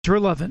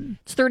11.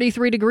 It's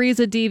 33 degrees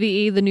at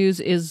DVE. The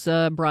news is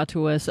brought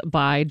to us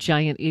by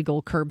Giant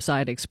Eagle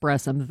Curbside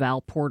Express. I'm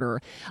Val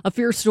Porter. A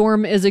fierce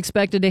storm is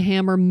expected to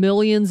hammer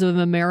millions of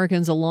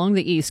Americans along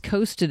the East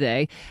Coast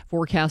today.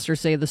 Forecasters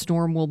say the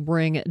storm will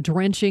bring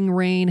drenching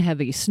rain,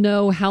 heavy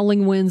snow,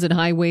 howling winds, and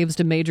high waves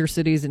to major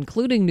cities,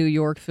 including New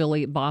York,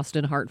 Philly,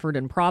 Boston, Hartford,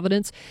 and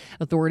Providence.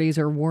 Authorities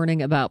are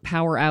warning about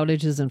power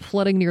outages and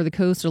flooding near the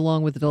coast,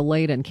 along with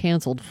delayed and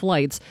canceled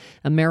flights.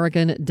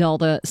 American,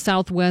 Delta,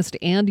 Southwest,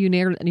 and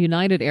United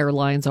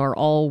Airlines are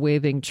all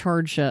waiving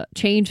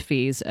change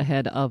fees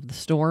ahead of the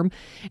storm.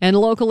 And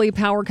locally,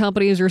 power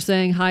companies are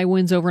saying high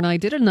winds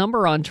overnight did a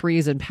number on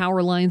trees and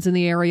power lines in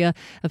the area.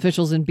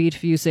 Officials in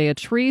Beachview say a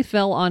tree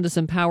fell onto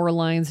some power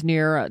lines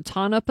near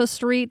Tonopah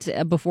Street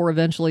before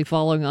eventually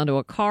falling onto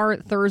a car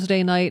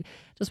Thursday night.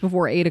 Just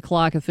before 8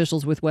 o'clock,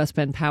 officials with West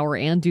Penn Power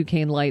and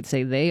Duquesne Light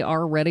say they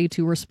are ready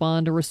to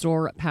respond to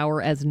restore power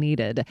as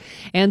needed.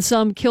 And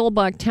some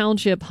Killbuck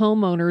Township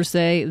homeowners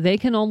say they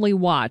can only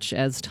watch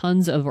as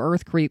tons of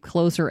earth creep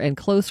closer and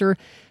closer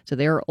to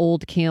their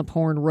old Camp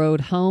Horn Road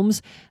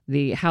homes.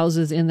 The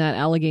houses in that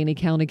Allegheny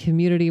County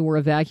community were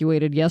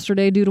evacuated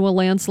yesterday due to a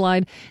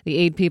landslide. The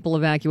 8 people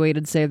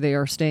evacuated say they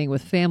are staying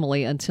with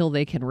family until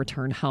they can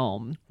return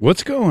home.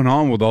 What's going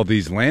on with all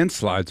these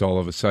landslides all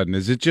of a sudden?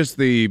 Is it just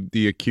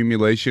the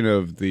accumulation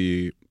of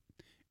the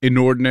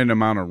inordinate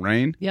amount of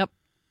rain? Yep.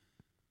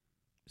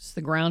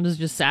 The ground is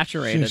just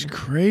saturated. It's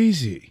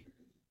crazy.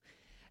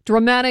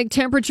 Dramatic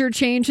temperature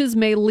changes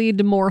may lead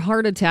to more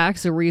heart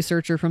attacks. A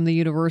researcher from the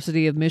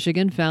University of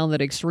Michigan found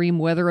that extreme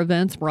weather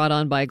events brought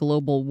on by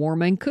global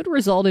warming could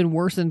result in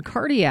worsened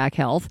cardiac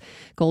health.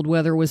 Cold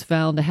weather was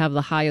found to have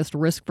the highest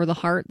risk for the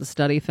heart. The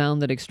study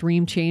found that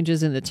extreme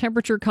changes in the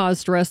temperature cause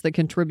stress that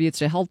contributes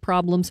to health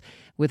problems,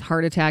 with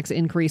heart attacks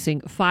increasing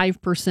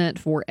 5%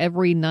 for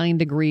every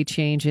 9-degree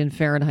change in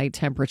Fahrenheit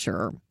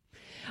temperature.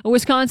 A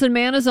Wisconsin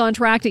man is on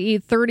track to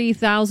eat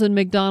 30,000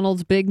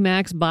 McDonald's Big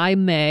Macs by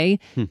May.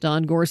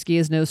 Don Gorski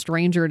is no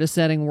stranger to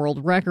setting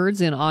world records.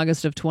 In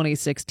August of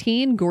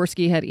 2016,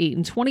 Gorski had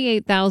eaten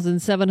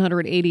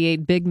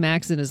 28,788 Big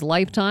Macs in his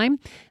lifetime.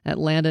 That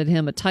landed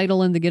him a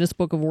title in the Guinness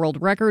Book of World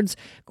Records.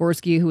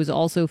 Gorski, who is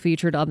also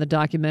featured on the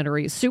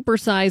documentary Super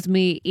Size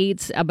Me,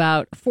 eats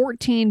about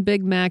 14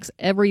 Big Macs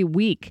every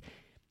week.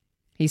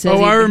 He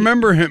says I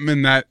remember him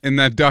in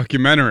that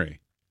documentary.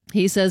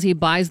 He says he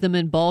buys them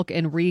in bulk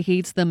and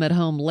reheats them at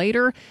home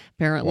later.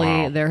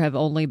 Apparently, There have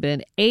only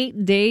been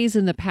 8 days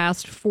in the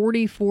past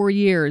 44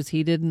 years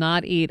he did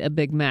not eat a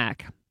Big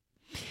Mac.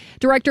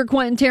 Director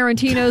Quentin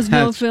Tarantino's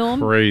new film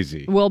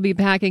crazy. will be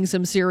packing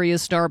some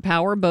serious star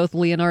power. Both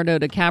Leonardo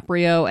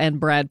DiCaprio and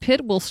Brad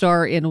Pitt will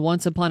star in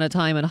Once Upon a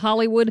Time in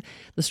Hollywood.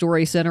 The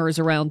story centers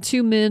around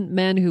 2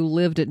 men who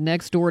lived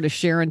next door to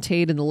Sharon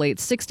Tate in the late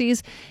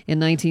 60s. In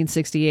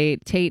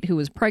 1968, Tate, who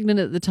was pregnant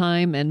at the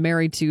time and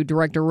married to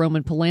director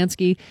Roman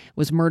Polanski,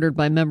 was murdered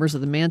by members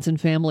of the Manson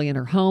family in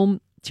her home.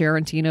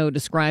 Tarantino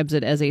describes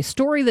it as a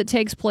story that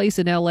takes place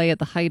in L.A. at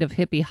the height of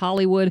hippie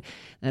Hollywood.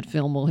 That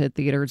film will hit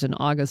theaters in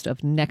August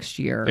of next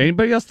year.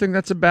 Anybody else think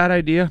that's a bad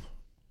idea?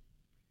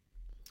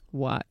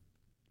 What?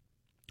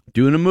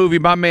 Doing a movie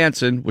about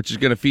Manson, which is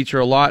going to feature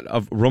a lot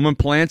of Roman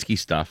Polanski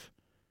stuff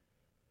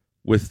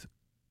with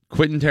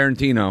Quentin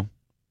Tarantino,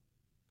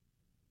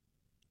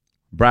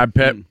 Brad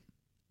Pitt,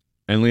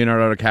 and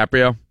Leonardo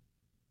DiCaprio.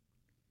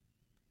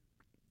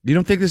 You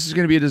don't think this is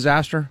going to be a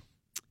disaster?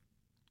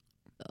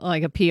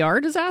 Like a PR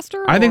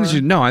disaster? I think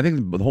I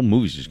think the whole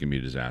movie's just going to be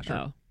a disaster.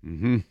 Oh.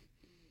 Mm-hmm.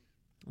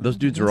 Those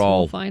dudes We'll are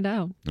all... find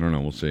out. I don't know.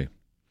 We'll see.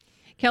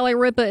 Kelly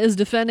Ripa is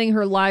defending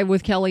her Live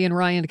with Kelly and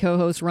Ryan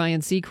co-host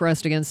Ryan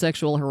Seacrest against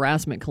sexual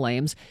harassment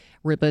claims.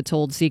 Ripa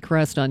told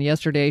Seacrest on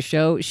yesterday's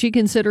show she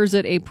considers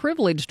it a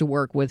privilege to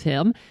work with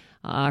him.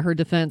 Her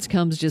defense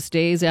comes just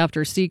days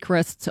after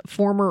Seacrest's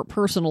former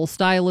personal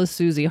stylist,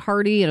 Susie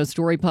Hardy, in a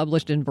story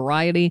published in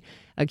Variety,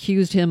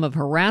 accused him of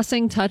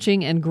harassing,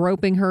 touching, and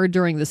groping her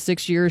during the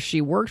 6 years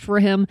she worked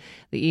for him.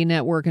 The E!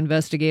 Network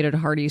investigated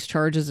Hardy's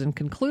charges and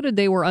concluded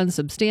they were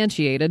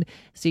unsubstantiated.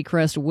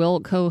 Seacrest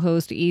will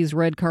co-host E!'s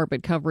red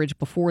carpet coverage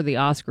before the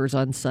Oscars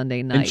on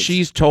Sunday night. And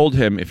she's told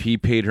him if he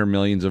paid her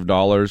millions of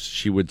dollars,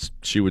 she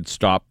would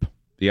stop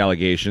the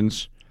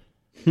allegations.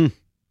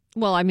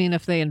 Well, I mean,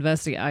 if they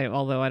investigate,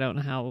 although I don't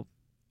know how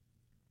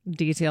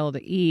detailed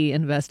E!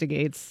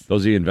 investigates.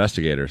 Those E!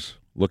 investigators.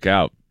 Look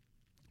out.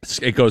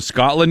 It goes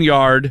Scotland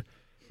Yard,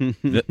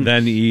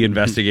 then E!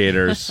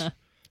 investigators,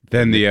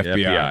 then the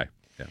FBI.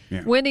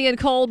 Yeah. Windy and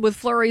cold with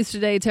flurries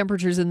today.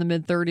 Temperatures in the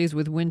mid-30s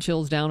with wind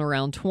chills down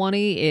around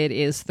 20. It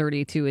is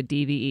 32 at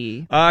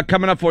DVE.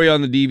 Coming up for you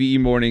on the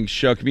DVE Morning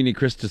Show, comedian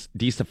Chris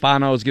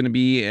DiStefano is going to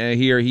be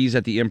here. He's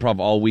at the Improv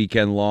all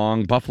weekend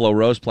long. Buffalo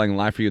Roast playing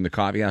live for you in the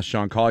Coffee House.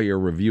 Sean Collier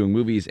reviewing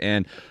movies.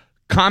 And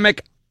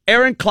comic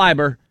Aaron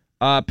Kleiber,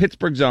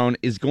 Pittsburgh's own,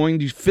 is going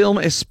to film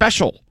a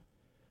special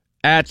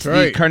at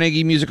the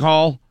Carnegie Music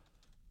Hall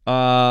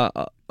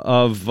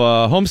of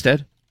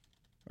Homestead.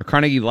 Or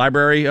Carnegie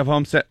Library of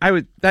Homestead.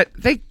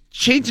 They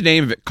changed the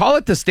name of it. Call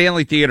it the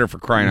Stanley Theater, for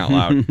crying out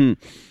loud.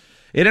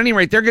 At any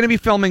rate, they're going to be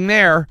filming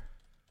there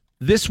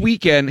this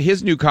weekend,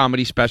 his new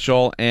comedy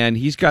special, and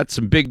he's got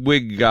some big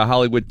wig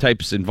Hollywood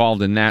types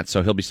involved in that,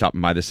 so he'll be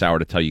stopping by this hour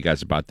to tell you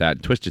guys about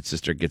that. Twisted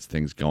Sister gets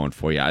things going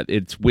for you.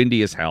 It's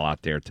windy as hell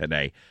out there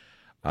today.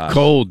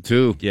 Cold,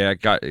 too. Yeah,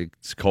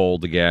 it's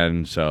cold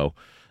again, so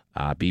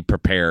be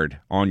prepared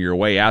on your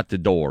way out the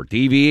door.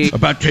 DVE?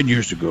 About 10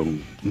 years ago,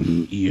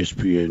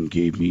 ESPN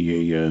gave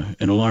me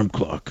an alarm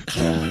clock.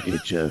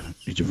 It's a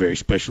very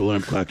special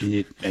alarm clock.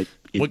 And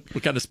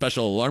what kind of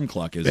special alarm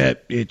clock is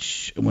it?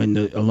 It's when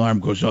the alarm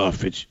goes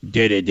off, it's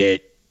dead-a-dead.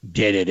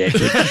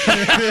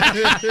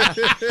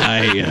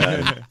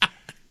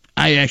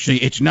 I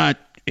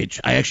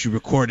actually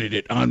recorded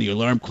it on the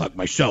alarm clock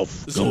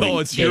myself. It's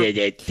not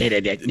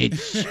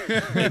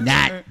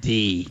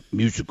the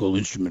musical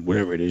instrument,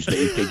 whatever it is.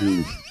 They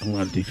do a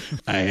lot of things.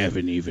 I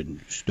haven't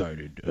even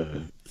started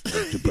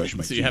to brush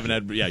my teeth. So you haven't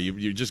had,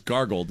 you just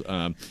gargled.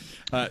 Oh,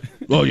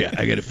 yeah,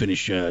 I got to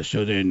finish.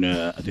 So then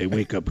they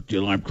wake up with the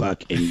alarm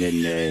clock, and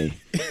then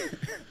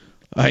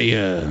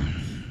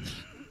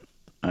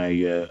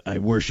I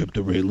worship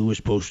the Ray Lewis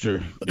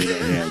poster that I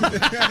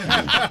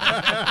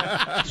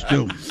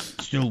have.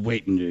 Still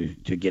waiting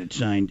to get it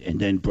signed, and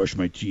then brush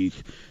my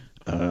teeth.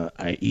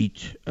 I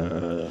eat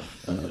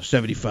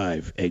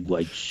 75 egg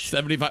whites.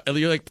 75.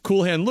 You're like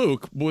Cool Hand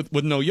Luke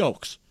with no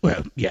yolks.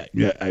 Well, yeah.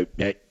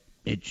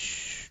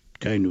 It's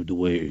kind of the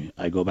way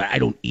I go. But I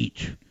don't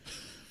eat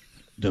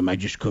them. I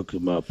just cook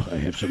them up. I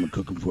have someone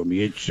cook them for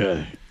me. It's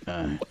you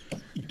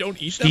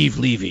don't eat Steve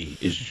them? Levy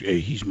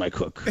he's my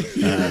cook.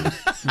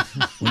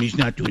 When he's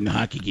not doing the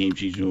hockey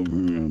games, he's over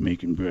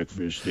making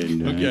breakfast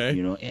and okay.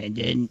 And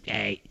then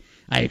I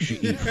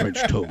actually eat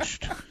French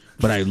toast.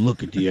 But I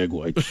look at the egg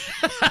whites.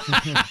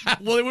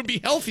 Well, it would be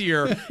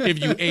healthier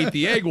if you ate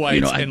the egg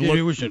whites.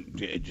 There was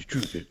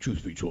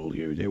truth be told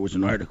here, there was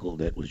an article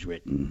that was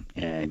written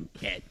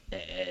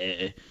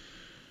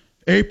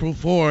April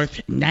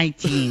 4th,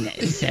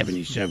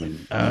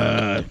 1977.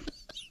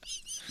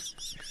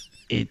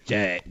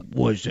 It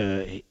was,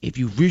 if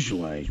you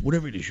visualize,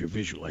 whatever it is you're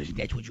visualizing,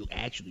 that's what your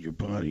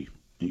body,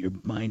 and your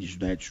mind is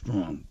that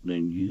strong,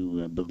 then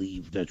you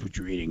believe that's what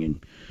you're eating.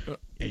 And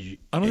I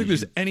don't think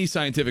there's any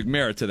scientific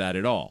merit to that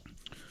at all.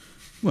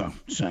 Well,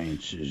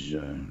 science is,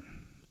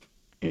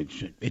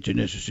 it's a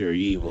necessary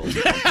evil.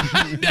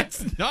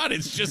 That's not,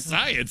 it's just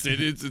science.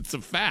 It's a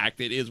fact.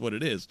 It is what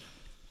it is.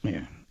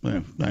 Yeah.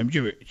 Well, did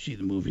you ever see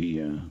the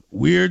movie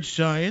Weird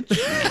Science?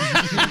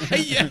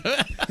 Yeah.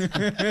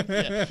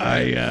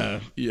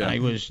 I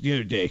was the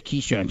other day.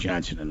 Keyshawn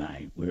Johnson and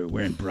I were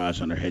wearing bras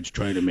on our heads,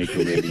 trying to make a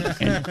lady.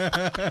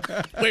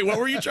 Wait, what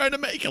were you trying to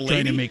make? A lady?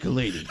 Trying to make a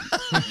lady.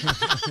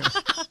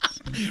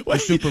 A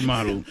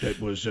supermodel that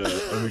was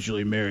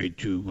originally married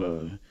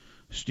to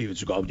Steven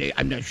Seagal.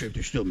 I'm not sure if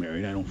they're still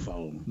married. I don't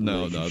follow.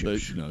 No.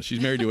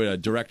 She's married to a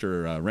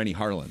director, Rennie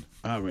Harlan.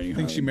 Rennie I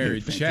think she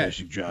married Chet.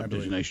 Fantastic job.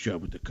 Does a nice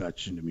job with the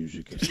cuts and the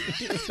music.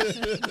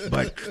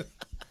 But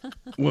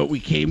what we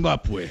came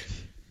up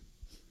with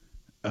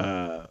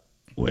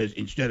was,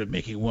 instead of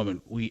making a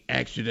woman, we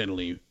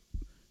accidentally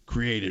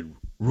created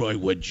Roy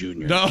Wood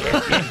Jr. No.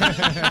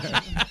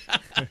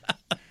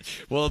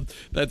 Well,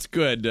 that's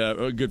good.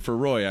 Good for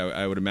Roy,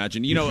 I would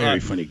imagine. Very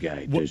funny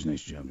guy. Does a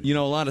nice job. A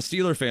lot of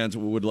Steeler fans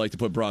would like to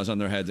put bras on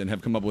their heads and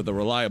have come up with a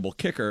reliable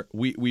kicker.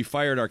 We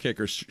fired our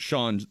kicker,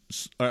 Josh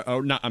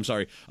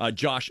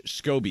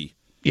Scobie.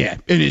 Yeah,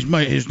 and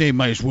his name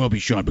might as well be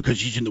Sean, because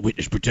he's in the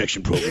witness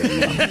protection program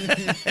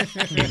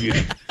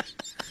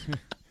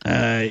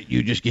now.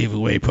 You just gave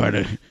away part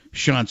of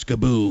Sean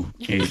Scaboo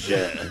is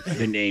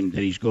the name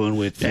that he's going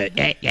with. That's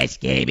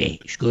Scooby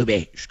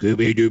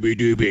Dooby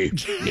Dooby.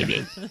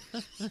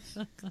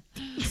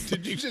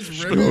 Did you just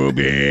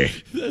Scooby.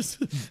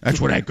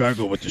 That's what I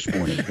gargled with this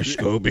morning. A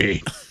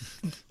Scooby.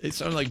 It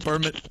sounded like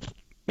Berman.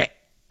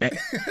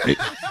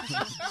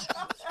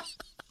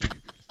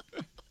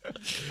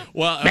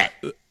 Well,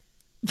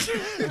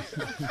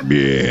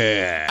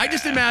 yeah. I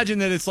just imagine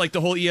that it's like the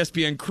whole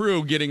ESPN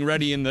crew getting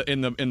ready in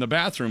the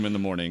bathroom in the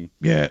morning.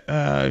 Yeah.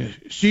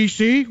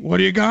 CC, what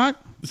do you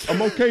got? I'm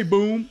okay,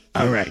 boom.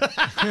 All right.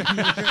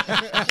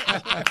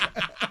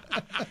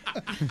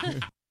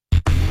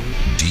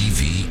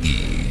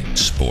 DVE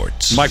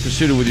Sports. Mike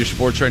Pursuta with your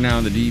sports right now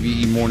on the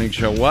DVE Morning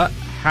Show. What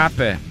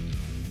happened?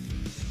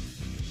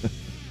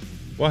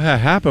 What had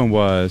happened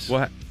was...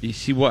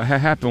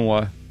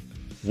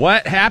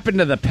 What happened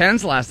to the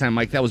Pens last time,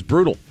 Mike? That was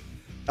brutal.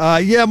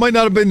 It might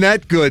not have been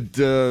that good.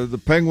 The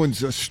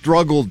Penguins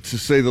struggled, to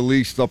say the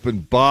least, up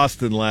in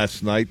Boston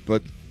last night.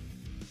 But,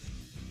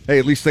 hey,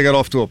 at least they got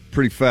off to a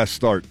pretty fast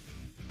start.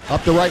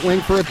 Up the right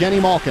wing for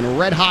Evgeny Malkin.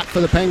 Red hot for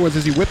the Penguins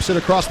as he whips it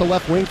across the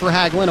left wing for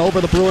Hagelin over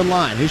the Bruin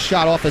line. His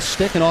shot off a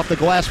stick and off the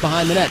glass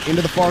behind the net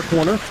into the far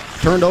corner.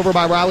 Turned over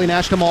by Riley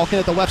Nash to Malkin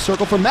at the left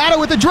circle for Mata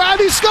with the drive.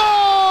 He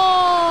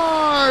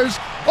scores!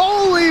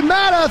 Holy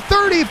Mata,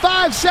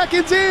 35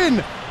 seconds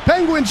in.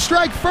 Penguins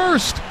strike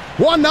first.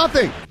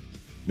 1-0.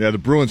 Yeah, the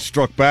Bruins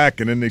struck back,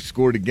 and then they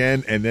scored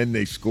again, and then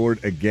they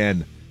scored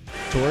again.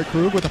 Torrey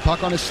Krug with the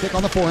puck on his stick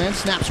on the forehand,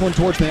 snaps one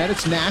towards the net.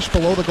 It's Nash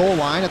below the goal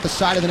line at the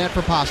side of the net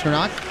for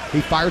Pasternak.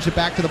 He fires it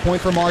back to the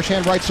point for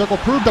Marchand, right circle.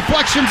 Krug,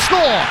 deflection,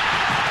 score!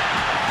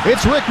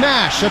 It's Rick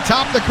Nash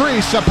atop the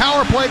crease. A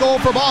power play goal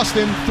for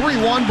Boston.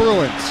 3-1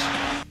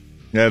 Bruins.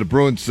 Yeah, the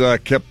Bruins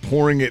kept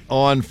pouring it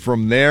on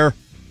from there.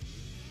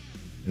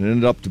 It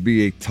ended up to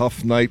be a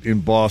tough night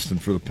in Boston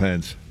for the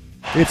Pens.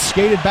 It's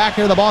skated back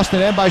into the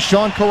Boston end by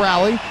Sean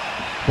Corrali.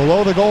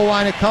 Below the goal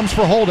line, it comes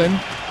for Holden.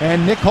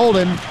 And Nick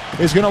Holden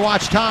is going to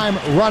watch time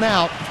run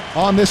out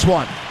on this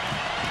one.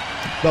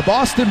 The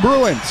Boston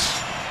Bruins,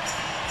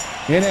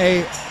 in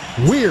a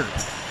weird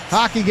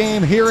hockey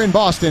game here in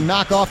Boston,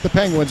 knock off the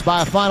Penguins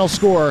by a final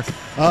score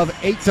of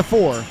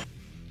 8-4.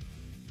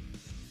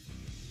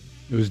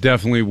 It was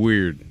definitely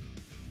weird.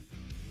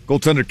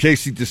 Goaltender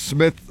Casey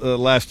DeSmith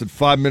lasted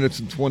 5 minutes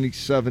and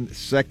 27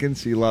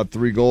 seconds. He allowed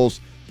 3 goals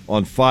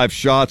on 5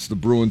 shots. The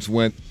Bruins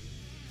went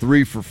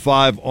 3 for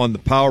 5 on the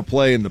power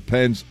play, and the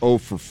Pens 0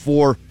 for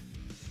 4.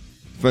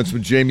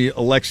 Defenseman Jamie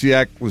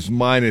Alexiak was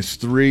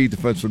 -3.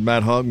 Defenseman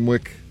Matt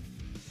Hungwick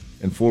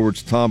and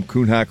forwards Tom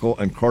Kuhnhackl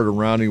and Carter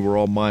Rowney were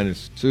all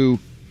 -2.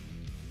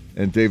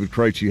 And David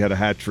Krejci had a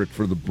hat trick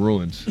for the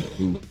Bruins,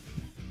 who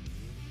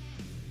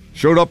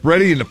showed up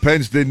ready, and the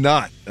Pens did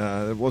not.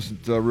 There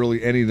wasn't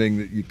really anything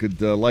that you could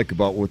like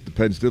about what the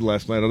Pens did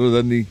last night, other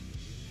than the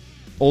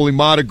Ole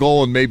Mata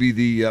goal and maybe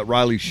the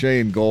Riley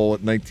Shane goal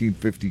at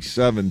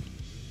 1957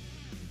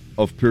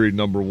 of period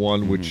number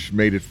 1, which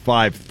made it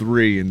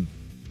 5-3 and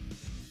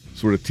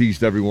sort of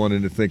teased everyone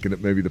into thinking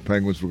that maybe the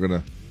Penguins were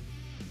going to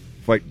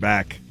fight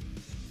back.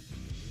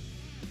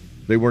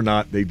 They were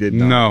not. They did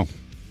not. No.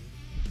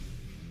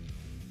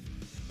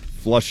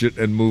 Flush it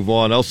and move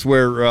on.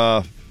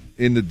 Elsewhere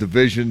in the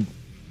division,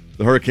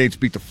 the Hurricanes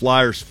beat the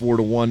Flyers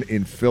 4-1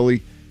 in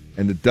Philly,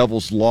 and the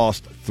Devils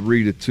lost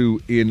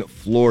 3-2 in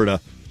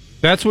Florida.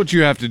 That's what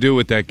you have to do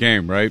with that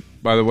game, right?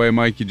 By the way,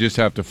 Mike, you just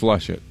have to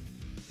flush it.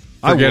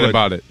 Forget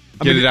about it.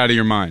 Get it out of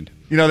your mind.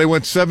 You know, they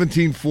went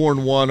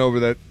 17-4-1 over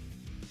that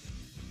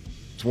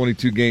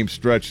 22-game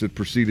stretch that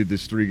preceded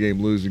this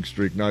 3-game losing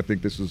streak. Now I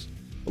think this is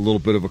a little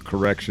bit of a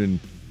correction.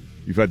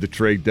 You've had the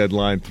trade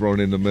deadline thrown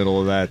in the middle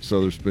of that,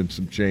 so there's been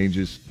some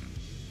changes.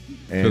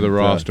 And, to the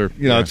roster.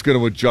 It's going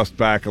to adjust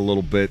back a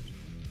little bit.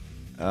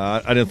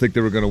 I didn't think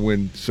they were going to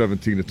win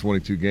 17 to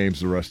 22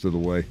 games the rest of the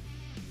way.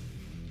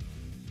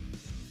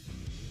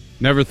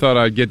 Never thought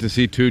I'd get to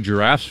see 2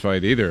 giraffes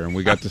fight either, and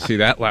we got to see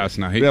that last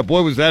night. Yeah,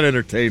 boy, was that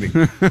entertaining.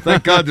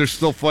 Thank God they're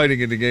still fighting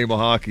in the game of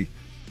hockey.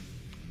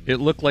 It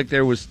looked like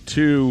there was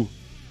 2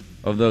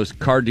 of those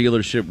car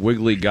dealership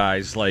wiggly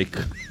guys, like,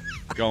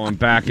 going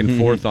back and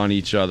forth on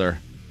each other.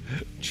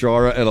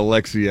 Chara and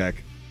Alexiak.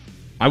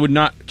 I would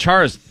not...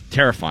 Chara's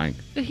terrifying.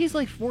 He's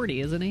like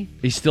 40, isn't he?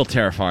 He's still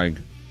terrifying.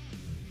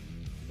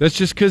 That's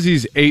just because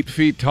he's 8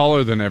 feet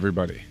taller than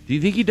everybody. Do you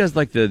think he does,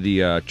 like,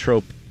 the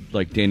trope,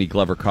 like Danny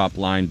Glover cop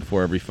line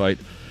before every fight?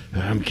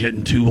 I'm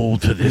getting too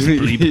old for this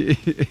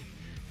bleep.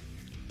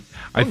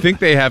 I think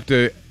they have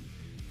to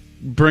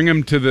bring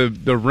him to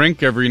the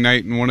rink every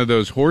night in one of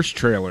those horse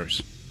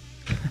trailers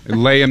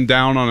and lay him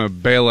down on a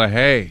bale of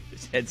hay.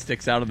 His head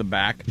sticks out of the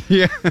back.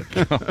 Yeah.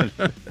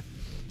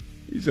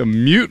 He's a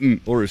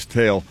mutant. Or his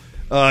tail.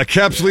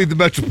 Caps lead the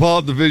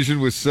Metropolitan Division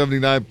with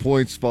 79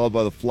 points, followed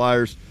by the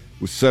Flyers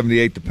with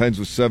 78. The Pens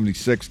with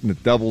 76, and the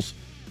Devils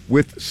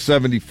with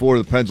 74.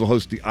 The Pens will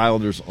host the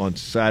Islanders on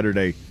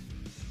Saturday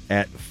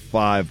at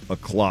 5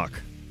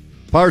 o'clock.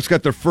 Pirates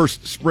got their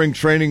first spring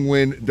training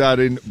win down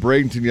in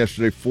Bradenton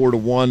yesterday,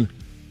 4-1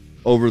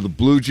 over the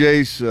Blue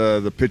Jays.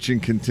 The pitching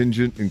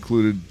contingent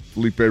included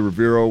Felipe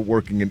Rivero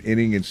working an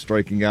inning and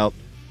striking out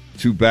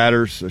 2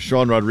 batters.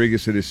 Sean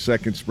Rodriguez hit his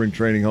second spring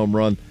training home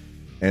run,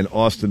 and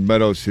Austin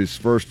Meadows his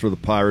first for the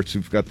Pirates,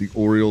 who've got the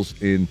Orioles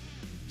in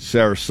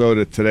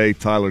Sarasota today.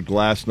 Tyler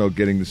Glasnow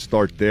getting the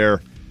start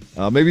there.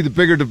 Maybe the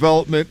bigger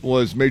development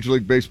was Major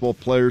League Baseball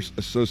Players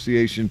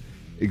Association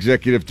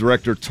Executive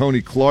Director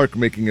Tony Clark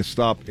making a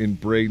stop in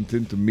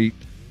Bradenton to meet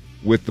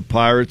with the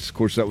Pirates. Of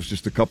course, that was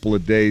just a couple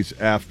of days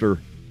after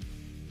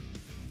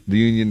the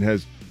union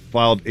has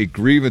filed a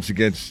grievance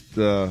against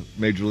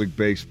Major League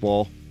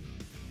Baseball,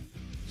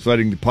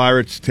 citing the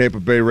Pirates, Tampa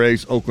Bay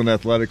Rays, Oakland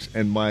Athletics,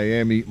 and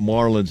Miami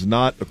Marlins,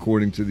 not,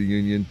 according to the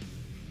union,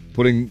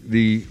 putting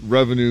the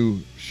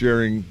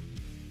revenue-sharing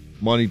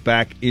money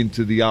back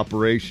into the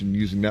operation,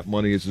 using that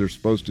money as they're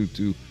supposed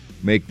to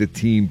make the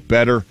team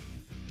better.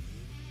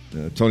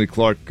 Tony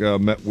Clark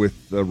met with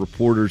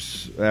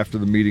reporters after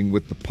the meeting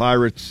with the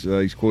Pirates.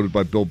 He's quoted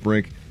by Bill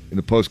Brink in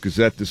the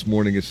Post-Gazette this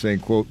morning as saying,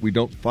 quote, "We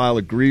don't file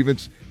a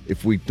grievance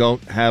if we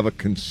don't have a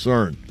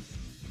concern.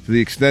 To the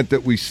extent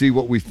that we see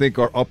what we think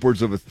are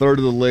upwards of a third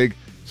of the league,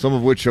 some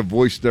of which have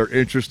voiced their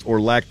interest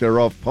or lack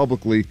thereof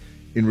publicly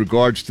in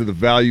regards to the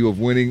value of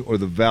winning or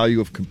the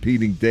value of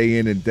competing day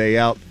in and day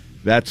out,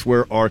 that's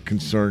where our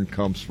concern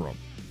comes from."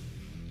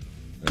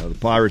 The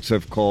Pirates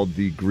have called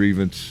the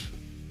grievance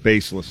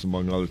baseless,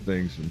 among other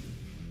things, and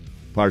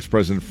Pirates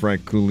President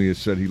Frank Coonley has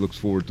said he looks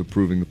forward to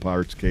proving the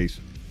Pirates' case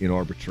in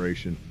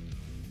arbitration.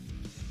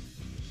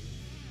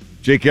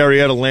 Jake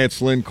Arrieta,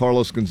 Lance Lynn,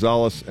 Carlos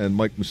Gonzalez, and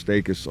Mike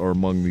Moustakas are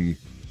among the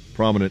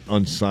prominent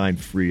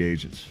unsigned free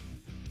agents.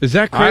 Is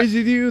that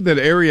crazy to you that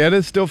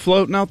Arrieta's still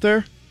floating out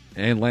there?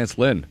 And Lance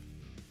Lynn.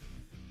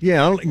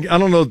 Yeah, I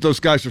don't know if those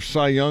guys are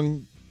Cy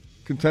Young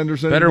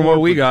contenders anymore. Better than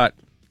what we got.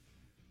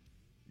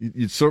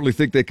 You'd certainly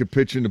think they could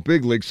pitch in the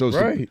big league. So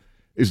Right.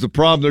 is the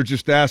problem they're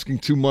just asking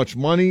too much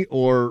money,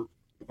 or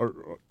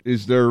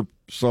is there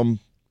some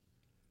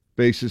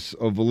basis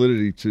of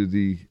validity to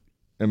the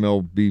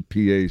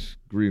MLBPA's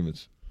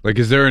grievance? Like,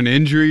 is there an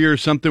injury or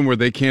something where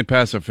they can't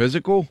pass a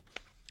physical?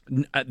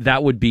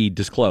 That would be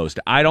disclosed.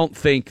 I don't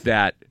think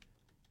that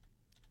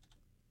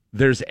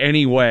there's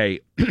any way.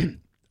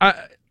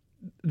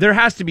 There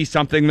has to be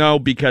something, though,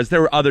 because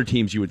there are other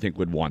teams you would think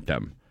would want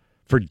them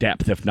for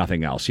depth, if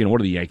nothing else. What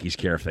do the Yankees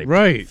care if they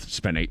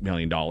spend $8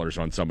 million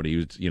on somebody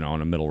who's,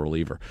 on a middle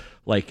reliever?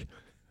 Like,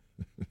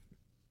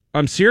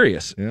 I'm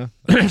serious. Yeah.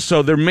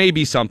 So there may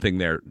be something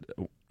there,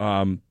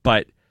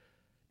 but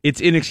it's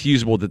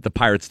inexcusable that the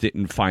Pirates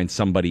didn't find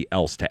somebody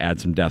else to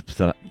add some depth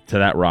to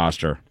that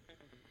roster.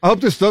 I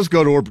hope this does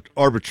go to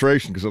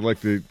arbitration, because I'd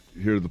like to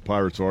hear the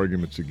Pirates'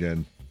 arguments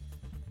again.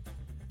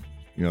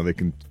 They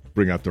can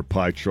bring out their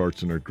pie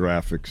charts and their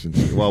graphics and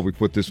say, well, we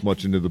put this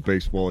much into the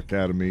baseball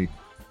academy,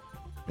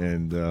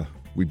 and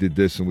we did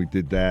this and we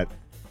did that.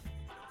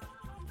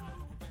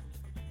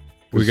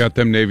 We got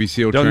them Navy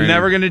SEAL They're training.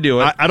 never going to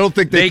do it. I don't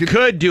think they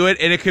could do it,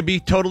 and it could be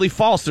totally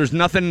false. There's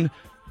nothing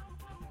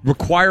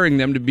requiring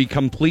them to be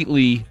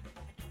completely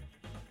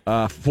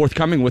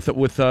forthcoming with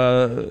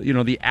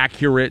the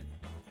accurate.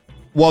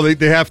 Well,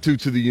 they have to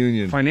the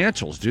union.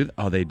 Financials, dude.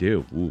 Oh, they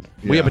do. Ooh.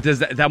 Yeah. Well, yeah, but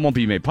that won't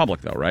be made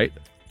public, though, right?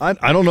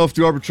 I don't know if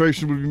the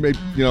arbitration would be made,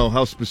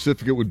 how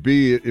specific it would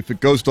be. If it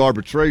goes to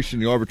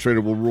arbitration, the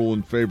arbitrator will rule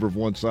in favor of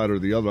one side or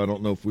the other. I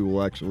don't know if we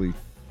will actually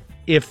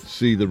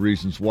see the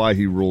reasons why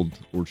he ruled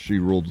or she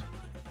ruled.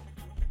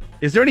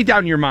 Is there any doubt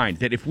in your mind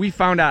that if we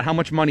found out how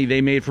much money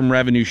they made from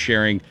revenue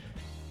sharing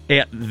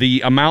at the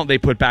amount they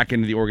put back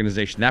into the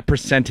organization, that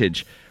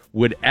percentage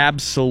would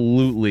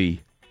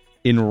absolutely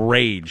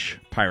enrage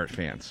Pirate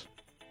fans?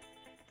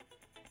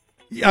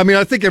 Yeah,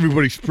 I think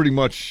everybody's pretty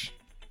much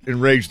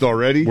enraged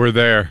already. We're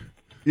there.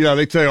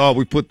 They tell you, oh,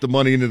 we put the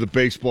money into the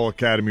baseball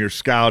academy or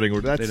scouting,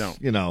 or that's,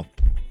 They don't.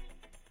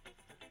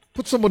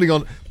 Put some money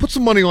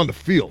on the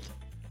field.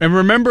 And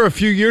remember a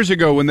few years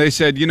ago when they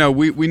said,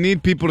 we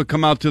need people to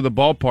come out to the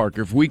ballpark.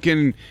 If we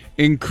can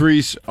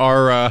increase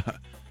our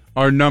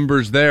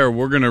numbers there,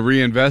 we're going to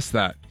reinvest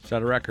that.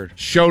 Set a record.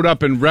 Showed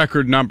up in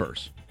record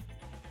numbers.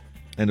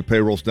 And the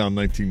payroll's down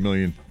 $19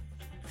 million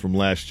from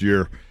last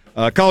year.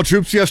 College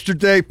hoops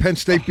yesterday. Penn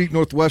State beat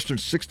Northwestern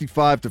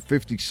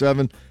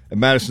 65-57 at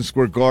Madison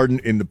Square Garden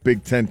in the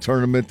Big Ten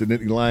tournament. The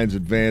Nittany Lions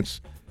advance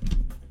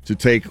to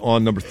take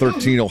on number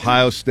 13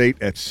 Ohio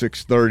State at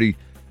 6:30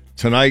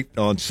 tonight.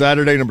 On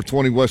Saturday, number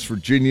 20 West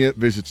Virginia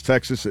visits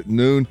Texas at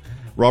noon.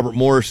 Robert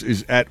Morris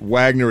is at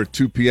Wagner at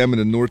 2 p.m. in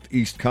the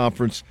Northeast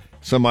Conference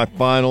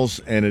semifinals,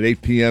 and at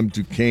 8 p.m.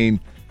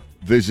 Duquesne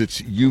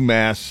visits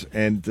UMass.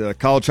 And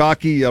college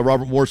hockey,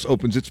 Robert Morris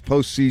opens its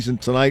postseason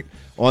tonight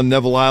on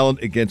Neville Island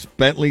against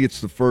Bentley.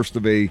 It's the first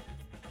of a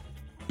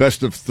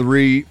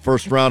best-of-3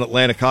 first-round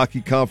Atlantic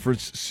Hockey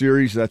Conference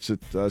series. That's at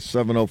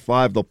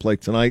 7:05. They'll play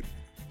tonight,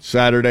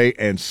 Saturday,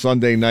 and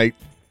Sunday night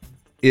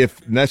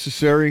if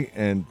necessary.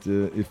 And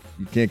if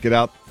you can't get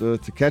out to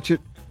catch it,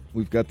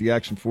 we've got the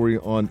action for you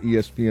on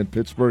ESPN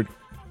Pittsburgh.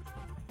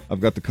 I've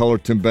got the color.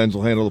 Tim Benz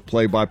will handle the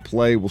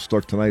play-by-play. We'll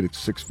start tonight at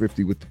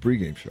 6:50 with the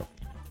pregame show.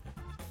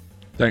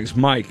 Thanks,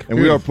 Mike. And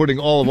we are putting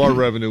all of our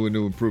revenue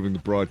into improving the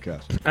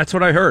broadcast. That's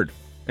what I heard.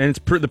 And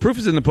the proof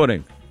is in the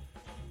pudding.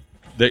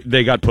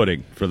 They got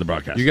pudding for the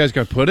broadcast. You guys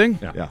got pudding?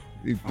 Yeah.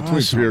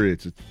 Between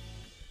periods, it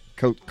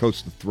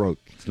coats the throat.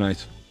 It's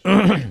nice.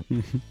 I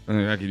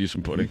could use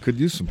some pudding. You could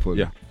use some pudding.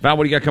 Yeah. Val,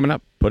 what do you got coming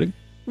up? Pudding?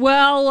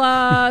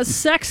 Well,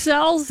 sex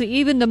sells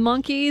even to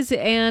monkeys,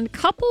 and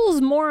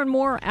couples more and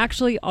more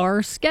actually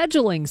are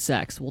scheduling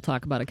sex. We'll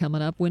talk about it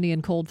coming up. Windy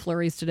and cold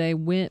flurries today.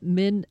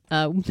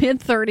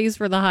 Mid-30s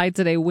for the high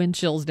today. Wind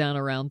chills down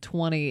around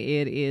 20.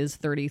 It is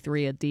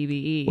 33 at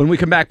DVE. When we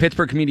come back,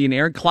 Pittsburgh comedian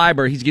Aaron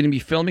Kleiber, he's going to be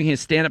filming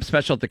his stand-up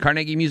special at the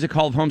Carnegie Music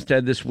Hall of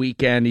Homestead this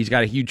weekend. He's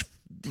got a huge,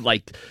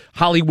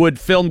 Hollywood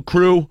film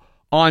crew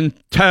on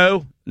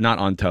tow. Not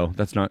on tow.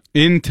 That's not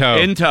in tow.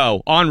 In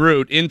tow. En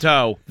route. In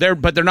tow. They're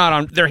not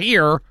on. They're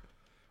here.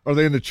 Are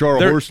they in the Char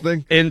Horse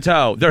thing? In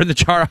tow. They're in the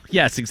Char.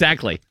 Yes,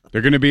 exactly.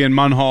 They're going to be in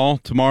Munn Hall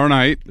tomorrow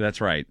night. That's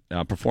right.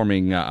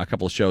 Performing a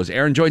couple of shows.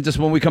 Aaron joins us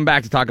when we come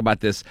back to talk about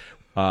this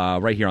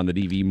right here on the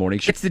DV Morning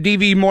Show. It's the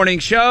DV Morning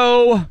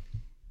Show.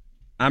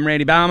 I'm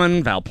Randy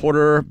Bauman, Val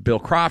Porter, Bill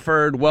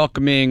Crawford,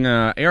 welcoming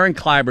Aaron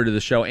Kleiber to the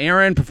show.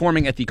 Aaron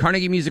performing at the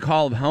Carnegie Music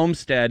Hall of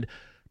Homestead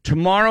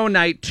tomorrow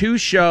night, 2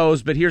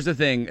 shows, but here's the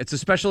thing. It's a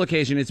special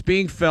occasion. It's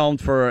being filmed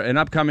for an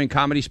upcoming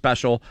comedy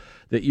special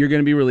that you're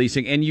going to be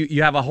releasing, and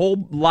you have a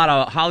whole lot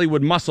of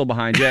Hollywood muscle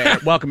behind you.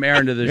 Welcome,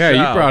 Aaron, to the show.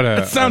 Yeah, you brought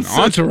an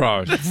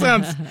entourage. That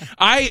sounds.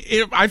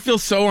 I feel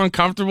so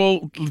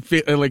uncomfortable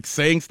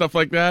saying stuff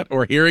like that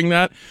or hearing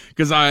that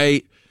because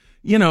I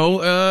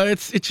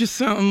it's just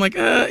something like,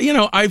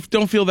 I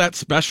don't feel that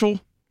special.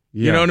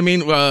 Yeah. You know what I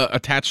mean?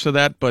 Attached to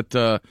that, but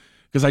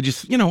because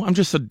I'm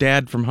just a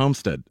dad from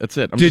Homestead. That's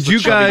it. Did you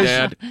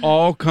guys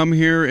all come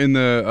here in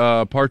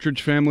the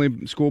Partridge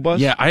Family school bus?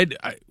 Yeah, I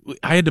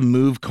had to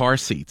move car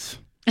seats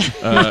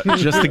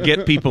just to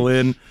get people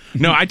in.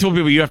 No, I told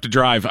people you have to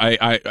drive.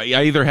 I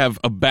either have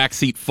a back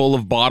seat full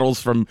of bottles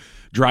from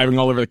driving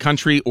all over the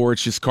country, or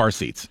it's just car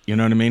seats. You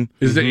know what I mean?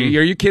 Are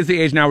you kids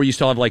the age now where you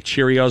still have like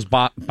Cheerios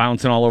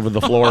bouncing all over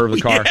the floor of the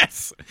car?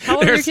 Yes. How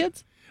old are your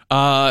kids?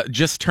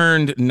 Just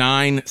turned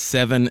 9,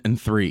 7, and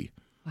 3.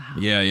 Wow.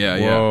 Yeah.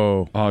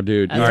 Whoa. Oh,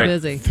 dude.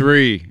 That's busy.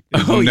 3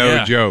 is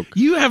no joke.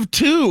 You have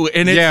 2,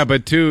 and it's,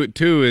 but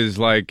two is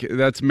like,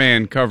 that's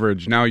man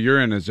coverage. Now you're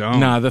in a zone.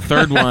 Nah, the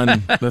third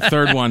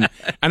one,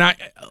 and I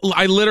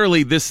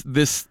literally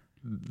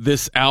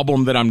this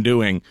album that I'm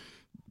doing,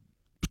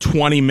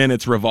 20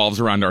 minutes revolves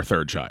around our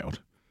third child.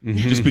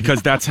 Just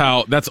because that's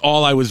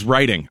all I was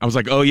writing. I was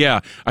like, oh yeah,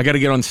 I got to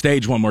get on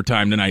stage one more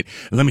time tonight.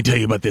 Let me tell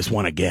you about this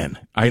one again.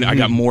 I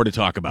got more to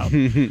talk about.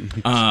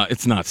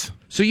 It's nuts.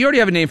 So you already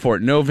have a name for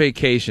it, No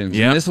Vacations.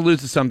 Yeah. And this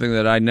alludes to something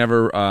that I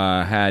never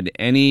had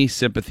any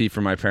sympathy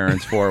for my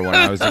parents for when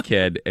I was a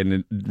kid,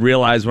 and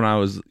realized when I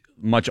was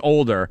much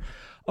older.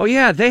 Oh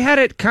yeah, they had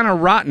it kind of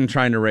rotten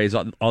trying to raise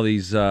all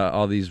these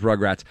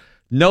rugrats.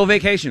 No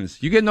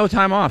vacations. You get no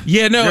time off.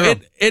 Yeah, no, Zero.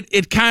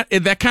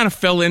 that kind of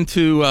fell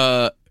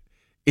into.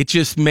 It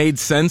just made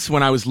sense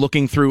when I was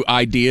looking through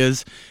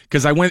ideas,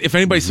 because if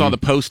anybody saw the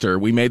poster,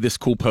 we made this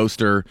cool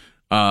poster.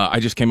 I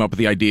just came up with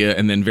the idea,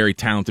 and then very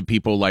talented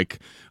people like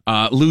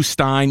Lou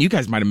Stein. You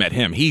guys might have met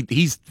him.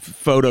 He's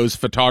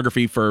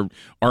photography for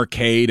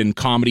arcade and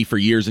comedy for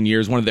years and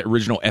years. One of the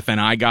original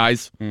FNI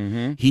guys.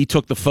 Mm-hmm. He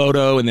took the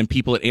photo, and then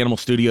people at Animal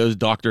Studios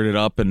doctored it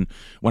up. And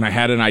when I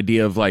had an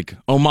idea of like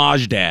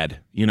homage dad,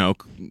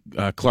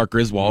 Clark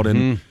Griswold,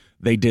 and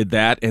they did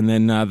that, and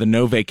then the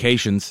No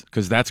Vacations,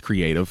 because that's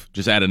creative.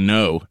 Just add a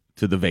no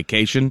to the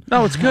vacation.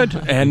 No, it's good.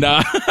 And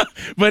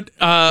but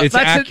it's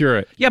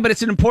accurate. But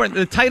it's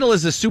the title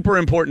is a super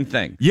important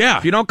thing. Yeah.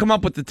 If you don't come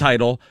up with the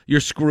title, you're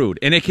screwed.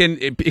 And it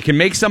can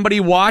make somebody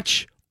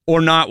watch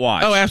or not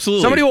watch. Oh,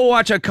 absolutely. Somebody will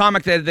watch a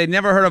comic that they've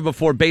never heard of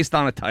before based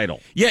on a title.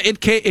 Yeah,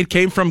 it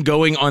came from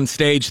going on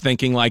stage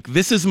thinking like,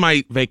 this is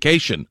my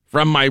vacation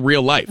from my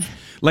real life.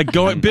 Like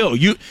Bill,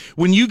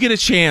 when you get a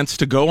chance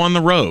to go on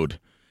the road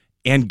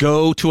and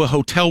go to a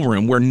hotel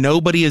room where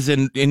nobody is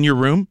in your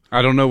room,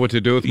 I don't know what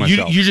to do with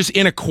myself. You're just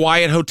in a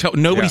quiet hotel.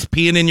 Nobody's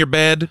peeing in your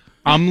bed.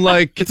 I'm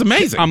like, it's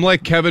amazing. I'm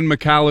like Kevin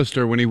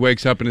McAllister when he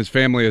wakes up and his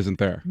family isn't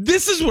there.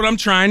 This is what I'm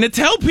trying to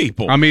tell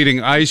people. I'm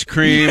eating ice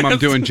cream. I'm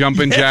doing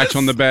jumping jacks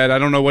on the bed. I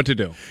don't know what to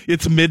do.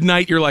 It's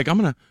midnight. You're like,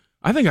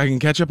 I think I can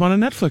catch up on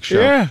a Netflix show.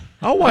 Yeah,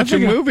 I'll watch a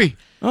movie.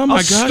 Oh my I'll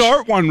gosh.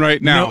 Start one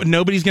right now.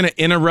 Nobody's going to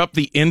interrupt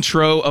the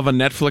intro of a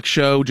Netflix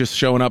show just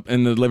showing up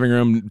in the living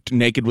room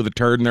naked with a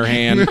turd in their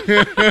hand.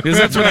 Because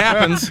that's what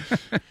happens.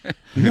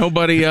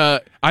 Nobody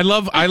I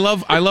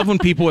love when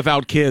people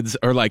without kids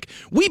are like,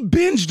 we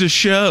binged a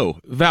show.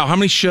 Val, how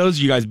many shows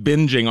are you guys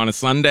binging on a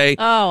Sunday?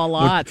 Oh, a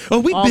lot.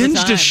 We all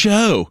binged a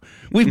show.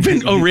 We've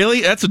been. Oh,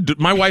 really?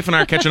 My wife and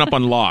I are catching up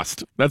on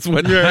Lost. That's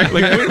what. Like,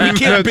 we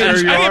can't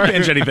binge. I can't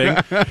binge anything.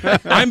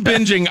 I'm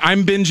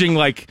binging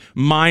like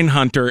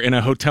Mindhunter in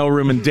a hotel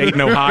room in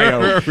Dayton,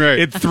 Ohio,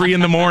 at 3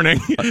 a.m.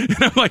 And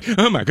I'm like,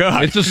 oh my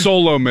god, it's a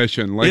solo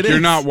mission. Like you're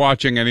not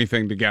watching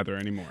anything together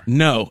anymore.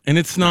 No, and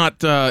it's not.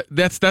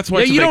 That's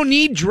why. Yeah, you don't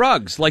need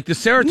drugs. Like the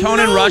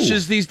serotonin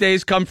rushes these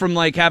days come from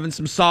like having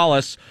some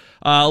solace.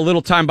 A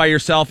little time by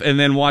yourself, and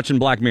then watching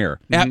Black Mirror.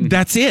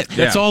 That's it.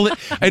 That's all.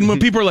 And when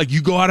people are like, "You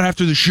go out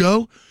after the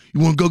show, you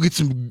want to go get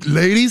some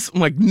ladies?" I'm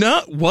like,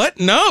 "No, what?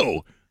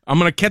 No." I'm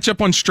going to catch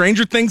up on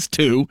Stranger Things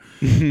 2,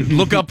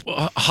 look up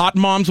hot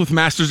moms with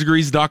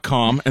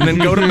mastersdegrees.com, and then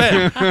go to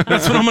bed.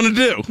 That's what I'm going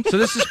to do. So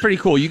this is pretty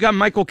cool. You got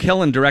Michael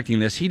Killen directing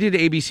this. He did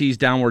ABC's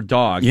Downward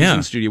Dog. He's in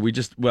the studio. We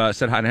just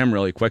said hi to him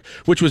really quick,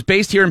 which was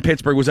based here in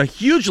Pittsburgh. It was a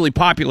hugely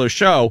popular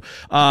show.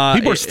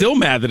 People are still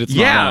mad that it's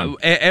not on.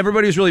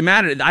 Everybody was really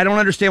mad at it. I don't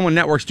understand when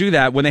networks do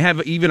that, when they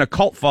have even a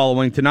cult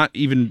following to not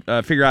even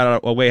figure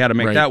out a way how to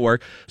make that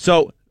work.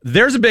 So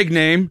there's a big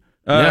name.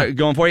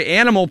 Going for you.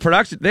 Animal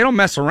Production, they don't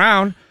mess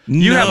around.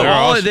 You have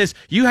all of this.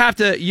 You have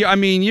to.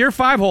 Your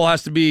 5-hole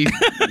has to be.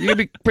 You gotta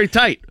be pretty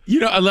tight.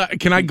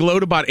 Can I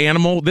gloat about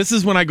Animal? This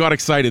is when I got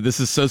excited. This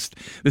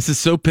is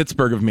so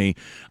Pittsburgh of me.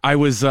 I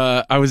was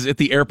at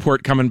the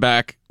airport coming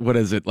back. What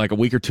is it? Like a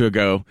week or two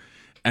ago.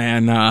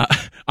 And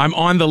I'm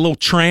on the little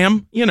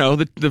tram,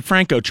 the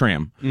Franco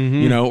tram,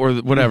 or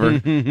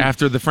whatever.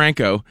 After the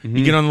Franco,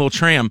 you get on the little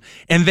tram,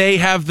 and they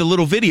have the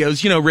little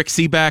videos. Rick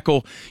Seaback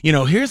will,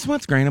 here's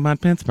what's great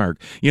about Pittsburgh,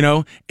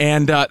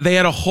 and they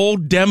had a whole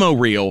demo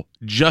reel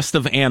just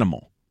of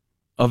Animal,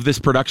 of this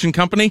production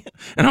company,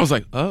 and I was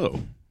like,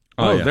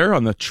 they're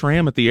on the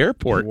tram at the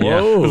airport.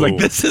 Whoa. I was like,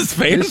 this is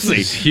fancy. This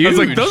is huge. I was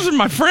like, those are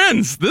my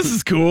friends. This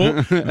is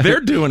cool.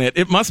 They're doing it.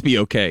 It must be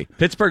okay.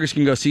 Pittsburghers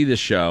can go see this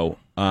show.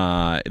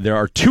 There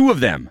are 2 of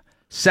them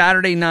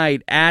Saturday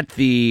night at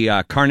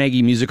the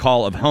Carnegie Music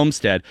Hall of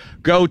Homestead.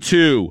 Go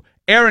to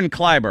Aaron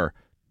Kleiber,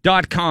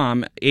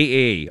 Kleiber.com,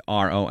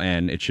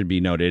 AARON, it should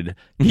be noted,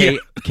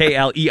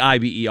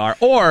 Kleiber,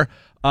 or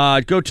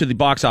go to the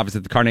box office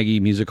at the Carnegie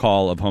Music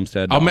Hall of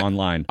Homestead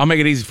online. I'll make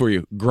it easy for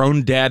you.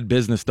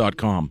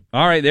 GrownDadBusiness.com.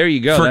 All right, there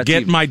you go.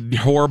 Forget my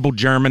horrible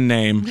German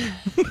name.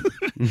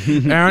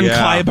 Aaron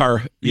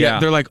Kleiber. Yeah.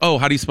 They're like, oh,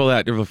 how do you spell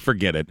that?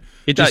 Forget it.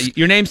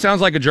 Your name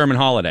sounds like a German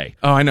holiday.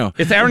 Oh, I know.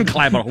 It's Aaron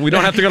Kleiber. We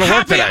don't have to go to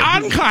work today.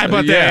 Happy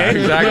Kleiber Day. Yeah,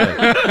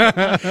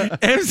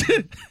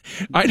 exactly.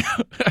 I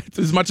know.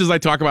 As much as I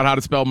talk about how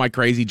to spell my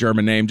crazy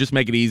German name, just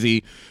make it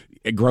easy.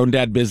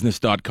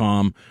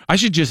 GrownDadBusiness.com. I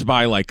should just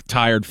buy like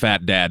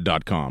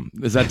TiredFatDad.com.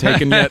 Is that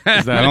taken yet?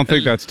 I don't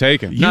think that's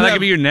taken. No, that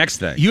could be your next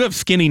thing. You have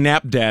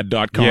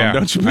SkinnyNapDad.com,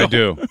 don't you? I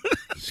do.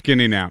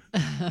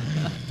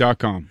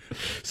 SkinnyNap.com.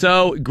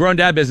 So, Grown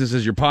Dad Business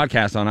is your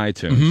podcast on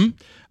iTunes. Mm-hmm.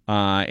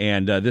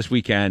 And this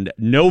weekend,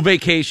 No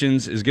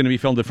Vacations is going to be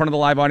filmed in front of the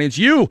live audience.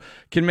 You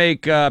can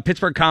make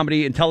Pittsburgh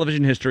comedy and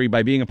television history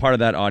by being a part of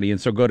that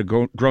audience. So go to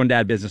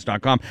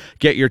GrownDadBusiness.com,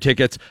 get your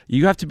tickets.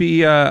 You have to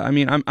be,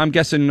 I'm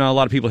guessing a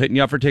lot of people hitting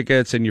you up for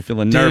tickets, and you're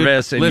feeling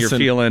nervous, and you're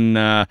feeling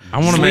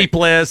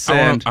sleepless.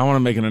 I want to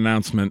make an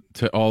announcement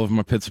to all of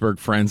my Pittsburgh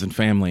friends and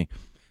family.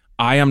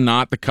 I am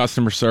not the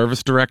customer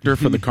service director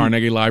for the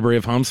Carnegie Library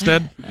of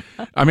Homestead.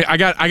 I mean, I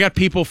got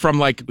people from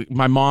like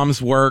my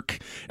mom's work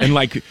and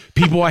like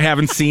people I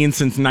haven't seen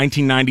since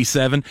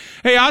 1997.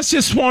 Hey, I was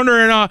just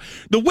wondering,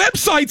 the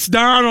website's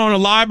down on the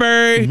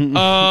library.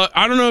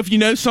 I don't know if you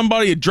know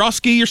somebody at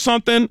Drusky or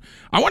something.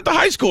 I went to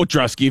high school at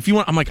Drusky. If you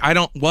want, I'm like, I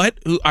don't. What?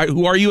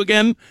 Who are you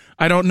again?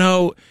 I don't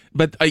know.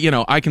 But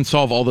I can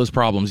solve all those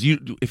problems.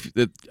 Do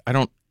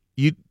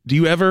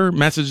you ever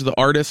message the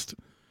artist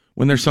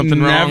when there's something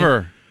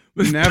wrong?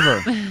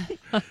 Never.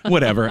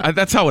 Whatever.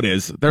 That's how it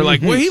is. They're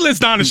like, well, he lives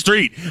down the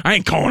street. I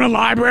ain't calling a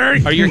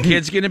library. Are your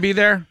kids going to be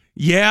there?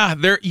 Yeah,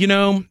 they're, is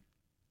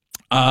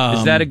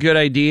that a good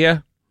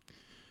idea?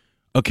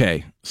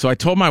 Okay, so I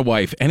told my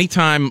wife,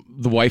 anytime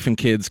the wife and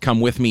kids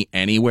come with me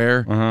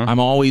anywhere, I'm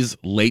always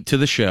late to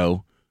the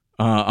show.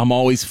 I'm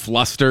always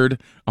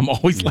flustered. I'm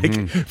always like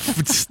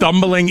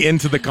stumbling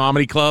into the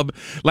comedy club.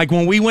 Like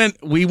when we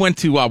went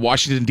to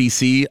Washington,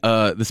 D.C.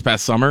 This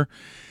past summer.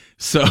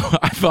 So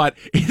I thought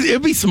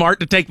it'd be smart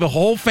to take the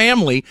whole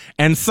family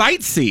and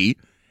sightsee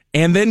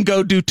and then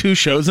go do 2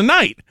 shows a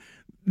night.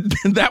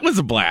 That was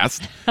a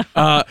blast.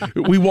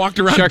 We walked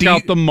around. Check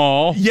out the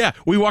mall. Yeah,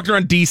 we walked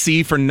around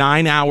D.C. for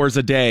 9 hours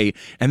a day,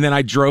 and then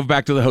I drove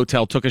back to the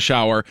hotel, took a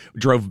shower,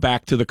 drove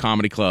back to the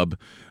comedy club.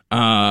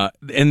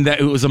 And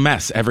it was a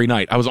mess every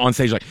night. I was on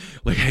stage like,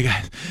 hey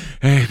guys,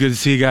 hey, good to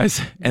see you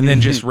guys, and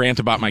then just rant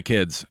about my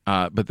kids.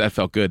 But that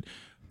felt good.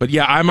 But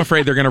yeah, I'm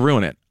afraid they're going to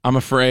ruin it. I'm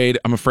afraid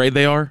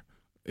they are.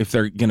 If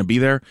they're going to be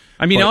there.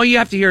 I mean, all you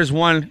have to hear is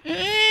one,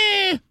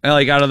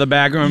 like out of the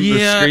background,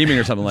 screaming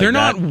or something like that. They're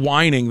not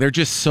whining. They're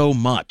just so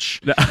much.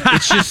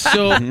 It's just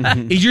so,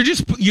 you're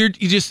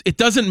just, it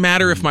doesn't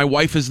matter if my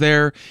wife is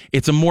there.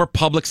 It's a more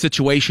public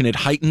situation. It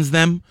heightens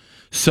them.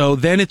 So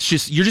then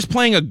you're just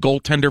playing a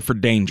goaltender for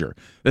danger.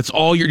 That's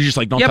all you're just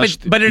like, don't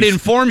touch. But it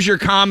informs your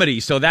comedy.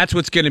 So that's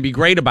what's going to be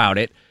great about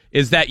it,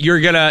 is that you're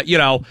going to,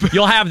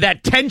 you'll have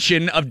that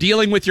tension of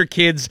dealing with your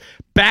kids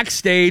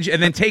backstage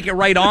and then take it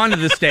right onto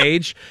the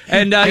stage,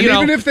 and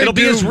even if it'll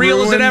be as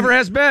real as it ever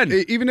has been.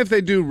 Even if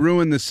they do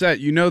ruin the set,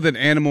 that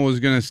Animal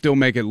is going to still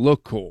make it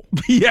look cool.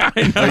 Yeah,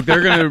 I know. Like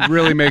they're going to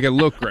really make it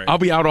look great. I'll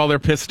be out all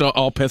pissed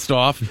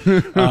off,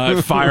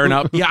 firing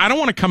up. Yeah, I don't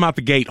want to come out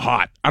the gate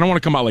hot. I don't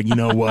want to come out like,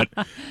 what?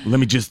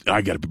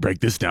 I got to break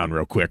this down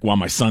real quick while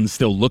my son's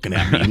still looking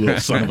at me, you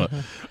little son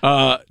of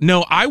a.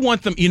 No, I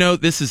want them.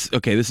 This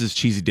is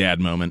cheesy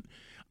dad moment.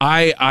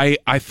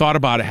 I thought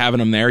about having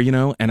them there,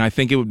 and I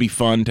think it would be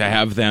fun to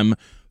have them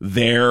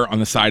there on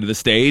the side of the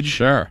stage.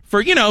 Sure.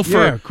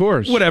 Of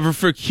course. Whatever,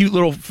 for a cute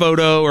little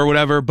photo or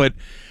whatever. But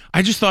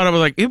I just thought, I was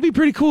like, it'd be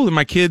pretty cool that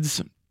my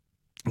kids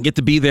get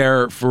to be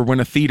there for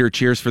when a theater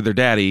cheers for their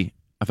daddy.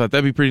 I thought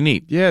that'd be pretty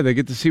neat. Yeah, they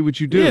get to see what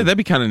you do. Yeah, that'd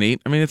be kind of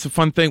neat. I mean, it's a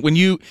fun thing. When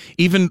you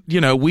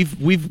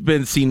we've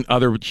been seeing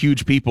other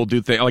huge people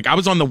do things. Like I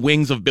was on the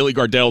wings of Billy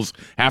Gardell's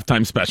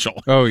halftime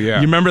special. Oh yeah,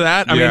 you remember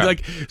that? I mean,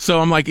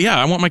 so I'm like, yeah,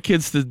 I want my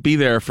kids to be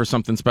there for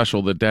something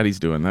special that Daddy's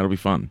doing. That'll be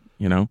fun.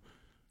 Do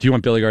you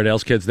want Billy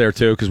Gardell's kids there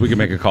too? Because we can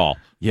make a call.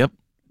 Yep.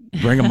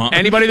 Bring them on.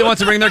 Anybody that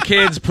wants to bring their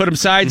kids, put them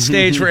side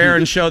stage for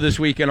Aaron's show this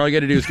weekend. All you got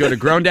to do is go to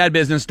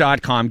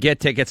GrownDadBusiness.com, get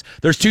tickets.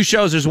 There's 2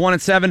 shows. There's one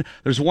at 7.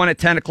 There's one at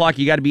 10 o'clock.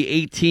 You got to be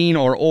 18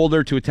 or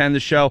older to attend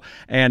the show,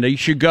 and you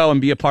should go and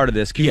be a part of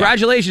this.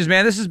 Congratulations,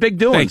 man. This is big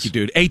doings. Thank you,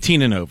 dude.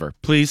 18 and over,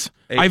 please.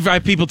 I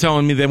have people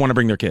telling me they want to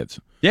bring their kids.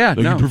 Yeah,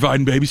 Are you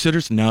providing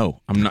babysitters? No,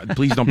 I'm not.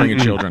 Please don't bring your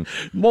children.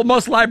 Well,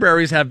 most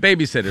libraries have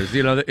babysitters.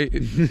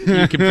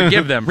 You can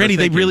forgive them. Randy,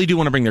 they really do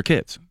want to bring their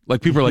kids.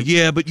 Like people are like,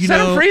 yeah, but set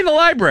them free in the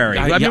library.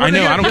 I know.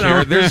 I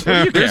don't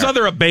care. There's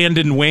other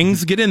abandoned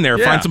wings. Get in there.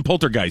 Yeah. Find some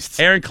poltergeists.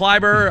 Aaron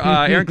Kleiber,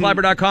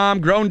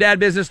 AaronKleiber.com,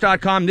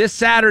 GrownDadBusiness.com. This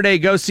Saturday,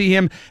 go see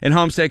him in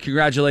Homestead.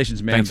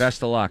 Congratulations, man. Thanks.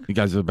 Best of luck. You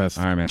guys are the best.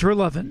 All right, man. True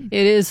lovin'.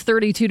 It is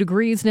 32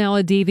 degrees now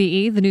at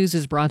DVE. The news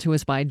is brought to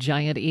us by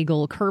Giant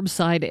Eagle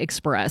Curbside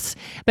Express.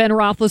 Ben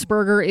Ross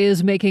Roethlisberger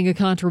is making a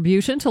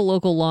contribution to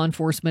local law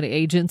enforcement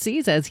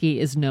agencies, as he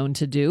is known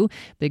to do.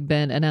 Big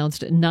Ben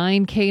announced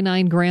 9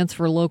 K-9 grants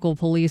for local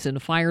police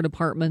and fire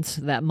departments.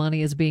 That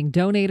money is being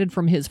donated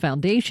from his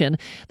foundation.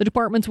 The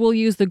departments will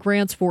use the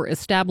grants for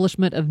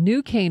establishment of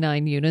new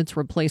K-9 units,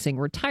 replacing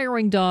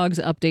retiring dogs,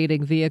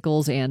 updating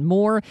vehicles, and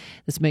more.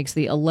 This makes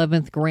the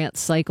 11th grant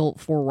cycle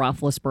for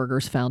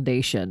Roethlisberger's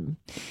foundation.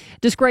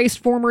 Disgraced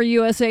former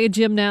USA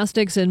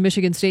Gymnastics and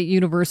Michigan State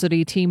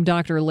University team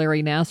Dr.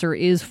 Larry Nassar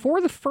is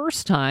for the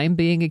first time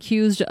being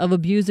accused of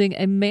abusing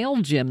a male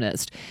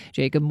gymnast.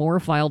 Jacob Moore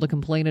filed a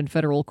complaint in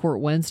federal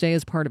court Wednesday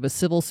as part of a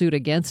civil suit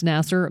against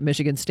Nassar,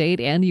 Michigan State,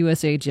 and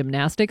USA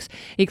Gymnastics.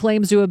 He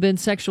claims to have been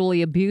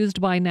sexually abused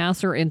by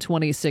Nassar in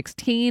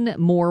 2016.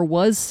 Moore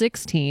was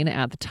 16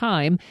 at the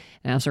time.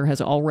 Nassar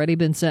has already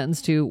been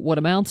sentenced to what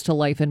amounts to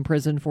life in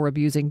prison for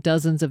abusing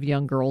dozens of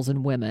young girls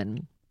and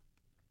women.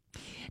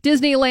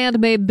 Disneyland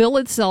may bill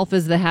itself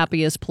as the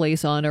happiest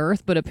place on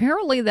earth, but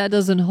apparently that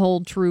doesn't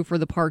hold true for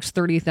the park's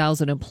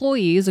 30,000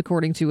 employees,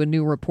 according to a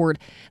new report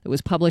that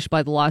was published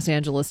by the Los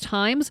Angeles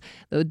Times.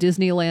 Though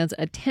Disneyland's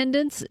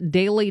attendance,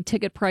 daily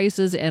ticket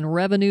prices, and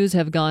revenues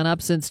have gone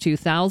up since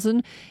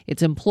 2000,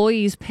 its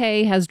employees'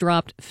 pay has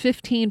dropped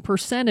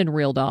 15% in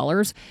real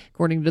dollars.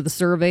 According to the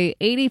survey,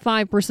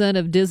 85%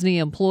 of Disney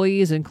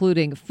employees,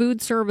 including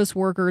food service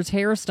workers,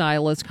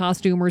 hairstylists,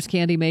 costumers,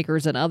 candy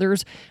makers, and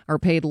others, are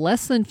paid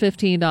less than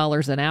 $15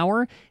 an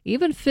hour.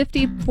 Even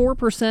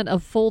 54%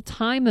 of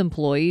full-time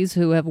employees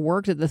who have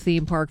worked at the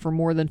theme park for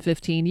more than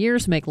 15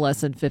 years make less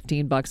than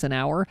 $15 an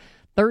hour.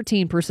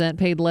 13%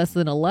 paid less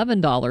than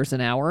 $11 an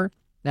hour.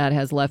 That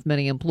has left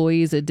many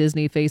employees at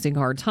Disney facing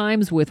hard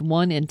times, with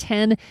 1 in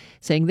 10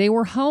 saying they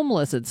were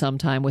homeless at some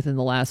time within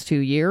the last 2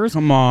 years.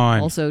 Come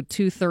on. Also,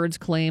 2/3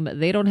 claim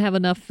they don't have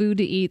enough food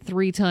to eat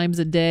 3 times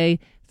a day.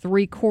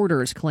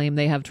 3/4 claim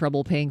they have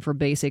trouble paying for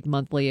basic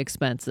monthly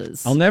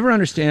expenses. I'll never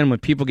understand when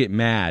people get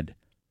mad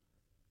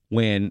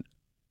when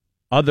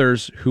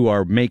others who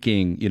are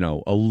making,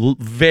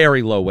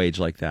 very low wage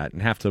like that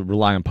and have to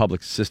rely on public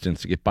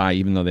assistance to get by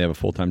even though they have a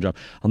full-time job.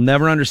 I'll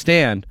never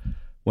understand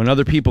when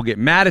other people get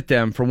mad at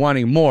them for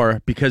wanting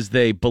more because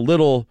they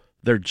belittle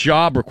their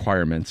job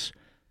requirements,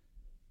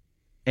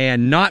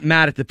 and not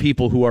mad at the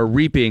people who are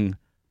reaping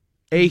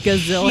a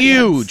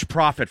huge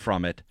profit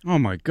from it. Oh,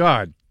 my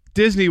God.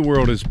 Disney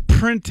World is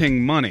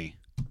printing money.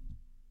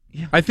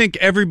 Yeah. I think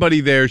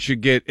everybody there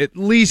should get at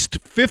least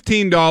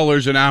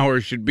 $15 an hour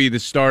should be the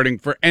starting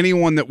for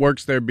anyone that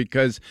works there,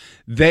 because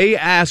they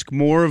ask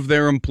more of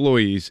their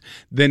employees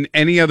than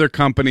any other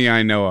company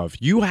I know of.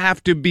 You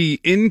have to be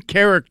in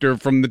character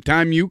from the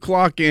time you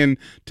clock in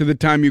to the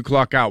time you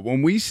clock out.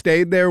 When we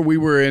stayed there, we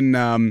were in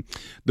the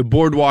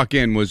Boardwalk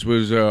Inn was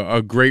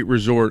a great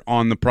resort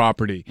on the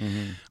property.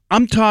 Mm-hmm.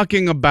 I'm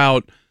talking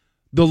about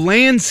the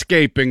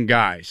landscaping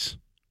guys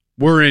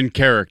were in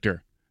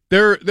character.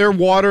 They're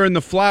watering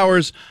the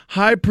flowers.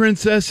 Hi,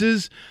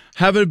 princesses.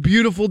 Have a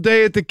beautiful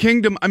day at the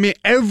kingdom. I mean,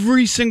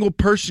 every single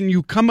person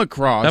you come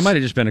across. That might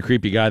have just been a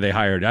creepy guy they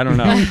hired. I don't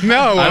know.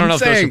 No, I don't know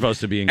saying, if they're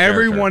supposed to be in character.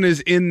 Everyone is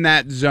in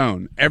that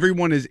zone.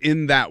 Everyone is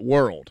in that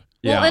world.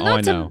 Well, yeah,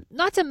 and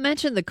not to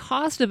mention the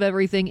cost of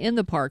everything in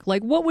the park.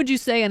 Like, what would you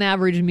say an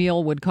average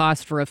meal would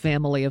cost for a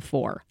family of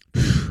 4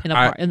 in the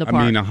park? I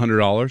mean,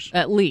 $100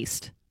 at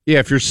least. Yeah,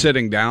 if you're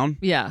sitting down.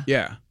 Yeah.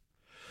 Yeah.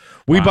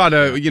 We bought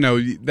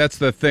that's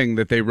the thing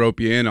that they rope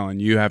you in on.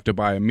 You have to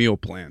buy a meal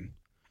plan.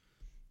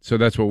 So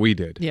that's what we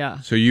did. Yeah.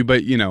 So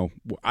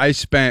I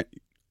spent.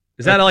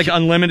 Is that like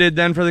unlimited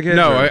then for the kids?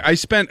 No, I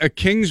spent a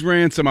king's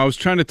ransom. I was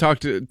trying to talk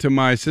to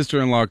my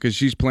sister-in-law because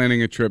she's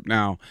planning a trip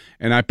now,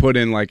 and I put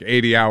in like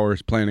 80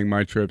 hours planning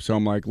my trip. So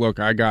I'm like, look,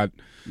 I got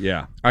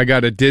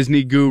a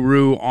Disney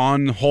guru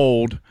on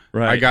hold.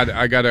 Right.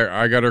 I got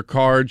her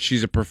card.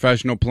 She's a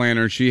professional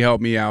planner. She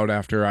helped me out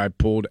after I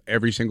pulled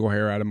every single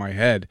hair out of my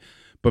head.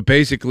 But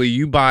basically,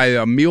 you buy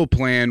a meal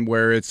plan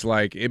where it's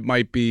like it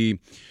might be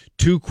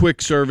 2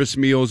 quick service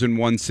meals and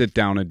 1 sit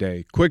down a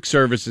day. Quick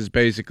service is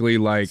basically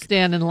like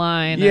stand in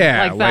line,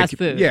 like fast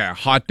food. Yeah,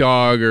 hot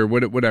dog or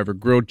whatever,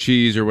 grilled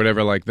cheese or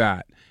whatever like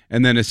that.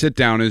 And then a sit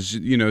down is,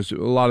 a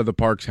lot of the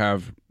parks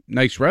have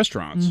nice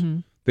restaurants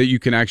that you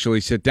can actually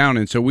sit down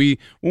in. So when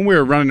we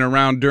were running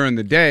around during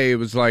the day, it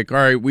was like, all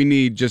right, we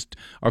need just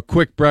a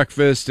quick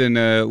breakfast and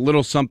a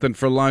little something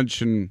for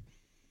lunch,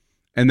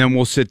 and then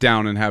we'll sit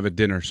down and have a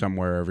dinner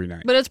somewhere every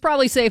night. But it's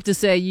probably safe to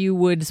say you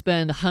would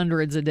spend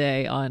hundreds a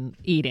day on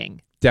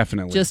eating.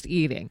 Definitely. Just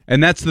eating.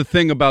 And that's the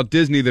thing about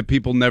Disney that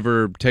people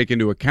never take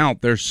into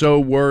account. They're so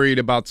worried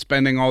about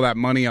spending all that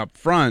money up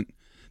front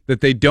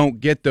that they don't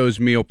get those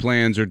meal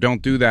plans or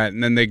don't do that.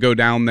 And then they go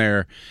down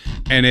there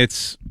and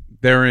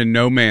they're in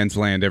no man's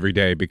land every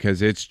day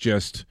because it's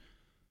just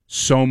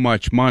so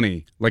much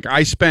money. Like,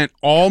 I spent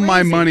all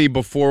my money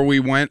before we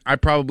went. I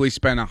probably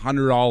spent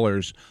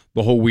 $100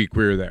 the whole week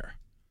we were there.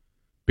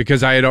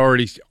 Because I had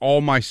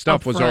all my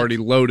stuff was already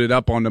loaded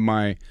up onto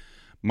my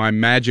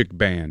Magic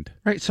Band.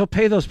 Right, so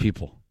pay those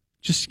people.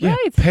 Just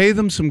pay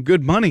them some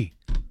good money.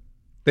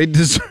 They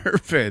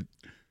deserve it.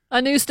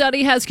 A new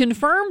study has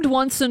confirmed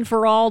once and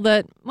for all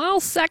that,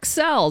 well, sex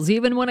sells,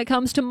 even when it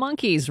comes to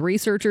monkeys.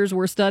 Researchers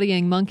were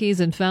studying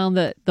monkeys and found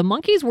that the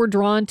monkeys were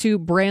drawn to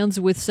brands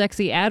with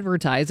sexy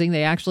advertising.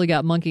 They actually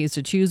got monkeys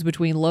to choose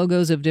between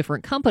logos of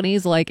different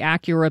companies like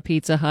Acura,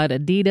 Pizza Hut,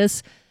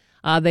 Adidas.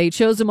 They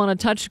chose them on a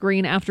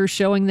touchscreen after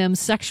showing them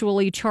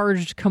sexually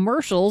charged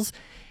commercials.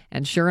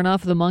 And sure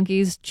enough, the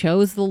monkeys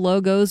chose the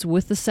logos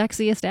with the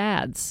sexiest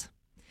ads.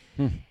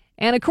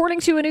 And according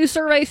to a new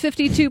survey,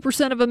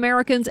 52% of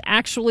Americans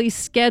actually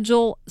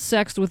schedule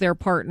sex with their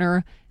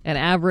partner, an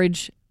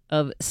average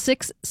of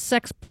 6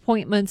 sex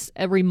appointments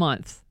every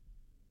month.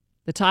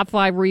 The top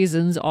 5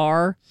 reasons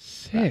are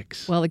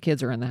 6. Well, the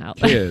kids are in the house.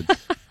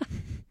 Kids.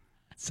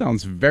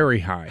 Sounds very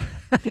high.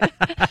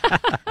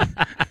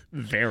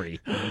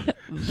 Very.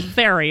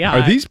 Very high.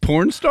 Are these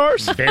porn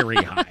stars? Very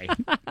high.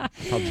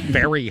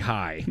 Very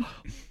high.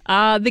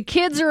 The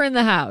kids are in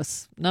the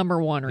house. Number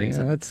one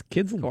reason. That's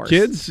kids. Of course.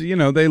 Kids,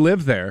 they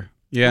live there.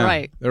 Yeah.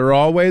 Right. They're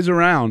always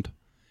around.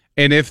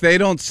 And if they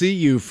don't see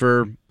you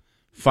for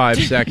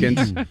 5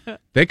 seconds,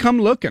 they come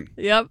looking.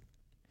 Yep.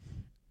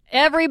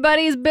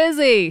 Everybody's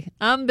busy.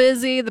 I'm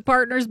busy. The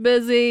partner's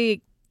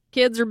busy.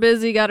 Kids are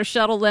busy. Got to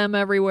shuttle them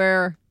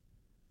everywhere.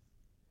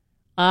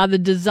 The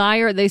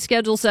desire, they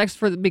schedule sex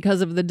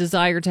because of the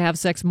desire to have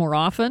sex more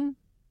often.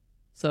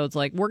 So it's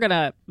like, we're going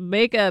to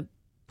make a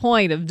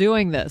point of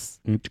doing this.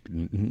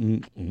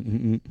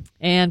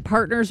 And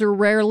partners are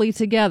rarely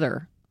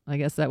together. I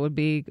guess that would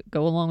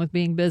go along with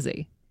being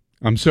busy.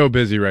 I'm so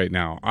busy right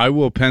now. I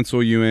will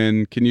pencil you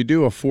in. Can you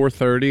do a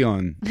 4:30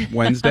 on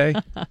Wednesday?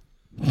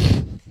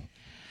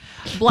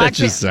 That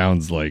just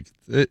sounds like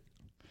it.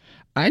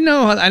 I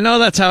know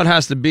that's how it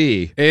has to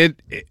be.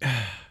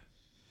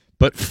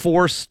 But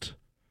forced,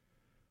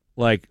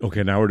 like,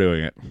 okay, now we're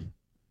doing it.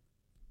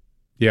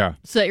 Yeah.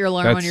 Set your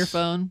alarm on your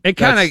phone. It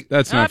kind of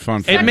that's not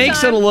fun. It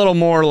makes it a little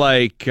more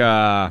like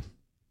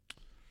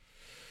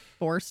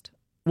forced.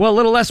 Well, a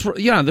little less.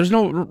 Yeah, there's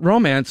no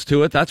romance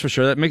to it. That's for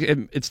sure. That makes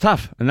it's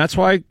tough, and that's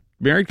why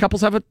married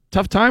couples have a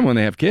tough time when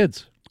they have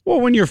kids.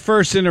 Well, when you're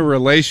first in a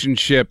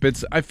relationship,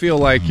 I feel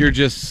like you're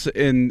just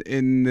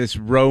in this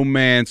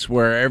romance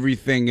where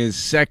everything is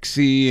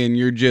sexy and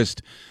you're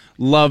just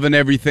loving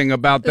everything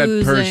about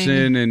that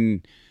person,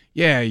 and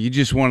yeah, you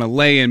just want to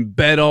lay in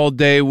bed all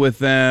day with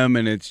them,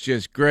 and it's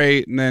just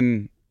great. And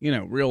then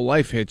real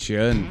life hits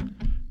you,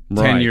 and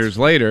 10 years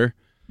later,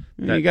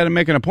 you got to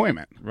make an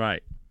appointment.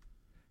 Right.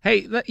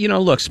 Hey, look,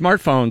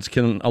 smartphones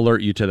can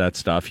alert you to that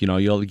stuff.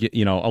 You'll get,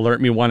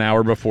 alert me 1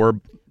 hour before.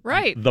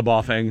 Right. The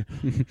boffing.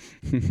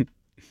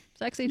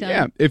 Sexy time.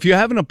 Yeah. If you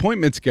have an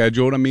appointment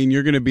scheduled,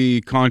 you're going to be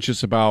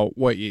conscious about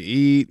what you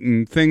eat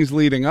and things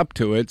leading up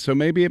to it. So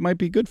maybe it might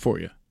be good for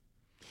you.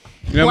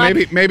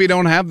 Maybe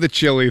don't have the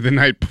chili the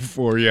night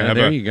before you have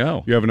there you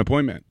go. You have an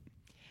appointment.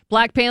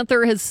 Black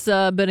Panther has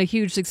been a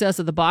huge success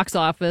at the box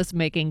office,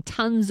 making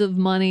tons of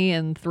money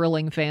and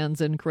thrilling fans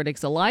and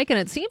critics alike. And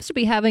it seems to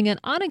be having an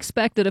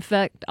unexpected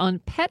effect on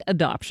pet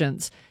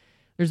adoptions.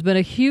 There's been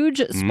a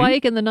huge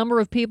spike in the number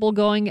of people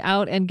going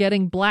out and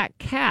getting black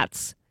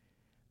cats.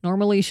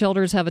 Normally,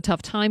 shelters have a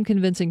tough time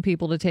convincing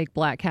people to take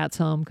black cats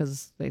home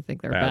because they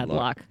think they're bad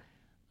luck.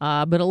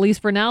 But at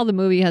least for now, the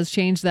movie has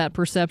changed that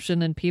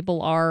perception, and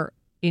people are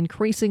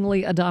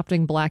increasingly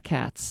adopting black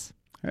cats.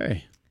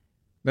 Hey,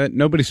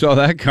 nobody saw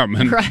that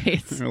coming.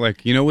 Right. They're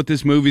like, you know what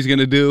this movie's going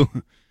to do?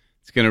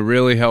 It's going to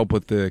really help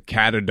with the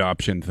cat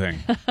adoption thing.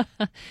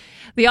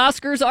 The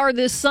Oscars are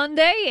this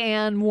Sunday,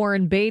 and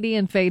Warren Beatty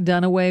and Faye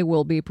Dunaway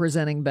will be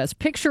presenting Best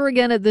Picture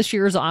again at this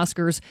year's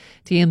Oscars.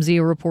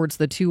 TMZ reports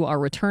the two are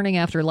returning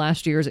after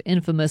last year's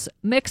infamous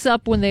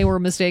mix-up when they were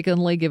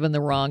mistakenly given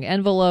the wrong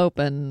envelope.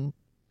 And,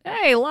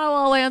 hey, La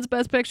La Land's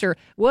Best Picture.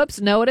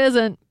 Whoops, no, it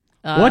isn't.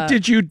 What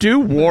did you do,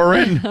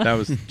 Warren? That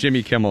was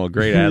Jimmy Kimmel, a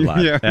great ad-lib.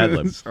 Yeah,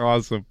 that's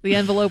awesome. The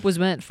envelope was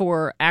meant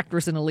for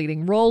Actress in a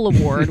Leading Role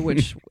Award,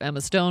 which Emma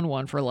Stone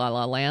won for La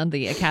La Land.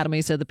 The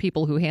Academy said the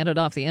people who handed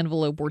off the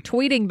envelope were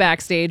tweeting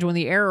backstage when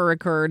the error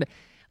occurred.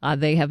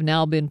 They have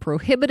now been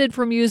prohibited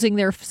from using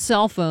their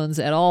cell phones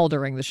at all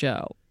during the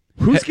show.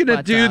 Who's going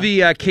to do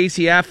the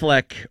Casey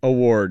Affleck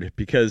Award?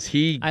 Because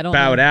he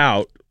bowed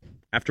out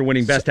after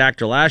winning Best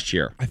Actor last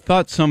year. I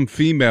thought some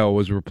female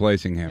was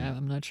replacing him. Yeah,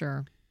 I'm not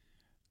sure.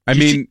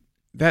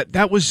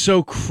 That was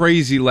so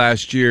crazy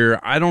last year.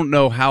 I don't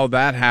know how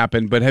that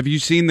happened, but have you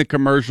seen the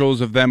commercials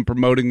of them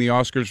promoting the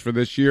Oscars for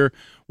this year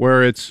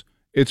where it's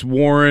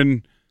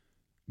Warren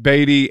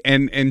Beatty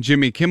and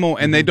Jimmy Kimmel,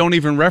 and they don't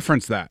even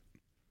reference that?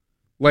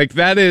 Like,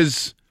 that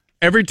is,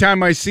 every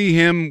time I see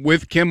him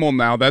with Kimmel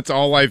now, that's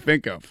all I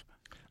think of.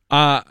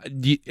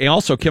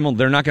 Also, Kimmel,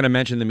 they're not going to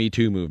mention the Me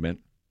Too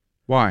movement.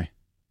 Why?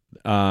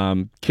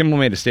 Kimmel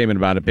made a statement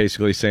about it,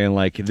 basically saying,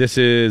 like, this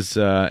is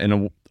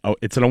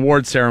it's an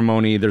award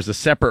ceremony. There's a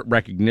separate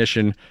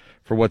recognition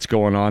for what's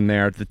going on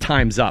there. The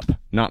time's up,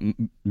 not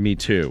Me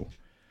Too.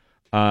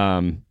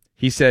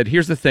 He said,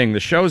 here's the thing. The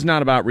show's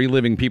not about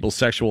reliving people's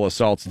sexual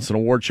assaults. It's an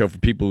award show for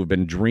people who've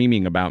been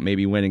dreaming about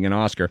maybe winning an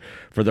Oscar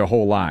for their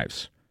whole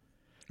lives.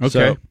 Okay.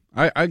 So,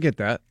 I get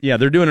that. Yeah,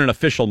 they're doing an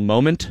official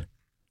moment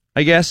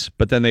I guess,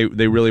 but then they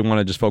really want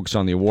to just focus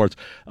on the awards.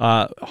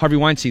 Harvey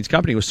Weinstein's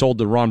company was sold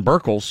to Ron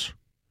Burkle's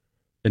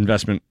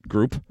investment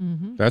group.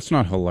 That's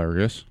not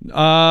hilarious.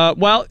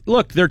 Well,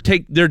 look,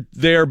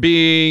 they're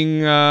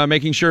being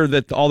making sure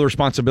that all the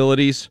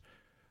responsibilities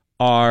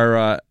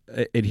are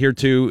adhered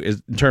to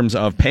in terms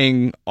of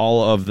paying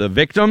all of the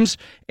victims,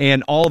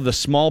 and all of the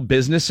small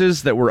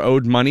businesses that were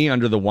owed money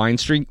under the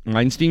Weinstein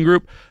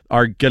Group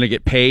are going to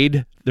get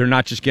paid. They're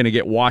not just going to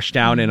get washed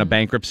out in a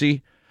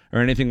bankruptcy or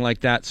anything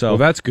like that. So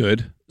that's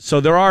good. So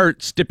there are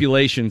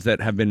stipulations that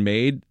have been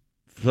made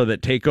for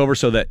that takeover,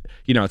 so that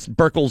it's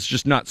Burkle's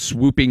just not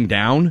swooping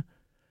down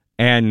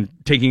and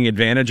taking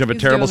advantage of a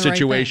He's terrible doing the right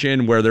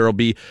situation where there will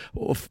be,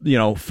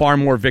 far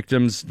more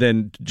victims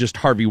than just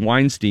Harvey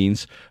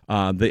Weinstein's,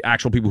 the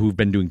actual people who've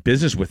been doing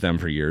business with them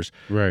for years.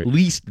 Right. At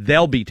least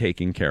they'll be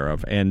taken care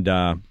of, and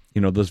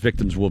those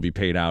victims will be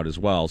paid out as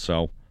well.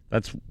 So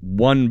that's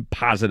one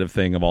positive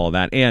thing of all of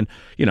that. And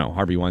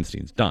Harvey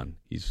Weinstein's done.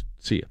 He's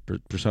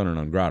persona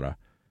non grata,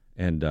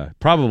 and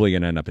probably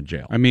going to end up in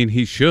jail. I mean,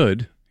 he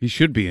should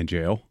be in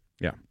jail.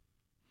 Yeah.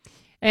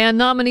 And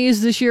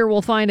nominees this year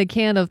will find a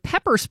can of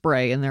pepper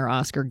spray in their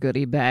Oscar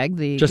goodie bag.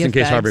 The Just in gift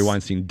case bags Harvey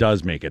Weinstein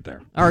does make it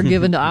there. are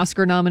given to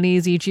Oscar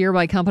nominees each year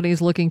by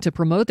companies looking to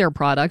promote their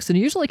products, and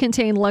usually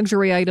contain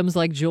luxury items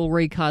like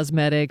jewelry,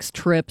 cosmetics,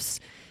 trips.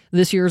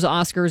 This year's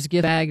Oscars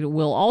gift bag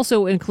will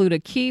also include a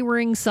key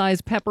ring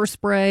size pepper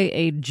spray,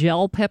 a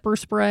gel pepper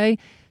spray,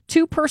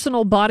 2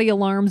 personal body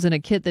alarms, and a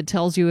kit that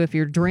tells you if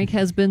your drink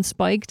has been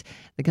spiked.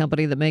 The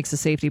company that makes the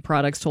safety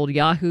products told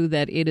Yahoo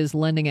that it is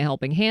lending a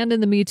helping hand in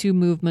the Me Too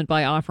movement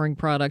by offering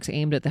products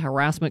aimed at the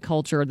harassment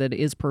culture that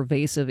is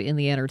pervasive in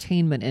the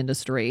entertainment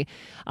industry.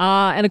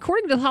 And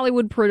according to the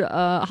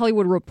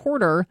Hollywood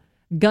Reporter,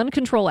 gun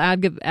control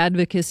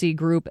advocacy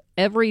group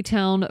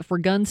Everytown for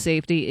Gun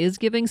Safety is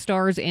giving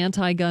stars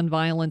anti-gun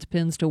violence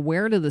pins to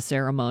wear to the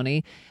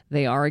ceremony.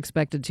 They are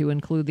expected to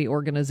include the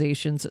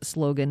organization's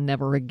slogan,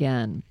 Never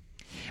Again.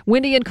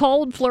 Windy and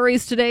cold,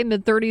 flurries today,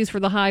 mid-30s for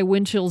the high,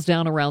 wind chills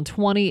down around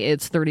 20.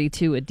 It's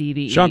 32 at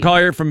DVE. Sean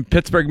Collier from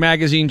Pittsburgh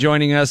Magazine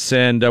joining us,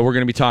 and we're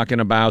going to be talking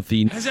about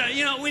the...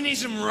 we need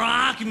some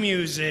rock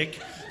music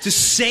to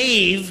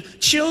save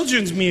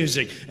children's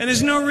music. And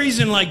there's no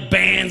reason like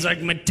bands like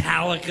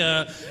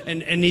Metallica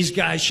and these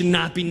guys should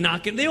not be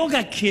knocking. They all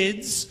got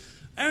kids.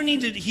 I don't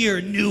need to hear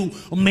a new,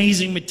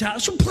 amazing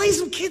Metallica. So play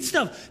some kid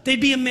stuff. They'd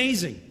be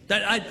amazing.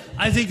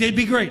 I think they'd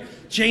be great.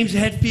 James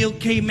Hetfield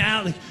came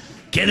out like,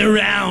 get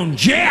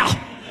around, yeah!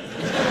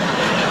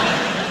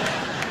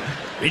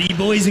 Ready,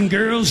 boys and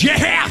girls?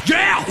 Yeah,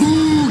 yeah,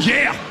 ooh,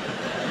 yeah!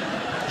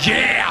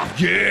 Yeah,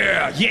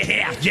 yeah,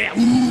 yeah, yeah,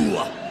 ooh!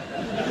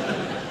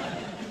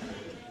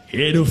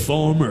 Had a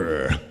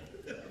farmer,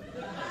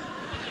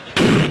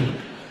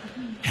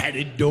 had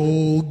a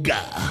dog,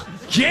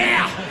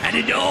 yeah, had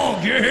a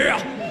dog, yeah.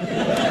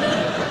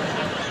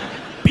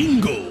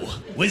 Bingo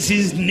was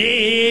his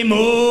name,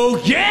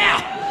 oh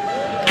yeah.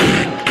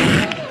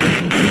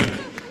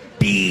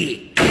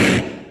 B-I-N-G-O,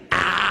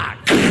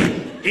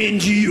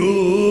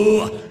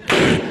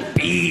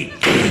 B-I-N-G-O,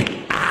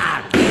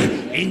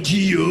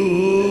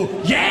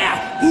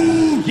 yeah,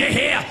 ooh,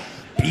 yeah.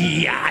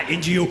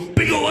 B-I-N-G-O,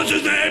 Bingo, what's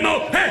his name?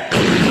 Oh, hey!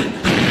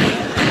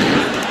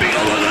 Bingo,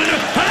 what's his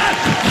name? Huh?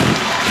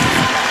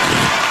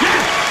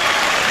 Yeah!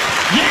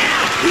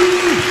 Yeah!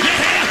 Ooh,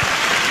 yeah!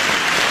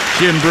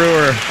 Jim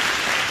Brewer,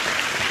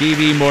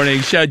 TV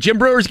Morning Show. Jim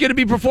Brewer's going to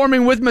be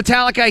performing with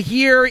Metallica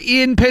here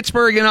in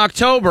Pittsburgh in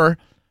October.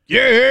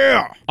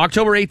 Yeah!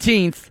 October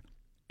 18th.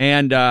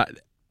 And how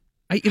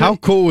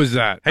cool was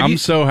that? I'm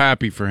so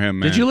happy for him,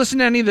 man. Did you listen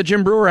to any of the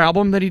Jim Brewer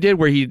album that he did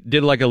where he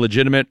did like a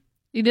legitimate...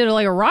 You did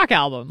like a rock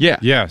album? Yeah.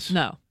 Yes.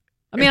 No.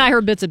 I mean, I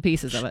heard bits and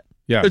pieces of it.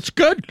 Yeah. It's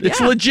good. It's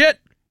Yeah. legit.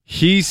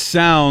 He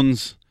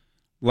sounds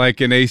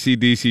like an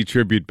AC/DC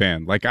tribute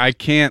band. Like, I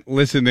can't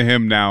listen to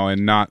him now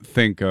and not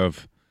think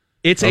of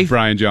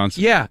Brian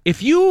Johnson. Yeah.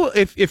 If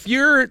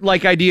your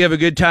like idea of a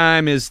good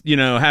time is,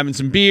 having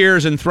some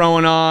beers and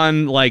throwing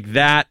on like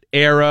that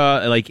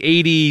era, like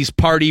 80s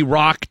party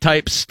rock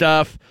type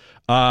stuff,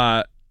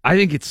 I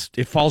think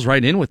it falls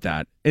right in with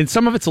that. And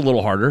some of it's a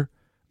little harder.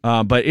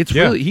 But it's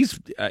really, he's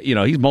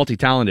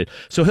multi-talented.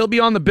 So he'll be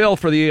on the bill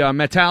for the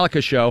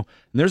Metallica show.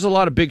 And there's a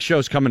lot of big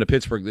shows coming to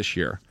Pittsburgh this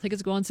year.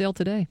 Tickets go on sale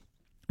today.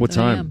 What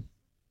 10 time? a.m.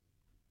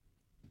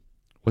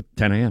 What,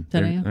 10 a.m.?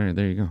 10 a.m. All right,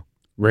 there you go.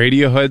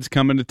 Radiohead's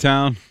coming to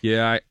town.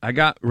 Yeah, I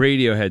got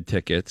Radiohead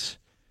tickets,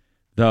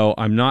 though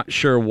I'm not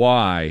sure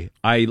why.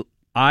 I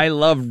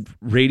loved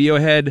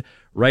Radiohead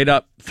right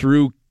up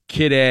through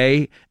Kid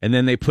A, and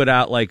then they put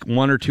out like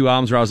 1 or 2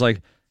 albums where I was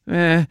like,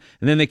 and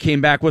then they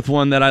came back with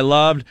one that I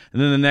loved,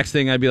 and then the next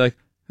thing I'd be like,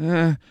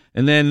 and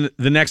then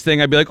the next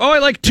thing I'd be like, oh, I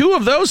like 2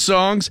 of those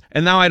songs,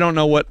 and now I don't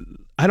know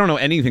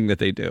anything that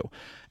they do.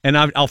 And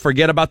I'll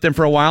forget about them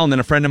for a while, and then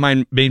a friend of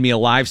mine made me a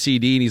live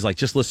CD, and he's like,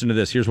 just listen to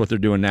this. Here's what they're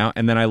doing now.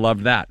 And then I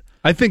loved that.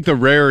 I think the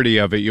rarity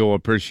of it you'll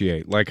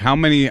appreciate. Like,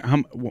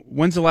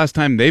 when's the last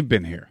time they've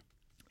been here?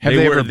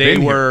 They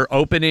were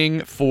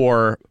opening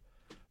for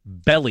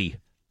Belly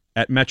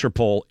at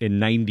Metropole in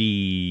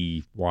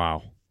 90.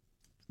 Wow.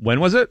 When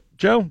was it,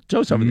 Joe?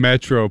 Joe's over there.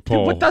 Metropole.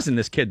 Dude, what doesn't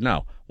this kid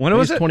know? When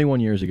was it? 21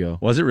 years ago.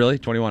 Was it really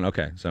 21?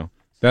 Okay, so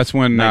That's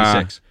when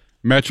 96.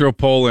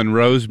 Metropole and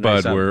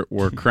Rosebud 97.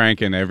 were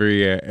cranking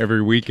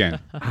every weekend.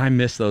 I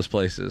miss those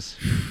places.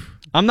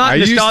 I'm not I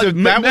used to.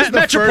 nostalgic. That was the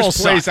Metropole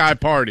first place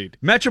sucked. I partied.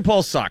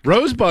 Metropole sucked.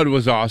 Rosebud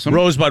was awesome.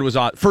 Rosebud was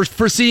awesome.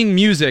 For seeing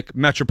music,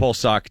 Metropole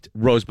sucked.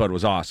 Rosebud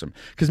was awesome.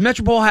 Because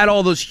Metropole had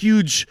all those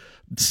huge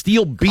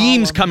steel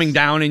beams coming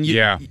down, and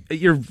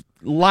your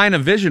line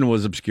of vision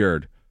was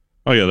obscured.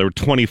 Oh, yeah, there were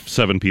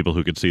 27 people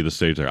who could see the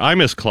stage there. I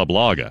miss Club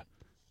Laga.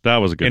 That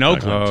was a good In time.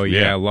 Oakland. Oh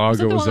yeah, Was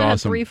Laga it the was one that had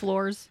awesome. 3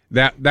 floors?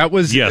 That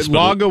was Yes,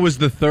 but Laga was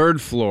the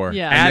 3rd floor.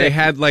 Yeah. and they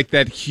had like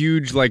that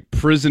huge like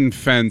prison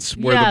fence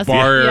where Yes, the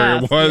bar area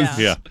yes, was. yes.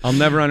 Yeah. I'll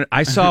never.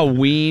 I saw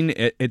Ween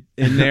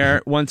in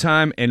there one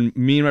time, and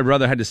me and my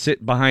brother had to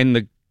sit behind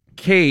the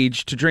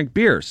cage to drink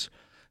beers.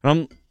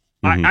 And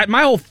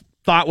my whole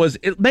thought was,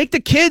 make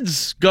the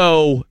kids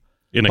go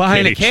In a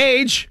behind cage. a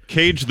cage.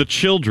 Cage the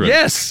children.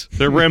 Yes,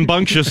 They're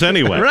rambunctious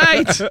anyway.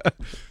 right.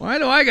 Why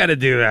do I got to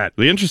do that?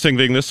 The interesting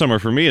thing this summer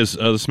for me is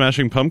the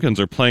Smashing Pumpkins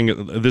are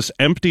playing this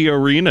empty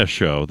arena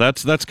show.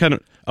 That's kind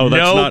of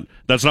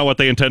that's not what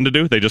they intend to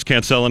do. They just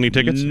can't sell any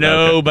tickets.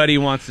 Nobody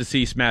wants to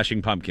see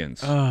Smashing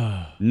Pumpkins.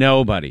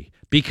 Nobody,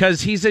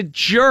 because he's a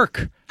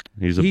jerk.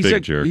 He's a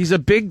big jerk. He's a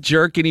big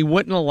jerk, and he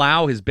wouldn't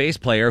allow his bass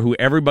player, who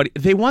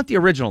they want the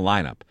original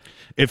lineup.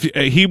 If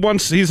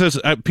he says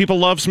people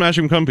love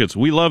Smashing Pumpkins.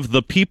 We love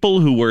the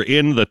people who were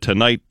in the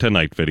Tonight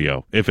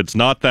video. If it's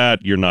not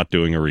that, you're not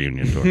doing a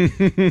reunion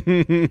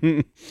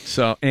tour.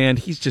 So, and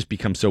he's just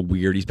become so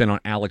weird. He's been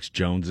on Alex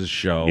Jones's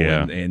show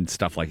Yeah. and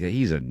stuff like that.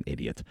 He's an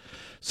idiot.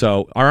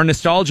 So our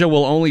nostalgia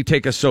will only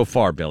take us so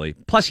far, Billy.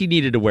 Plus, he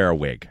needed to wear a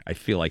wig. I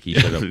feel like he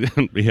should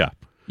have. Yeah.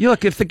 You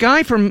look, if the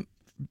guy from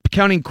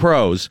Counting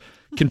Crows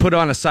can put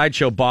on a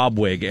Sideshow Bob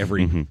wig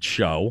every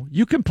show,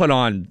 you can put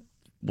on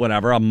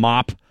whatever, a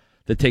mop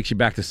that takes you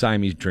back to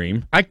Siamese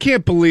Dream. I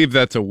can't believe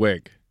that's a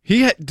wig.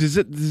 Is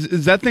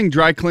that thing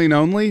dry clean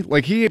only?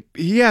 Like he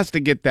has to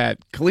get that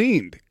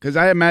cleaned because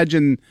I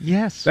imagine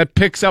that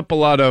picks up a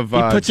lot of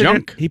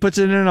junk. He puts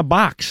it in a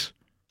box.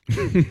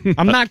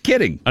 I'm not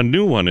kidding. A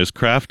new one is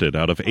crafted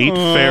out of 8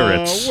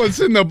 ferrets. What's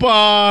in the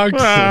box?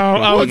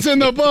 What's in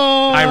the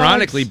box?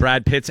 Ironically,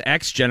 Brad Pitt's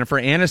ex, Jennifer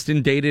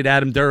Aniston, dated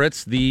Adam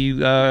Duritz,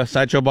 the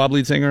Sideshow Bob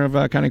lead singer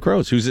of Counting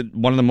Crows, who's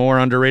one of the more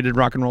underrated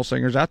rock and roll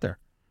singers out there.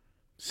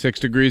 6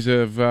 degrees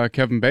of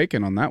Kevin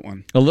Bacon on that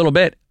one. A little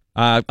bit.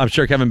 I'm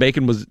sure Kevin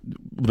Bacon was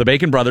the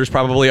Bacon Brothers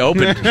probably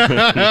opened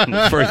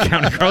for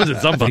Counting Crows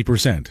at some point.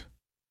 50%.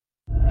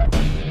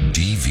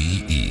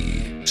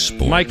 DVE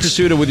Sports. Mike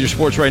Pursuta with your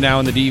sports right now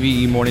on the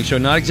DVE Morning Show.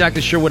 Not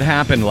exactly sure what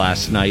happened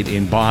last night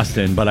in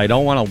Boston, but I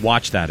don't want to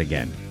watch that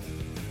again.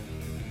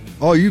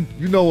 Oh, you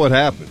know what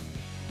happened.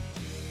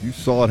 You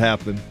saw it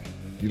happen.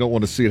 You don't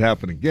want to see it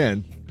happen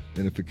again.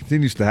 And if it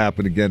continues to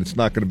happen again, it's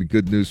not going to be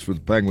good news for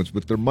the Penguins.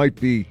 But there might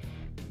be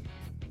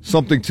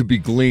something to be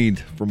gleaned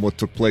from what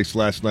took place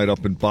last night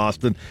up in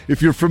Boston.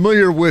 If you're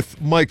familiar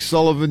with Mike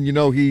Sullivan, you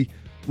know he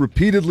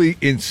repeatedly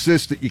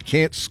insists that you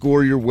can't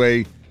score your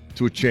way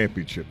to a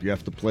championship. You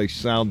have to play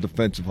sound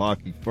defensive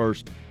hockey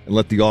first and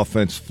let the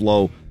offense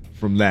flow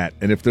from that.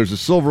 And if there's a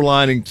silver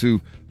lining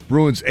to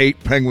Bruins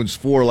 8, Penguins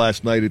 4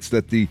 last night, it's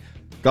that the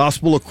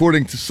gospel,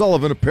 according to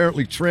Sullivan,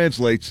 apparently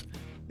translates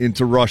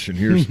into Russian.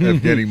 Here's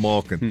Evgeny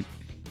Malkin.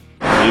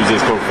 If they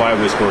score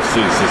 5, we score 6.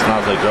 It's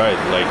not like right.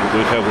 Like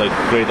we have like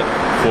great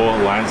 4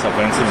 lines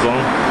offensive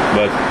zone,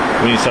 but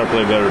we need to start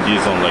play better D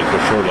zone. Like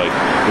for sure. Like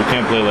we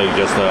can't play like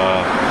just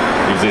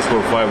if they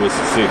score 5 with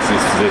 6.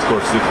 If they score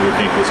 6, we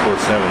think we score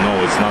 7. No,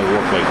 it's not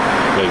work like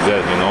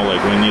that. You know,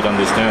 like we need to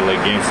understand like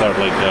games start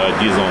like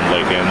D zone.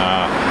 Like and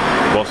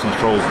Boston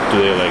Trolls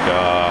today like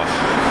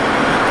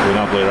we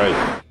not play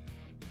right.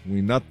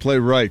 We not play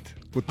right.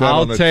 Put that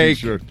on a take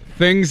t-shirt.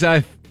 Things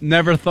I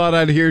never thought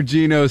I'd hear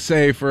Gino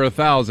say for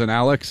 1,000,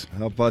 Alex.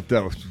 How about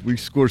that? We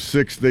score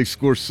 6, they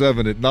score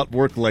 7. It not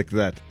work like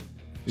that.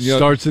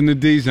 Starts in the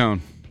D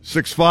zone.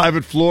 6-5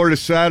 at Florida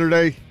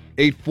Saturday,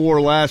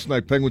 8-4 last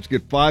night. Penguins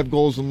get 5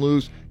 goals and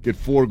lose, get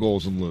 4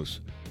 goals and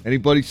lose.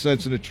 Anybody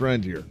sensing a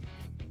trend here?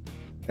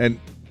 And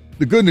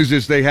the good news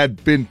is they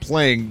had been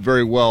playing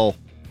very well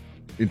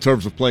in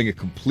terms of playing a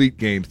complete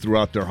game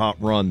throughout their hot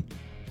run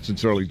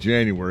since early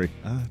January.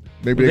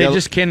 Maybe they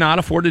just cannot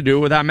afford to do it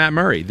without Matt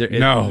Murray.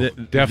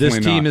 Definitely This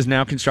team not. is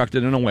now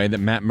constructed in a way that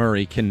Matt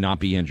Murray cannot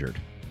be injured.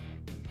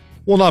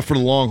 Well, not for the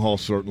long haul,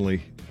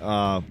 certainly.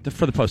 For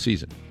the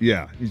postseason.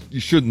 Yeah, you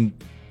shouldn't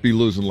be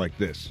losing like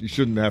this. You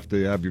shouldn't have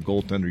to have your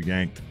goaltender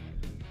yanked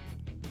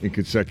in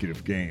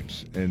consecutive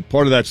games. And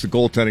part of that's the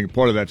goaltending, and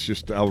part of that's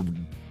just how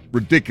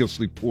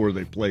ridiculously poor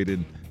they played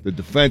in the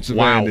defensive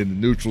end in the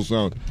neutral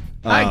zone.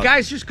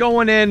 Guys just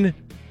going in,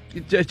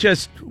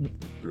 just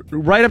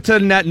right up to the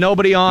net,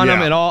 nobody on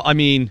them at all. I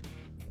mean,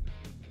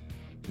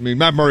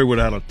 Matt Murray would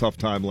have had a tough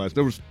time last.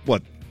 There was,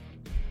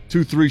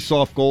 2-3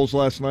 soft goals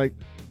last night?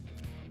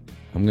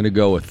 I'm going to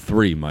go with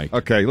 3, Mike.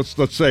 Okay, let's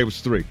say it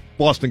was 3.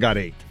 Boston got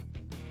 8.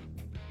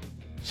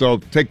 So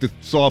take the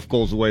soft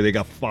goals away, they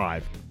got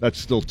 5. That's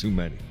still too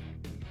many.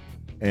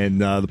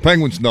 And the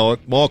Penguins know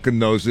it. Malkin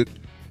knows it.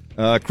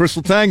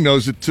 Crystal Tang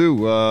knows it,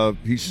 too.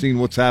 He's seen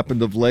what's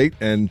happened of late,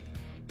 and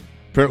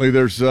apparently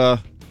there's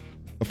a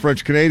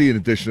French-Canadian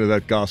edition of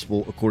that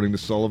gospel, according to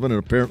Sullivan, and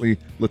apparently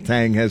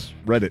Letang has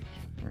read it.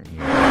 We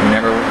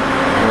never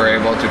were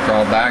able to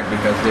crawl back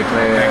because they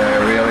play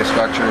a really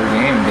structured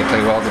game. They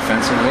play well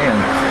defensively,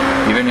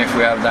 and even if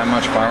we have that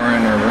much power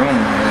in our room,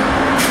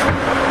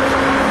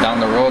 down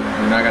the road,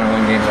 we're not going to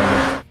win games like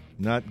this.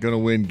 Not going to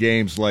win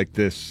games like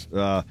this.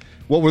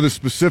 What were the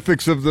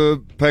specifics of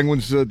the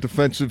Penguins'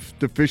 defensive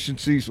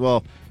deficiencies?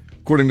 Well,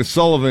 according to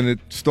Sullivan, it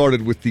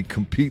started with the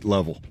compete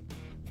level.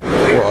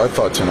 Well, I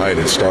thought tonight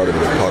it started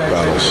with puck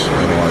battles.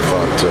 I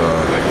thought,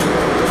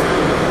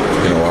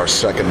 our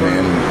second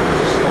man,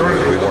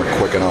 we weren't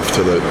quick enough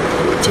to the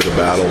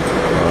battle.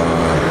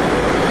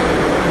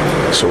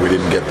 So we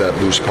didn't get that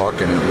loose puck,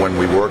 and when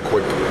we were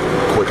quick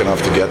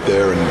enough to get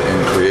there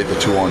and create the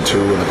 2-on-2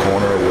 in the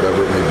corner or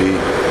whatever it may be,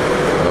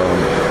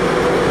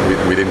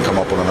 we didn't come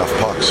up with enough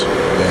pucks,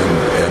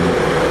 and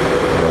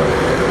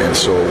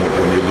so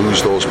when you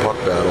lose those puck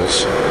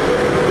battles,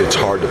 it's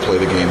hard to play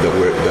the game that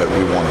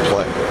we want to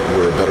play.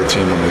 We're a better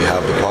team when we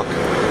have the puck.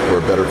 We're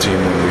a better team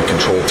when we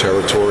control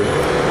territory,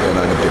 and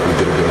I don't think we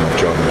did a good enough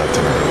job of that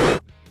tonight.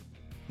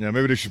 Yeah,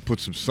 maybe they should put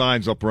some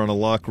signs up around the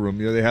locker room.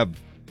 They have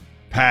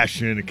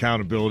passion,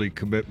 accountability,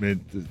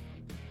 commitment, the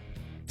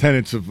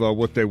tenets of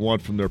what they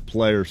want from their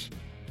players.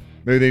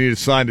 Maybe they need a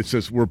sign that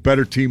says, we're a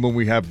better team when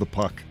we have the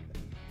puck,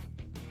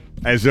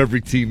 as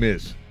every team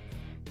is.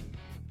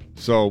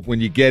 So when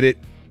you get it,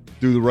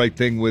 do the right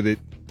thing with it,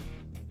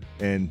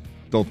 and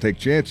don't take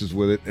chances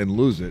with it and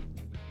lose it.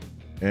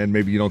 And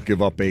maybe you don't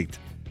give up 8.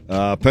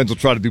 Pens will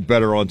try to do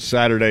better on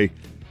Saturday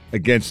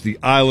against the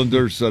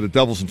Islanders. The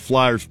Devils and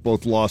Flyers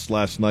both lost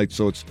last night,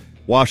 so it's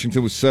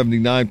Washington with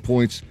 79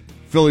 points,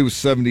 Philly was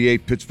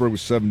 78, Pittsburgh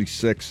was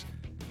 76,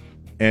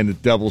 and the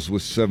Devils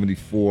was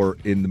 74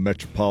 in the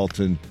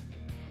Metropolitan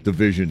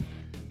Division.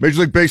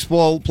 Major League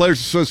Baseball Players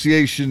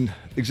Association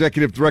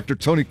Executive Director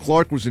Tony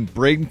Clark was in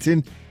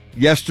Bradenton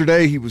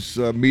yesterday. He was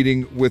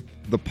meeting with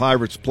the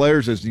Pirates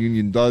players, as the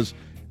union does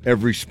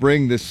every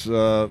spring. This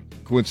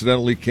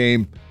coincidentally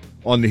came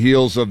on the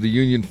heels of the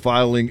union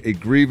filing a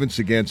grievance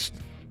against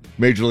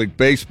Major League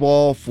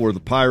Baseball for the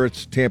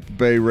Pirates, Tampa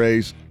Bay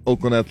Rays,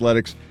 Oakland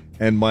Athletics,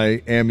 and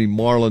Miami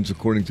Marlins,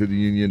 according to the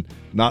union,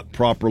 not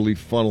properly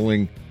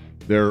funneling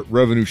their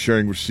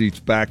revenue-sharing receipts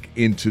back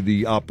into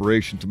the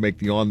operation to make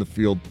the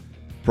on-the-field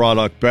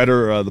product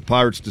better. The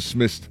Pirates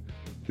dismissed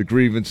the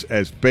grievance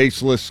as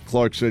baseless.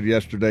 Clark said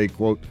yesterday,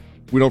 quote,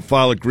 "We don't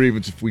file a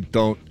grievance if we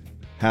don't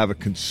have a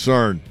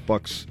concern."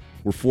 Bucks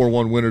were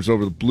 4-1 winners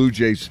over the Blue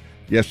Jays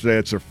yesterday.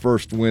 It's their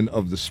first win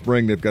of the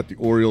spring. They've got the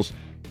Orioles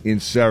in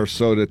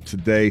Sarasota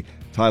today.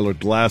 Tyler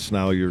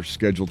Glasnow, your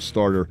scheduled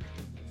starter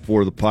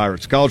for the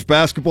Pirates. College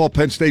basketball,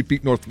 Penn State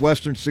beat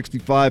Northwestern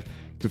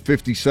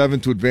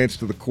 65-57 to advance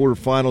to the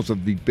quarterfinals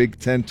of the Big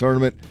Ten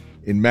tournament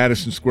in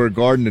Madison Square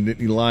Garden. The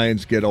Nittany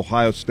Lions get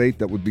Ohio State.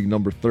 That would be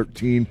number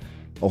 13.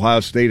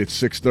 Ohio State at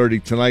 6:30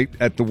 tonight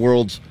at the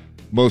world's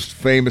most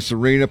famous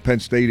arena.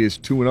 Penn State is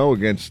 2-0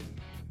 against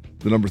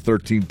the number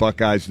 13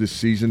 Buckeyes this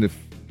season. If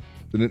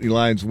the Nittany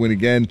Lions win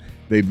again,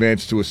 they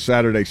advance to a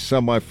Saturday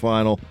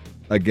semifinal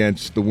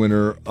against the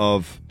winner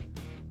of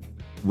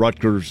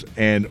Rutgers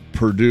and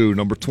Purdue.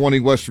 Number 20,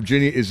 West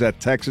Virginia, is at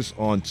Texas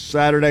on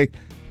Saturday.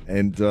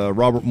 And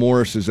Robert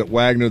Morris is at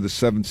Wagner, the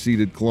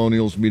 7th-seeded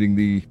Colonials, meeting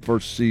the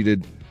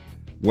 1st-seeded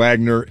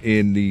Wagner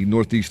in the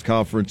Northeast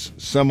Conference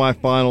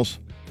semifinals.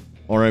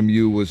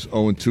 RMU was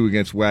 0-2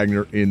 against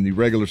Wagner in the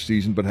regular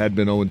season, but had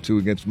been 0-2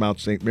 against Mount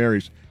St.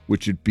 Mary's,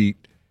 which it beat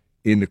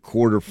in the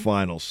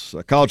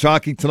quarterfinals. College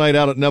hockey tonight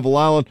out at Neville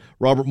Island.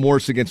 Robert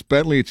Morris against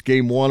Bentley. It's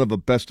game 1 of a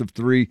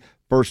best-of-3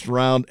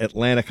 first-round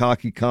Atlantic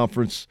Hockey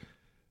Conference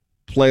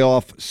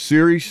playoff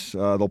series.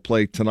 They'll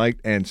play tonight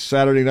and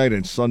Saturday night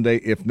and Sunday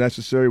if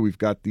necessary. We've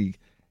got the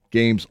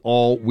games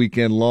all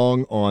weekend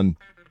long on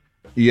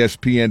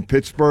ESPN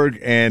Pittsburgh.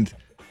 And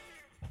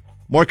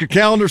mark your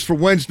calendars for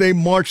Wednesday,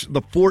 March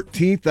the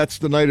 14th. That's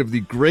the night of the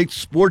Great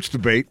Sports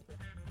Debate.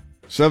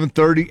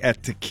 7:30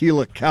 at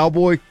Tequila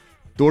Cowboy.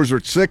 Doors are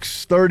at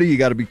 6:30. You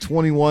got to be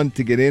 21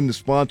 to get in. The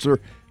sponsor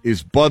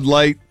is Bud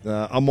Light.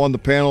 I'm on the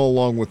panel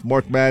along with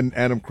Mark Madden,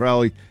 Adam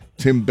Crowley,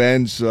 Tim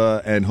Benz,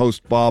 and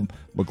host Bob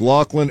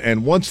McLaughlin.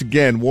 And once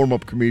again,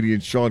 warm-up comedian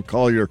Sean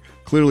Collier,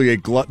 clearly a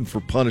glutton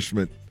for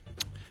punishment.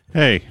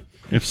 Hey,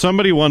 if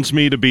somebody wants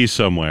me to be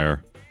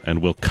somewhere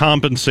and will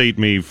compensate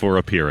me for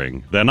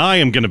appearing, then I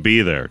am going to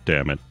be there,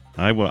 damn it.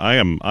 I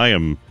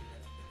am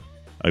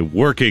a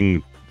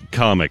working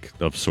comic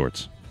of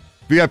sorts.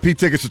 VIP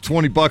tickets are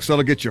 $20.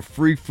 That'll get you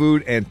free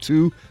food and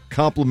 2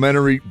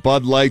 complimentary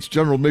Bud Lights.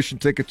 General admission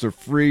tickets are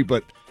free,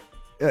 but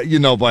you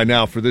know by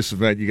now for this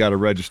event you got to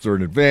register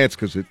in advance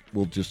because it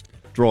will just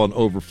draw an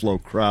overflow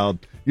crowd.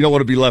 You don't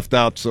want to be left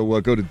out, so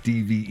go to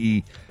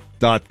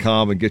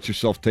DVE.com and get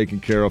yourself taken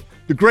care of.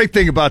 The great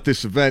thing about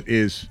this event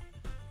is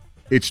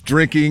it's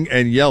drinking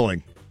and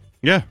yelling.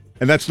 Yeah.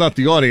 And that's not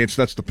the audience,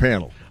 that's the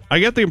panel. I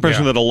get the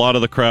impression that a lot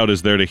of the crowd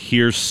is there to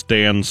hear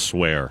Stan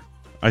swear.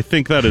 I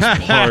think that is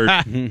part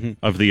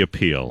of the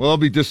appeal. Well, I'll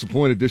be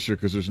disappointed this year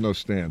because there's no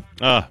stand.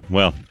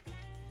 Well.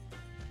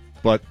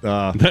 But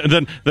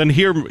then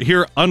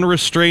hear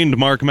unrestrained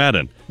Mark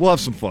Madden. We'll have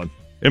some fun.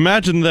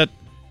 Imagine that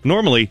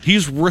normally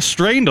he's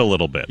restrained a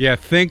little bit. Yeah,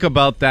 think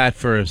about that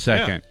for a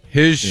second. Yeah.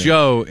 His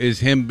show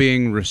is him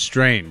being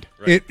restrained.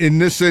 Right. In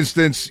this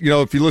instance,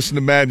 if you listen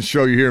to Madden's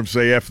show, you hear him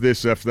say F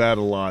this, F that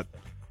a lot.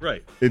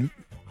 Right.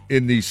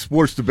 In the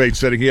sports debate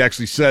setting, he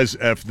actually says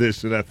F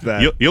this and F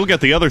that. You'll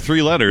get the other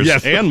 3 letters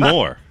and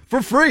more.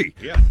 For free.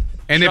 Yeah.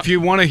 And if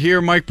you want to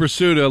hear Mike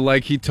Prisuta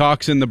like he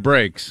talks in the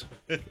breaks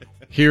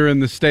here in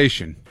the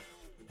station,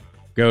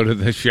 go to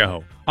the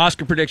show.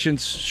 Oscar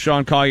predictions,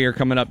 Sean Collier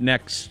coming up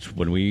next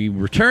when we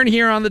return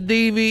here on the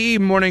DVE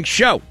Morning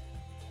Show.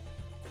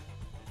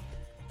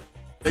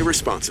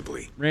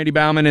 Responsibly. Randy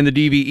Bauman in the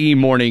DVE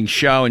Morning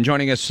Show, and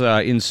joining us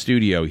in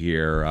studio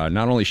here,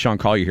 not only Sean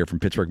Collier here from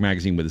Pittsburgh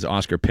Magazine with his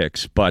Oscar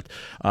picks, but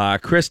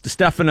Chris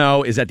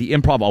DiStefano is at the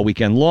Improv all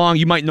weekend long.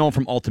 You might know him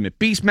from Ultimate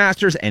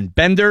Beastmasters and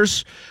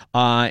Benders.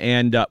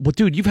 Well,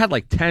 dude, you've had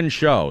like 10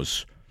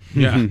 shows.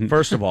 Yeah.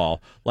 First of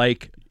all,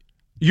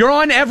 you're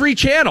on every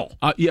channel.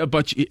 Yeah,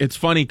 but it's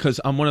funny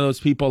because I'm one of those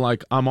people,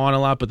 like, I'm on a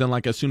lot, but then,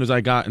 like, as soon as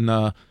I got in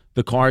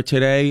the car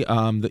today,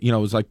 it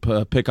was like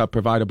pickup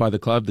provided by the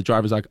club. The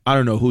driver's like, I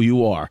don't know who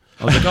you are.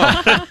 I was like,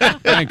 oh,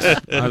 thanks.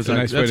 I was like,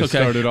 nice way that's to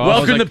okay. start it off.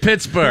 Welcome to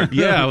Pittsburgh.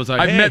 Yeah, I was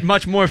like, I've met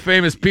much more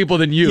famous people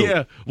than you.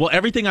 Yeah, well,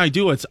 everything I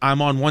do,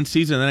 I'm on one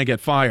season and then I get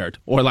fired,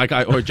 or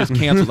just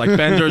canceled. Like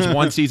Benders,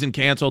 1 season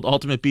canceled.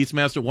 Ultimate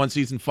Beastmaster, 1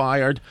 season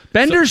fired.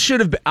 Benders should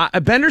have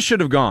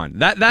gone.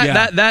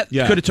 That could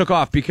have took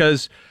off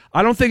because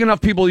I don't think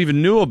enough people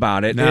even knew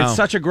about it. No. It's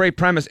such a great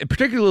premise,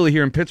 particularly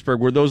here in Pittsburgh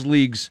where those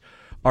leagues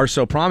are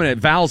so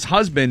prominent. Val's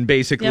husband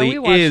basically we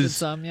watched is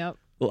some, yep.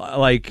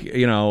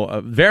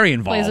 Very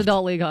involved. Plays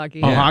adult league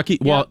hockey. Hockey.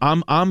 Well,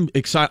 I'm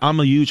excited.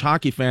 I'm a huge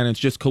hockey fan. It's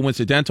just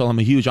coincidental. I'm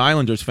a huge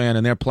Islanders fan,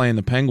 and they're playing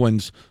the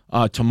Penguins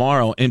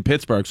tomorrow in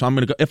Pittsburgh. So I'm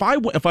gonna go. If I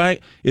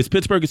is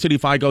Pittsburgh a city?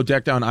 If I go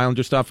deck down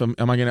Islander stuff, am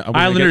I gonna?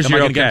 Islanders, am I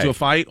you're gonna get okay. into a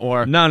fight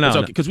or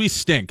no? Because we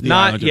stink.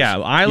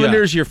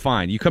 Islanders, you're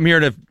fine. You come here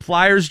to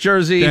Flyers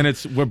jersey, then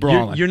we're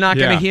brawling. You're not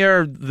gonna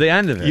hear the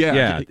end of it.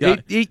 Yeah.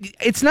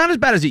 It's not as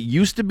bad as it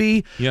used to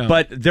be. Yeah.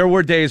 But there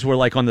were days where,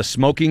 like on the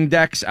smoking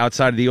decks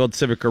outside of the old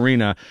Civic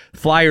Arena,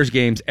 Flyers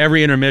games,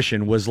 every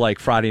intermission was like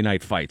Friday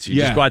night fights. You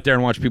just go out there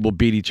and watch people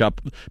beat each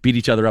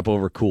other up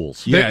over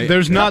cools.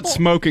 There's not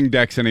smoking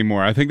decks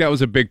anymore. I think that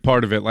was a big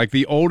part of it. Like,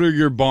 the older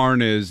your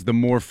barn is, the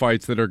more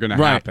fights that are going to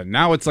happen.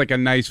 Now it's like a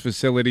nice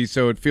facility,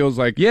 so it feels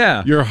like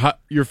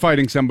you're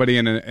fighting somebody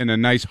in a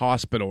nice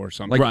hospital or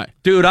something. Like,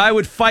 dude, I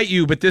would fight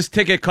you, but this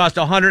ticket cost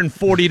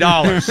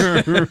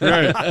 $140.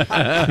 Right.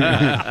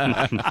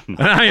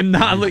 I am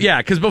not. Yeah,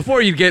 because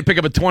before you'd pick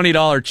up a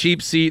 $20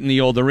 cheap seat in the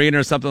old arena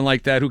or something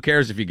like that. Who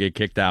cares if you get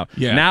kicked out?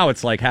 Yeah. Now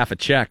it's like half a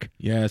check.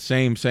 Yeah,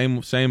 same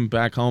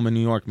back home in New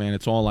York, man.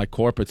 It's all like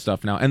corporate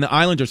stuff now. And the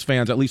Islanders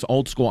fans, at least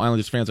old school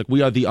Islanders fans, like,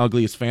 we are the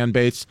ugliest fan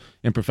base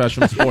in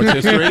professional sports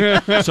history.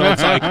 So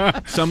it's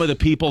like some of the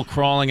people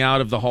crawling out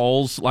of the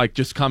holes, like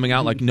just coming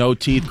out like no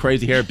teeth,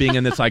 crazy hair, being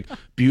in this like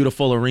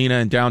beautiful arena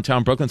in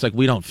downtown Brooklyn. It's like,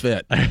 we don't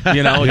fit. It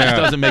just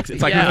doesn't make sense.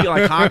 It's like, we feel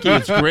like hockey,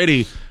 it's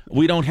gritty.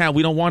 We don't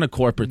want a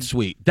corporate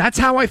suite. That's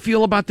how I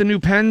feel about the new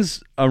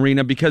Pens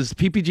arena, because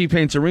PPG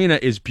Paints Arena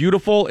is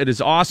beautiful. It is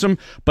awesome,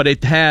 but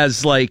it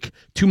has like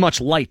too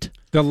much light.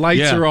 The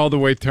lights are all the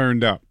way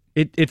turned up.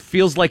 It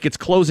feels like it's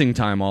closing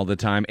time all the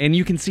time, and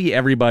you can see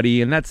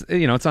everybody, and that's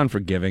it's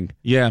unforgiving.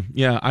 Yeah.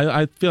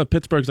 I feel like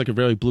Pittsburgh's like a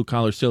very blue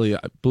collar city.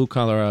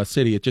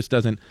 It just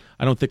doesn't.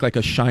 I don't think like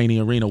a shiny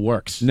arena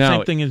works. No.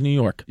 Same thing as New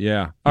York.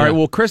 Yeah. All right.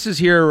 Well, Chris is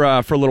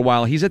here for a little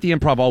while. He's at the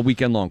Improv all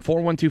weekend long.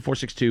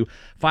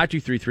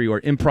 412-462-5233 or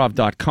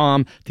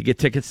improv.com to get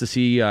tickets to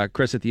see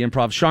Chris at the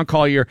Improv. Sean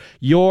Collier,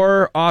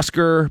 your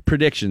Oscar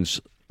predictions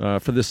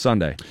for this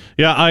Sunday.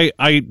 Yeah, I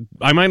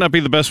might not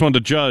be the best one to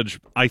judge.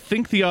 I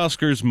think the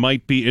Oscars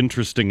might be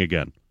interesting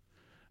again.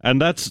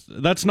 And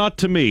that's not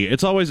to me.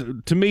 It's always,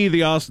 to me,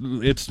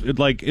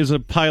 is a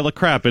pile of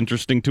crap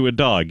interesting to a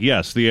dog?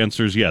 Yes, the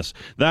answer is yes.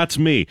 That's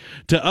me.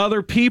 To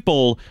other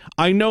people,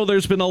 I know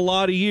there's been a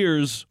lot of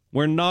years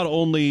where not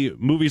only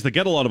movies that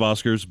get a lot of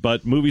Oscars,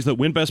 but movies that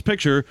win Best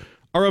Picture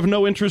are of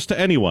no interest to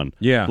anyone.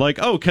 Yeah. Like,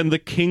 oh, can the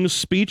King's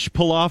Speech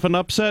pull off an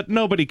upset?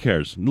 Nobody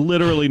cares.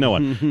 Literally no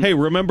one. Hey,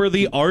 remember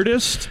The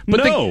Artist?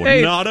 But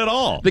not at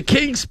all. The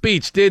King's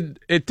Speech did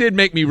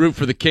make me root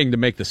for the King to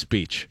make the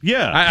speech.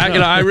 Yeah.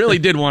 I really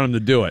did want him to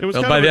do it. It was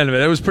by the end of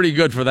it, it was pretty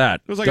good for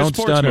that. It was like Don't a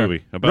sports stutter.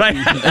 movie.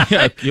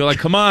 Right. You're like,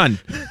 come on.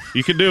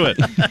 You can do it.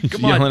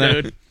 Come on,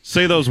 dude.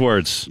 Say those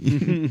words.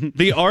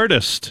 The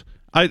Artist.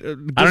 I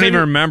don't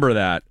even remember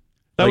that.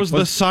 That was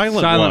the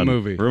silent one.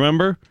 movie.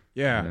 Remember?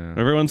 Yeah.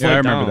 Everyone's Yeah,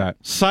 like, I remember that.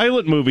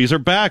 Silent movies are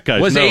back,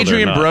 guys. Was No, they're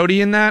Adrian not. Brody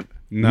in that?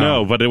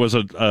 No, but it was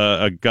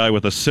a guy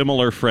with a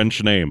similar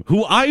French name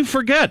who I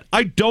forget.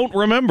 I don't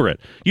remember it.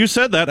 You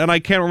said that, and I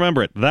can't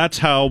remember it. That's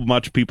how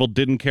much people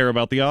didn't care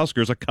about the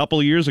Oscars a couple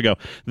of years ago.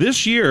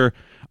 This year,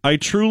 I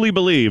truly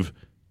believe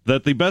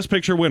that the Best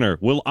Picture winner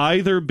will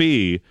either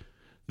be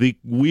the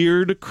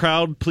weird,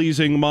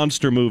 crowd-pleasing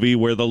monster movie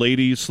where the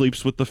lady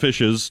sleeps with the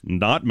fishes,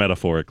 not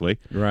metaphorically,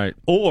 right,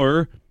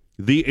 or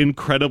the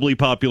incredibly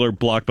popular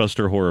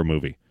blockbuster horror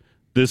movie.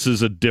 This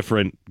is a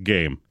different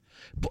game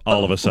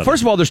all of a sudden.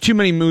 First of all, there's too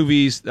many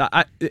movies.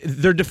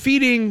 They're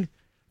defeating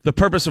the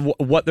purpose of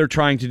what they're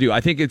trying to do.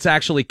 I think it's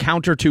actually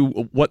counter to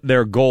what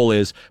their goal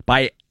is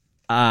by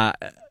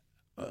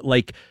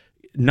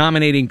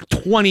nominating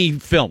 20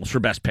 films for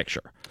Best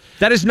Picture.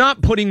 That is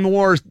not putting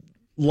more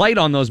light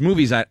on those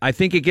movies. I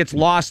think it gets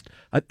lost.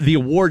 The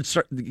award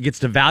gets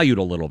devalued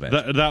a little bit.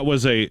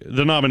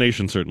 The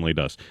nomination certainly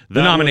does.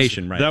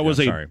 That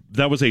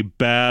was a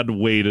bad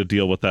way to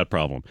deal with that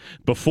problem.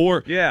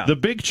 Before the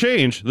big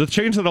change,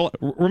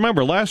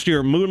 remember last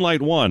year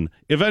Moonlight won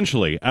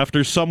eventually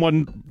after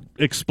someone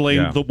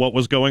explained what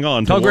was going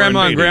on. Tell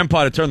Grandma and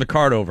Grandpa to turn the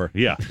card over.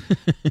 Yeah.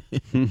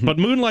 But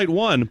Moonlight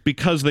won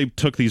because they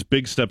took these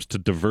big steps to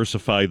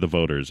diversify the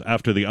voters.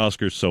 After the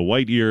Oscars So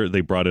White year,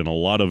 they brought in a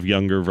lot of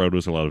younger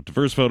voters, a lot of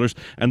diverse voters,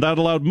 and that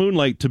allowed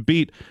Moonlight to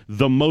beat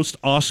the most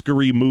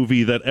Oscar-y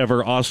movie that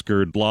ever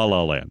Oscared, La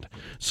La Land.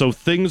 So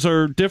things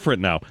are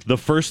different now. The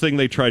first thing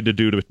they tried to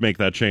do to make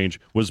that change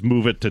was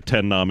move it to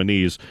 10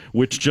 nominees,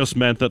 which just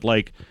meant that,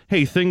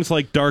 hey, things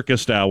like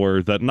Darkest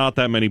Hour that not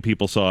that many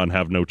people saw and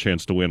have no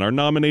chance to win are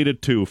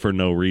nominated too for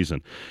no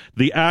reason.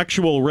 The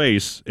actual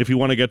race, if you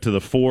want to get to the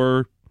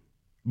 4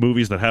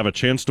 movies that have a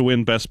chance to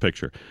win Best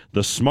Picture,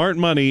 the smart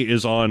money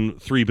is on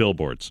 3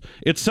 Billboards.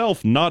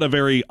 Itself, not a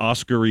very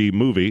Oscar-y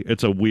movie.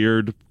 It's a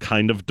weird,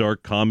 kind of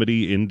dark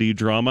comedy, indie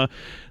drama.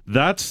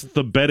 That's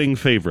the betting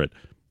favorite.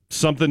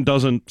 Something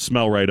doesn't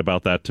smell right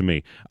about that to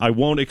me. I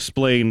won't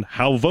explain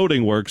how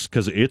voting works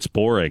because it's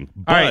boring.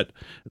 But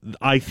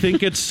I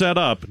think it's set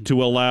up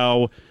to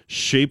allow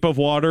Shape of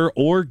Water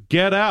or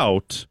Get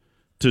Out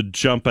to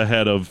jump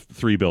ahead of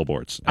 3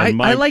 Billboards. I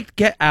liked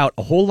Get Out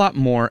a whole lot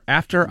more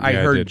after I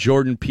heard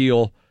Jordan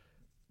Peele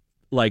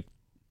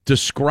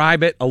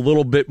describe it a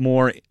little bit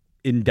more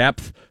in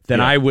depth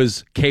than I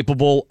was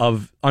capable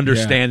of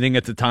understanding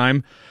at the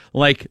time.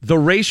 The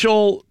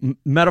racial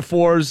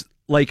metaphors,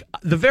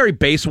 the very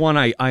base one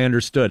I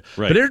understood.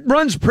 Right. But it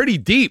runs pretty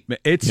deep.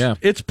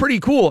 It's pretty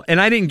cool.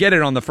 And I didn't get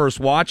it on the first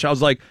watch. I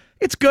was like,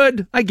 it's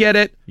good. I get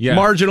it. Yeah.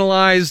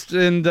 Marginalized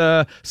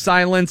and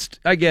silenced.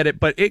 I get it.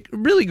 But it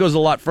really goes a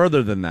lot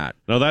further than that.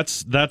 No,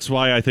 that's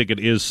why I think it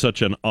is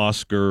such an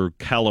Oscar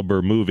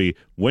caliber movie.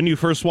 When you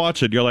first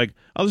watch it, you're like,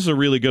 oh, this is a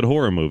really good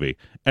horror movie.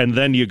 And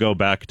then you go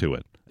back to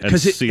it and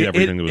see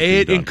everything that was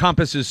being done. It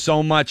encompasses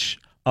so much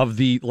of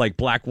the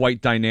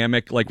black-white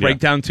dynamic, right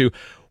down to,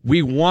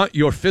 we want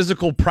your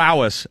physical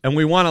prowess and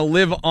we want to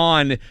live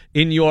on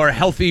in your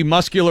healthy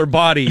muscular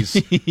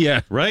bodies.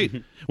 Yeah.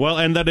 Right. Well,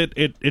 and that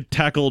it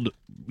tackled,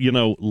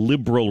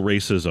 liberal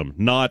racism,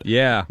 not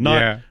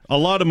a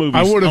lot of movies.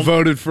 I would have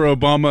voted for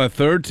Obama a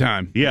third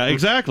time. Yeah,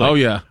 exactly. Oh,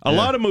 yeah. A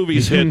lot of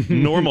movies hit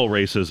normal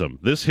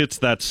racism. This hits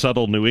that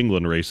subtle New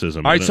England racism.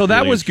 All right, so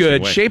that was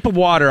good. Shape of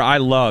Water, I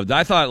loved.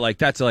 I thought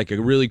that's a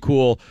really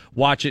cool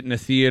watch it in a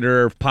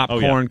theater,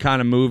 popcorn kind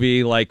of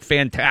movie,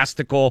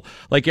 fantastical,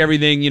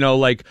 everything,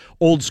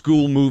 old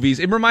school movies.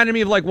 It reminded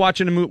me of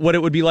watching what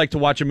it would be like to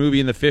watch a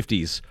movie in the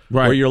 50s,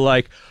 where you're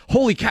like,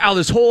 holy cow,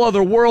 this whole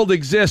other world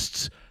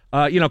exists.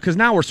 Because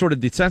now we're sort of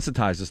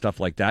desensitized to stuff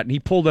like that, and he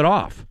pulled it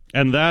off.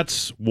 And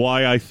that's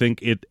why I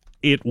think it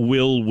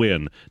will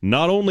win.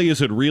 Not only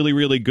is it really,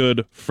 really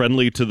good,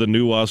 friendly to the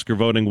new Oscar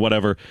voting,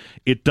 whatever,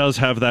 it does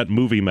have that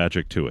movie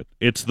magic to it.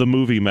 It's the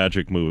movie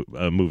magic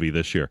movie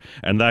this year,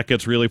 and that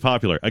gets really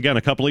popular. Again,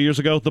 a couple of years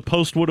ago, The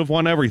Post would have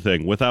won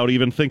everything without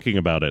even thinking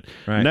about it.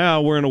 Right.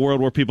 Now we're in a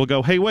world where people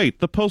go, hey, wait,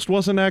 The Post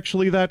wasn't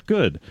actually that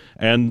good,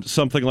 and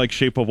something like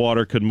Shape of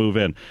Water could move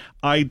in.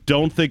 I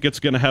don't think it's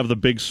going to have the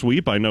big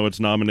sweep. I know it's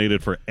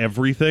nominated for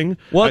everything.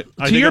 Well,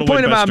 I to your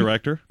point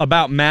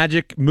about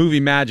magic, movie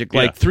magic,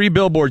 3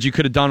 Billboards you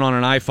could have done on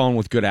an iPhone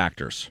with good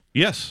actors.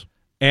 Yes.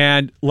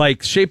 And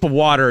Shape of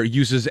Water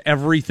uses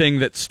everything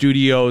that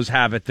studios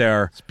have at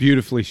their... It's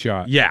beautifully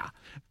shot. Yeah.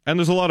 And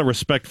there's a lot of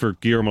respect for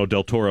Guillermo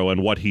del Toro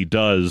and what he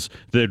does.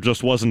 There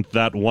just wasn't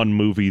that one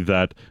movie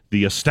that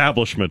the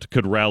establishment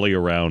could rally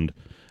around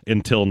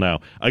until now.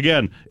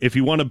 Again, if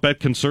you want to bet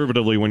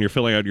conservatively when you're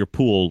filling out your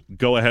pool,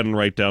 go ahead and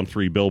write down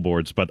 3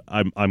 Billboards, but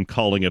I'm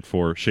calling it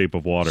for Shape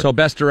of Water. So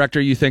best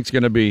director you think's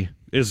going to be?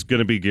 Is going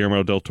to be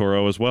Guillermo del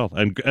Toro as well,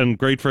 and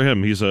great for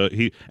him.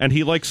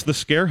 He likes the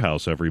Scare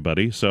House,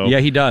 everybody. So yeah,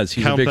 he does.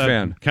 He's a big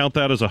fan. Count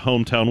that as a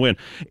hometown win.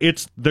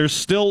 There's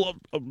still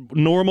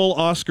normal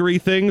Oscar-y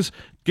things.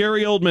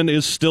 Gary Oldman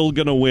is still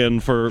going to win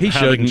for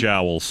having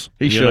jowls.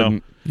 He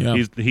shouldn't.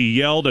 Yeah. He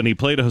yelled and he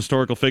played a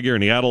historical figure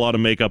and he had a lot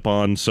of makeup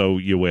on, so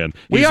you win.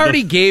 We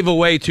already gave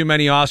away too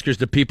many Oscars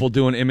to people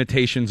doing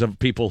imitations of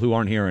people who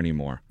aren't here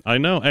anymore. I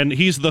know, and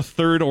he's the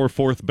 3rd or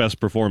 4th best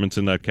performance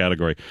in that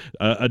category.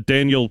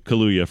 Daniel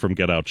Kaluuya from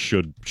Get Out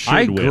should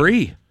I win.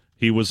 agree.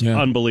 He was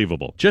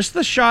unbelievable. Just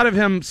the shot of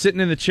him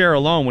sitting in the chair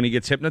alone when he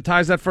gets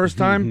hypnotized that first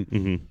time.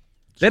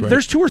 Mm-hmm.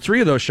 There's 2 or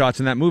 3 of those shots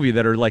in that movie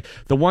that are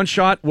the one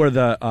shot where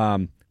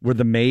the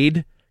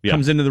maid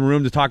comes into the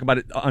room to talk about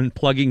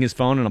unplugging his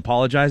phone and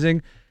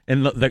apologizing,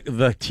 and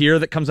the tear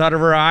that comes out of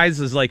her eyes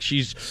is like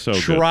she's So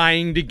good.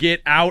 trying to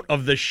get out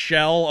of the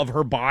shell of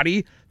her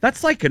body.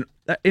 That's like an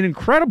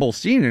incredible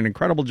scene, an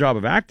incredible job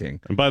of acting.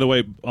 And by the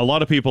way, a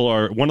lot of people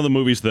one of the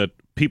movies that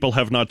people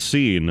have not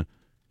seen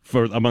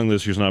for among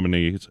this year's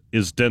nominees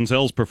is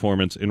Denzel's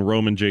performance in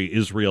Roman J.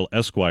 Israel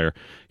Esquire.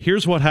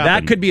 Here's what happened.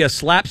 That could be a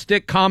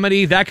slapstick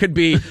comedy. That could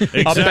be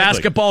a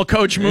basketball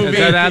coach movie. Is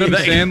that Adam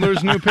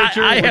Sandler's new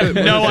picture? I have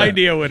no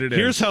idea what it is.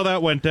 Here's how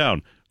that went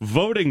down.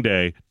 Voting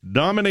day,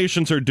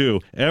 nominations are due.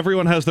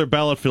 Everyone has their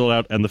ballot filled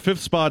out, and the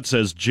fifth spot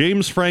says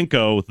James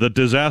Franco, the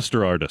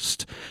disaster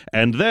artist.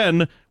 And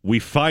then we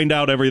find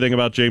out everything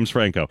about James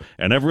Franco.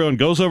 And everyone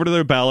goes over to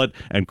their ballot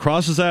and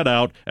crosses that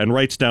out and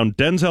writes down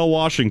Denzel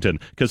Washington,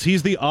 because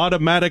he's the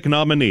automatic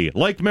nominee.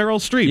 Like Meryl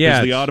Streep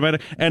is the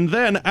automatic. And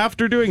then,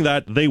 after doing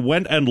that, they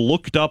went and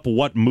looked up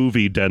what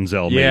movie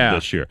Denzel made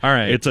this year. All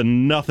right. It's a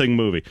nothing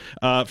movie.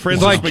 Francis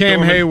It's like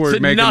Cam McDormand-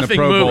 Hayward making the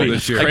Pro Bowl movie.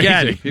 this year.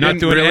 Again, He not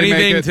didn't doing really make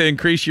anything it. to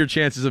increase your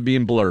chances of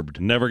being blurbed.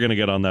 Never going to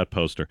get on that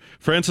poster.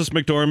 Frances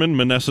McDormand,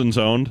 Menneson's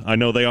owned. I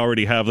know they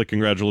already have the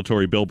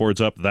congratulatory billboards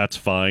up. That's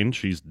fine.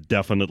 She's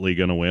definitely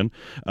going to win.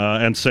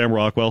 And Sam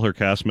Rockwell, her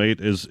castmate,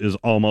 is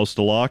almost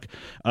a lock.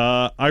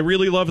 I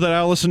really love that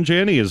Allison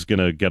Janney is going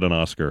to get an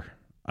Oscar.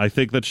 I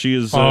think that she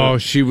is...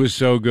 she was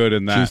so good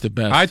in that. She's the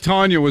best. I,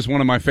 Tonya was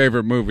one of my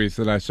favorite movies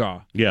that I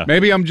saw. Yeah.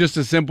 Maybe I'm just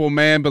a simple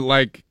man, but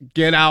like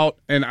Get Out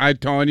and I,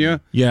 Tonya,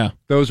 Yeah.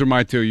 those are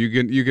my two.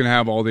 You can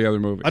have all the other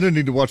movies. I didn't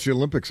need to watch the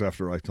Olympics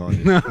after I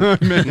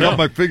Tonya. Got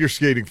my figure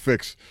skating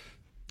fix.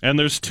 And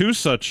there's two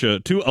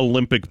two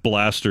Olympic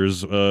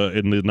blasters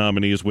in the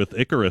nominees with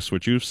Icarus,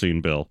 which you've seen,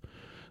 Bill.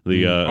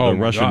 The my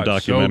Russian God, so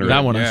documentary.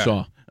 That one I Yeah.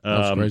 saw.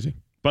 That's crazy.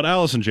 But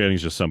Allison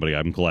Janney's just somebody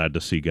I'm glad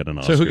to see get an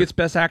Oscar. So who gets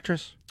Best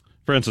Actress?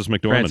 Frances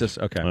McDormand. Frances,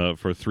 okay.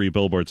 For 3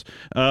 billboards.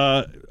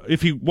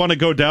 If you want to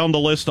go down the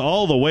list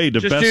all the way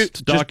to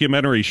best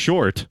documentary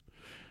short,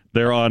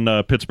 they're on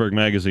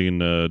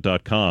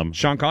PittsburghMagazine.com.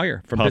 Sean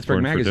Collier from Popcorn Pittsburgh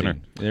for Magazine. dinner.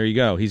 There you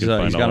go. He's You can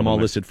find got all them all of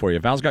them listed for you.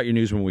 Val's got your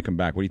news when we come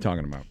back. What are you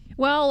talking about?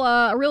 Well,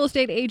 a real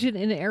estate agent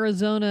in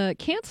Arizona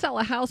can't sell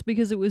a house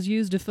because it was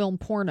used to film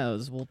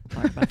pornos. We'll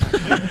talk about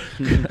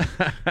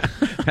that.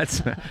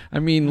 That's. I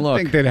mean, I look.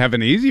 think they'd have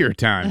an easier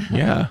time.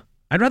 Yeah.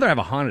 I'd rather have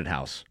a haunted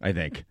house. I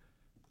think.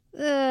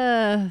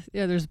 Yeah,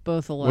 there's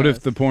both a lot. What if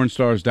the porn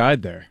stars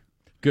died there?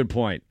 Good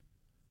point.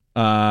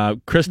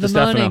 Chris the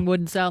DiStefano. moaning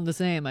wouldn't sound the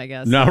same, I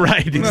guess. No,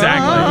 right,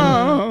 exactly.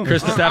 No.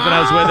 Chris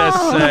DiStefano's with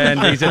us, and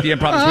he's at the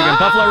Improv this weekend.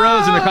 Buffalo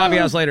Rose in the coffee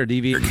house later.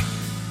 DV.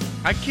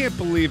 I can't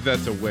believe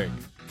that's a wig.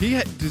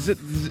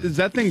 Is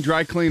that thing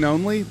dry clean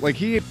only? Like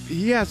he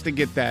has to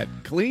get that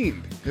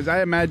cleaned because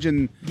I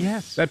imagine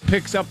that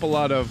picks up a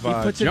lot of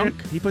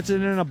junk. He puts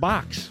it in a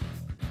box.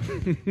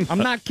 I'm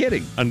not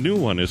kidding. A new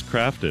one is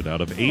crafted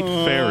out of 8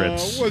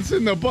 ferrets. What's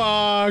in the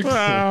box?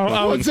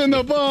 What's in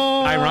the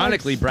box?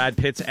 Ironically, Brad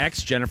Pitt's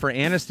ex, Jennifer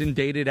Aniston,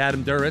 dated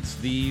Adam Duritz,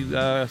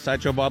 the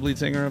Sideshow Bob lead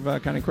singer of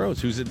Counting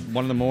Crows, who's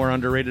one of the more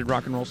underrated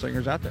rock and roll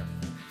singers out there.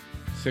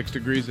 6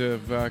 degrees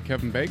of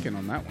Kevin Bacon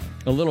on that one.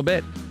 A little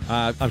bit.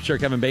 I'm sure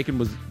Kevin Bacon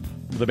was...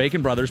 The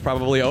Bacon Brothers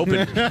probably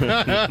opened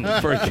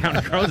for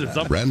Counting Crows at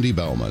some point. Randy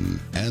Bauman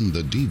and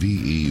the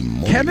DVE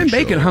Morning Kevin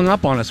Bacon Show. hung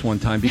up on us one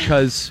time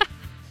because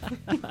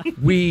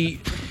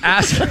we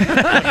asked...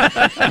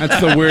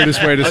 That's the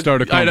weirdest way to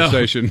start a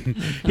conversation.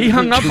 He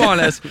hung up on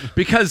us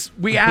because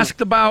we asked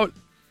about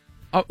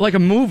like a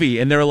movie,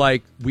 and they're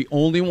like, we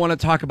only want to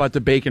talk about the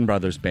Bacon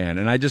Brothers band.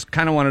 And I just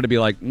kind of wanted to be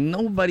like,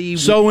 nobody...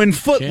 So in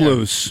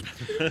Footloose,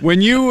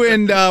 when you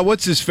and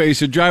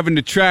what's-his-face are driving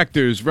the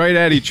tractors right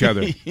at each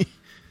other.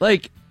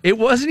 Like, it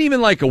wasn't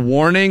even like a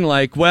warning,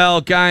 like, well,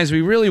 guys,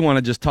 we really want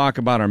to just talk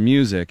about our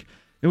music.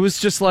 It was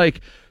just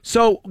like,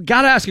 so,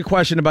 gotta ask a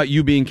question about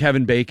you being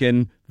Kevin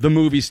Bacon, the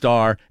movie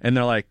star, and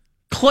they're like,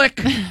 click.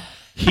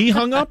 He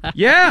hung up?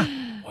 Yeah.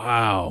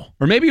 Wow.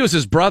 Or maybe it was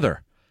his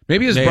brother.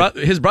 Maybe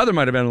his brother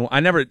might have been.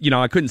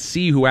 I couldn't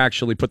see who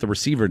actually put the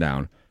receiver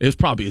down. It was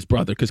probably his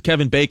brother because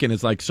Kevin Bacon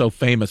is like so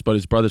famous, but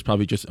his brother's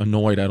probably just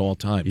annoyed at all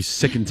times. He's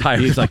sick and tired.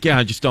 He's like,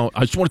 I just want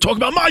to talk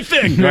about my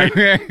thing. Right.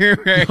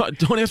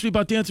 Don't ask me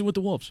about Dancing with the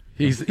Wolves.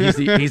 He's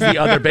the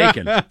other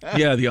Bacon.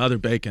 Yeah, the other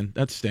Bacon.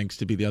 That stinks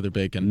to be the other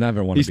Bacon.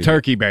 Never want to He's be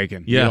turkey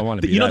bacon. Yeah, You don't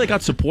wanna be you know that they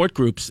got support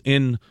groups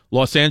in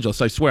Los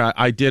Angeles. I swear,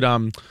 I did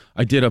a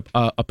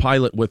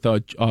pilot with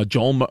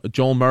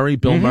Joel Murray,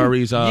 Bill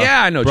Murray's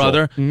Yeah, I know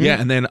brother. Joel. Mm-hmm.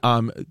 Yeah, and then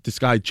this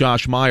guy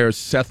Josh Myers,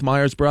 Seth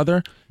Meyers'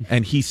 brother,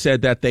 and he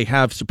said that they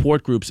have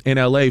support groups in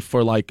LA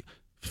for like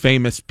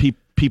famous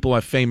people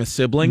have famous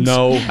siblings.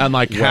 No and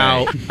like way.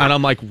 how, and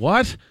I'm like,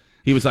 what?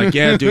 He was like,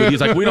 yeah, dude. He's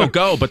like, we don't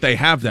go, but they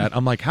have that.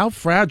 I'm like, how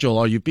fragile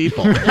are you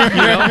people? You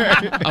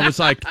know? I was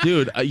like,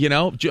 dude,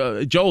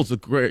 Joel's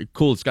the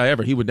coolest guy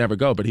ever. He would never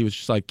go, but he was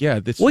just like, yeah,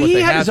 this is what he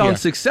they had have his own here.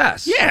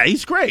 success. Yeah,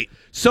 he's great.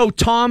 So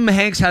Tom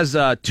Hanks has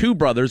 2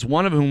 brothers,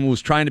 one of whom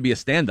was trying to be a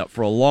stand-up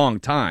for a long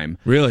time.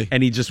 Really?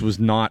 And he just was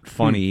not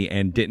funny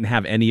and didn't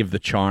have any of the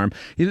charm.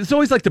 It's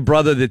always like the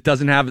brother that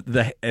doesn't have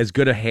as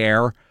good a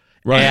hair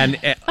Right.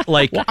 And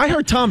like, well, I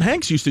heard Tom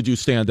Hanks used to do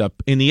stand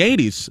up in the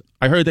 80s.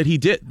 I heard that he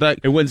did. Like,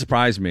 it wouldn't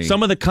surprise me.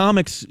 Some of the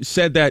comics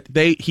said that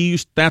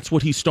that's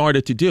what he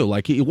started to do.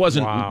 Like, it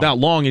wasn't that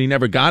long, and he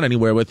never got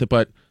anywhere with it.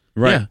 But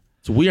yeah,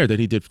 it's weird that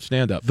he did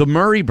stand up. The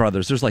Murray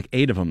brothers. There's like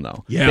 8 of them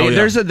though. Yeah,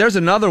 There's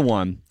another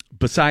one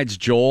besides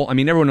Joel. I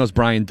mean, everyone knows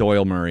Brian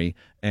Doyle Murray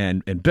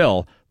and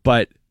Bill,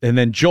 and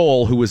then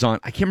Joel, who was on,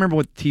 I can't remember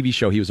what TV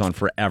show he was on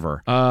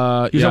forever.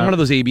 He was on one of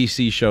those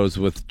ABC shows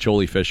with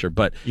Jolie Fisher.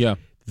 But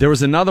there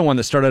was another one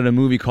that started a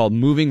movie called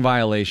Moving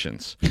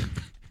Violations.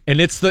 And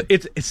it's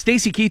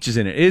Stacy Keach is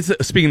in it. It's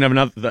speaking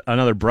of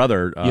another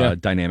brother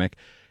dynamic.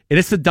 And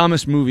it's the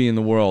dumbest movie in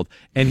the world.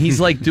 And he's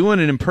like doing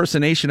an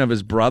impersonation of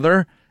his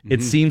brother.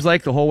 It seems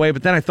like the whole way,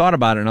 but then I thought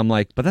about it, and I'm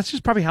like, but that's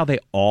just probably how they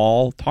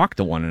all talk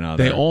to one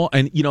another. They all,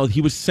 and he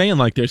was saying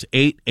like there's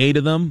eight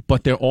of them,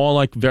 but they're all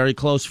like very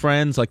close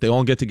friends. Like they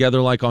all get together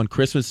like on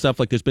Christmas stuff.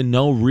 Like there's been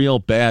no real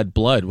bad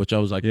blood, which I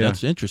was like,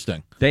 that's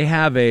interesting. They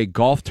have a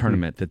golf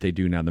tournament that they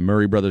do now, the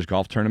Murray Brothers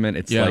Golf Tournament.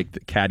 It's like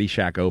the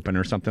Caddyshack Open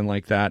or something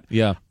like that.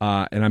 Yeah,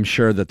 and I'm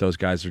sure that those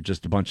guys are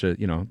just a bunch of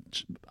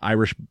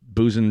Irish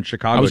boozing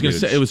Chicago. I was going to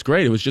say it was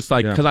great. It was just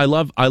like because I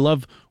love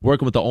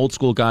working with the old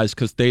school guys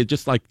because they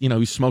just like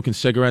he's smoking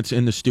cigarettes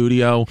in the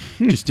studio,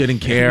 just didn't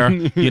care.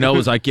 It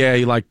was like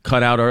he like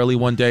cut out early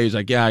one day. He's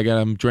like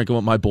I'm drinking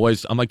with my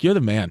boys. I'm like, you're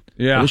the man.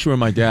 Yeah, I wish you were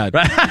my dad.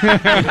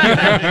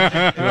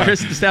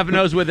 Chris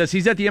Stefano's with us.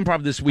 He's at the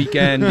Improv this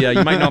weekend.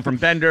 You might know him from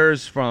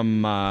Benders,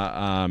 from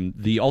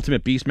the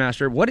Ultimate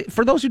Beastmaster. What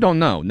for those who don't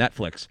know,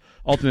 Netflix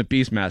Ultimate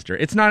Beastmaster.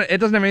 It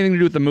doesn't have anything to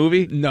do with the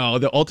movie. No,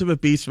 the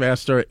Ultimate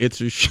Beastmaster.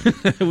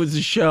 It was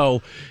a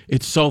show.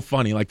 It's so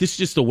funny. Like this is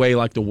just the way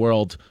like the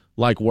world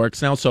like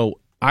works now. So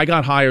I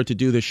got hired to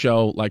do this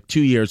show like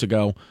 2 years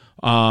ago.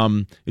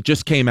 It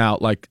just came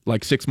out like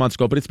 6 months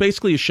ago. But it's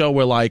basically a show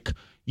where like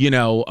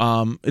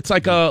it's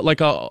like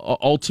a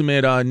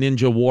ultimate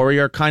ninja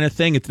warrior kind of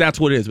thing. That's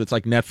what it is. It's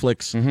like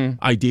Netflix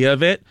idea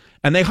of it.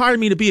 And they hired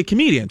me to be a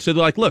comedian. So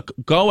they're like, look,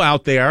 go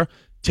out there.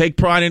 Take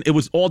pride in it.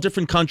 Was all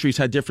different countries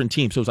had different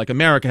teams. So it was like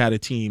America had a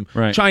team,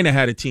 China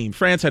had a team,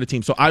 France had a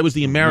team. So I was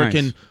the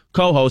American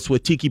co-host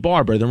with Tiki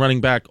Barber,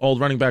 the old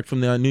running back from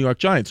the New York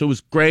Giants. So it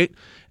was great.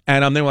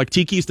 And they were like,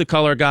 Tiki's the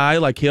color guy.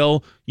 Like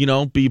he'll,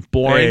 be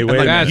boring. Hey, wait,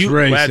 like, that's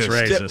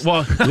racist.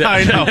 Well,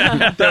 I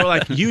know. They were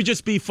like, you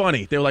just be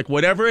funny. They were like,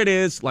 whatever it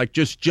is, like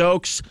just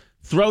jokes.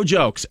 Throw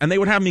jokes, and they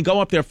would have me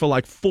go up there for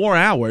like 4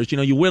 hours.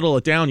 You whittle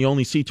it down, you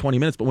only see 20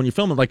 minutes, but when you're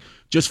filming, like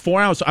just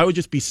 4 hours, so I would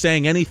just be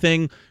saying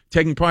anything,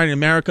 taking pride in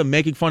America,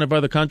 making fun of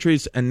other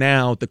countries, and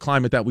now the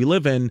climate that we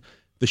live in,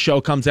 the show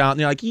comes out, and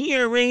they're like,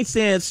 you're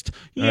racist,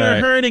 you're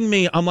hurting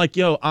me. I'm like,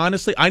 yo,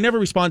 honestly, I never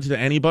responded to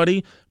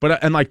anybody,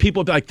 and like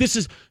people would be like,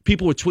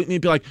 people would tweet me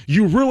and be like,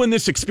 you ruined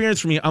this experience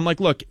for me. I'm like,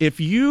 look, if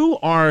you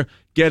are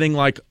getting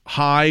like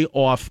high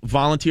off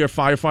volunteer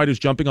firefighters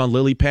jumping on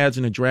lily pads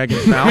in a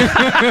dragon's mouth, like,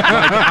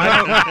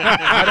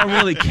 I don't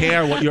really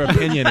care what your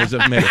opinion is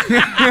of me.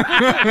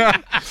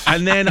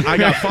 And then I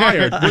got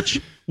fired,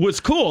 which was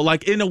cool.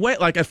 Like in a way,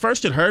 like at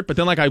first it hurt, but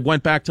then like I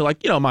went back to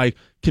like my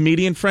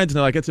comedian friends, and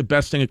they're like, it's the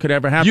best thing that could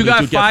ever happen. You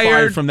got get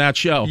fired from that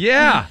show.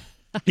 Yeah.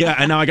 Yeah,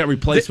 and now I got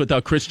replaced with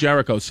Chris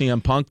Jericho,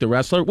 CM Punk, the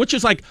wrestler, which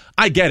is like,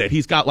 I get it.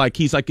 He's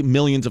like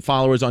millions of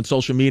followers on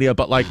social media,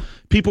 but like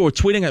people were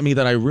tweeting at me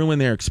that I ruined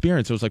their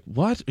experience. I was like,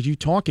 what are you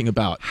talking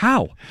about?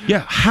 How?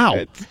 Yeah,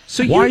 how?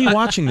 So why are you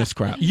watching this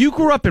crap? You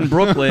grew up in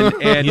Brooklyn,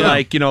 and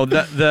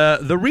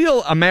the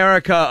real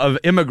America of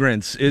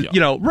immigrants is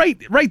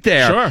right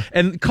there. Sure.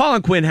 And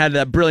Colin Quinn had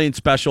that brilliant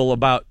special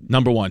about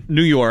Number One,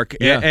 New York,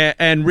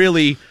 and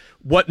really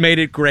what made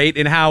it great,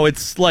 and how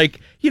it's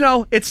like,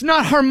 it's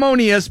not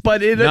harmonious,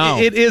 but it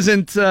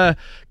isn't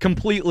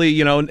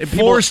completely,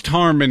 forced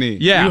harmony.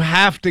 Yeah. You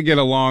have to get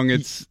along.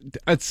 It's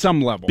at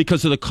some level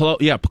because of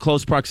the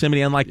close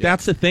proximity, and like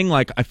that's the thing.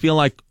 Like I feel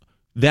like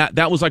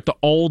that was like the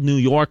old New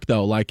York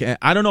though. Like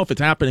I don't know if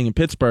it's happening in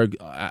Pittsburgh.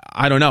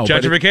 I don't know.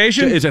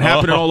 Gentrification? Is it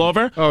happening all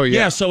over? Oh yeah.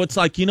 Yeah. So it's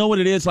like, what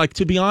it is. Like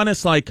to be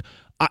honest, like.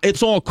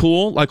 It's all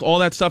cool. Like, all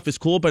that stuff is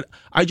cool, but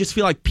I just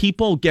feel like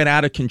people get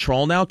out of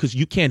control now because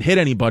you can't hit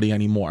anybody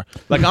anymore.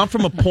 Like, I'm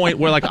from a point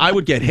where, like, I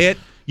would get hit.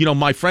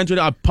 My friends would.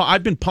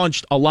 I've been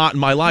punched a lot in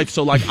my life,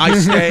 so, like, I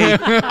stay.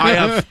 I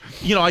have,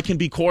 I can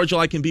be cordial.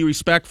 I can be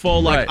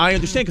respectful. Like, I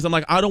understand because I'm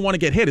like, I don't want to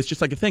get hit. It's just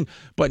like a thing.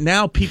 But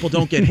now people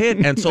don't get hit,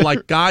 and so,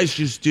 like, guys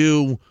just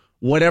do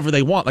whatever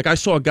they want. Like, I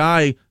saw a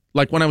guy,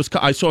 like,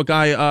 I saw a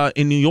guy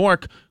in New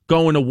York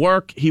going to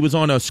work. He was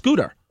on a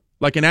scooter.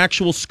 Like an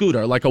actual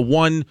scooter, like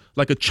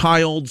a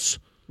child's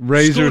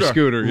Razor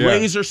scooter. Yeah.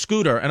 Razor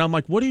scooter. And I'm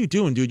like, what are you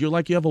doing, dude? You're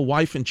like, you have a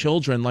wife and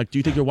children. Like, do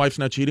you think your wife's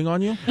not cheating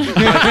on you?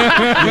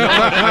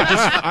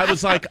 I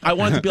was like, I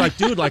wanted to be like,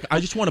 dude, like, I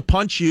just want to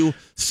punch you,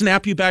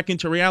 snap you back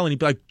into reality.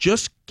 Be like,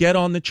 just get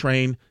on the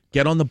train,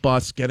 get on the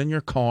bus, get in your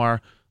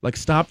car. Like,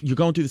 stop. You're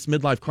going through this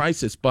midlife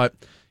crisis, but,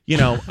 you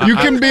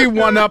can be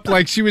one up.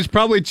 Like, she was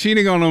probably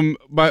cheating on him,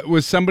 but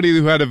with somebody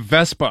who had a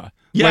Vespa.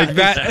 Yeah, like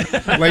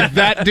that. Like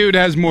that dude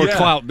has more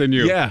clout than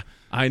you. Yeah,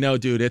 I know,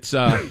 dude. It's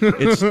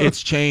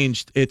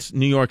changed.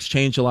 New York's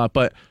changed a lot,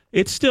 but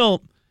it's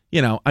still,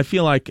 I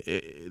feel like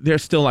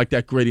there's still like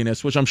that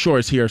grittiness, which I'm sure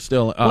is here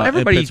still. Well,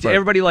 in Pittsburgh.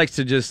 everybody likes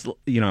to just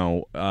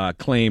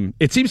claim.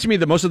 It seems to me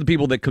that most of the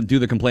people that do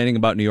the complaining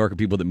about New York are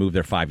people that moved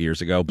there 5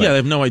 years ago. But, yeah, they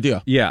have no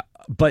idea. Yeah,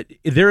 but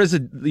there is a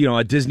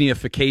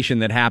Disneyification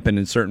that happened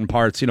in certain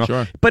parts.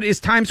 Sure. But is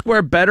Times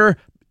Square better?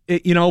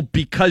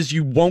 Because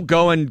you won't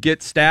go and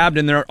get stabbed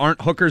and there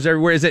aren't hookers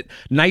everywhere. Is it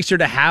nicer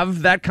to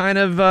have that kind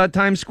of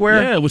Times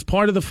Square? Yeah, it was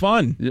part of the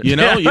fun. You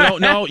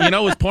don't know.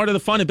 It was part of the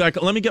fun. It'd be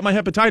like, let me get my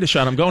hepatitis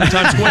shot. I'm going to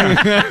Times Square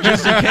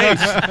just in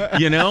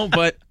case.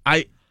 But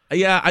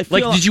I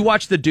feel did you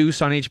watch The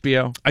Deuce on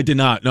HBO? I did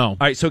not. No. All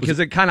right, so because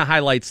it kind of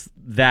highlights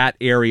that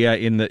area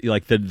in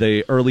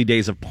the early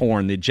days of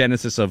porn, the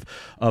genesis of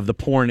the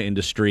porn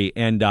industry,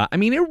 and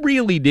it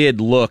really did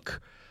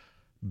look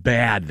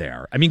bad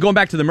there. Going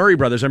back to the Murray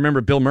brothers, I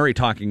remember Bill Murray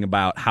talking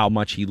about how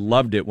much he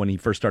loved it when he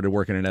first started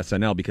working at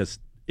SNL because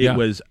it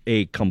was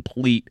a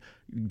complete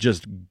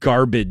just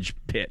garbage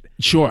pit.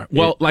 Sure.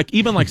 Well,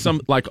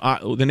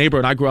 the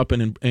neighborhood I grew up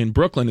in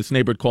Brooklyn, this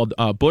neighborhood called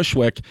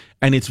Bushwick,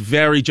 and it's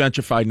very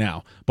gentrified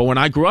now. But when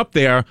I grew up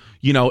there,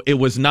 it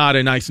was not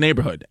a nice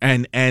neighborhood.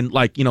 And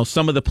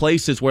some of the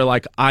places where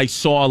I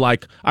saw I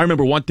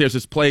remember there's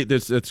this place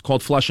it's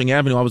called Flushing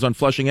Avenue. I was on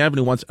Flushing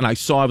Avenue once and I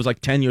was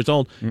 10 years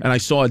old and I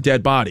saw a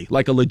dead body,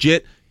 like a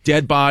legit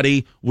dead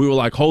body. We were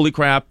like, holy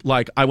crap.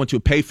 I went to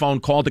a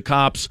payphone, called the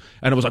cops,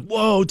 and it was like,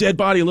 whoa, dead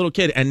body, a little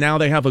kid. And now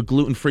they have a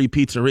gluten-free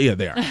pizzeria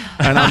there.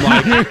 And I'm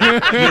like,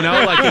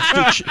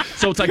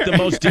 so it's like the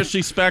most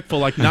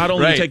disrespectful, not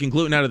only taking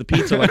gluten out of the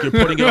pizza, you're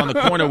putting it on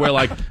the corner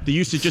where they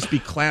used to just be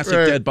classic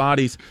dead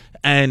bodies.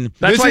 And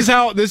this is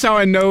how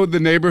I know the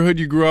neighborhood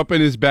you grew up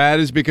in is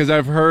bad, is because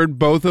I've heard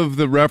both of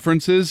the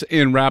references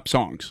in rap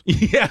songs.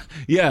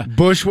 Yeah.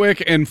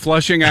 Bushwick and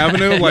Flushing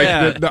Avenue.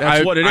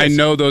 That's what it is. I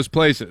know those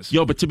places.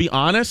 But to be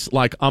honest,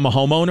 I'm a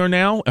homeowner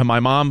now, and my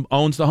mom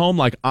owns the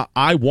home.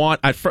 I want,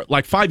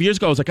 5 years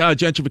ago, I was like,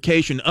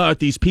 gentrification,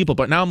 these people.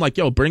 But now I'm like,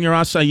 bring your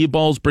acai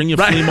bowls, bring your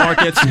flea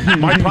markets.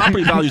 My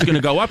property value is going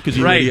to go up because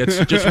you idiots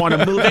just want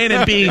to move in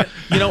and be,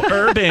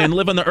 urban,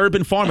 live on the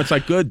urban farm. It's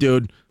like, good,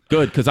 dude.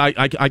 Good, because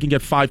I can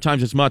get 5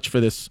 times as much for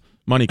this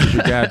money because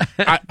your dad.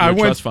 I went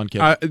trust fund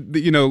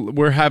kid.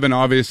 We're having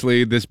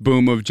obviously this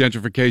boom of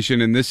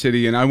gentrification in this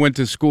city, and I went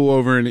to school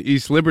over in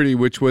East Liberty,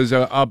 which was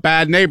a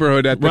bad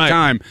neighborhood at the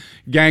time.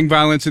 Gang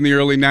violence in the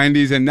early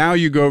 '90s, and now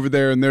you go over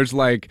there and there's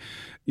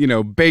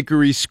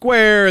Bakery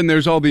Square, and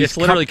there's all these it's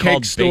literally cupcake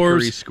called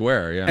stores. Bakery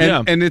Square,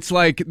 yeah. And it's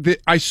like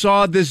I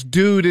saw this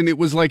dude, and it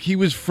was like he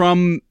was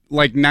from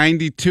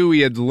 92.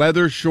 He had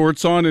leather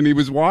shorts on, and he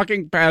was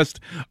walking past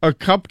a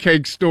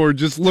cupcake store,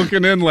 just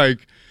looking in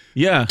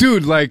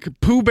dude,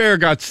 Pooh Bear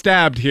got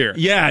stabbed here.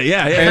 Yeah.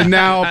 And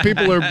now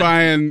people are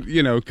buying,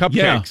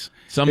 cupcakes.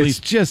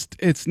 Yeah.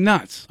 It's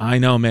nuts. I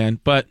know, man,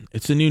 but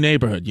it's a new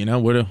neighborhood.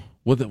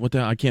 What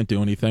the I can't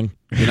do anything.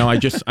 I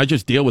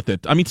just deal with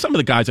it. Some of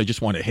the guys I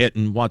just want to hit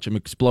and watch them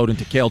explode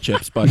into kale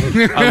chips, but I wouldn't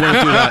do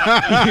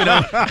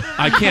that.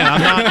 I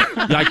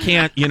can't. I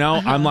can't.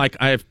 I'm like,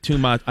 I have too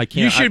much. I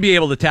can't. You should be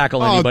able to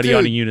tackle anybody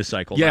on a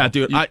unicycle. Yeah,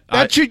 though.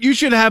 dude. You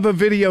should have a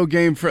video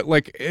game for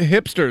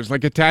hipsters,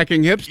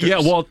 attacking hipsters. Yeah,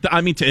 well,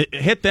 to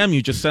hit them,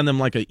 you just send them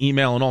an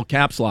email in all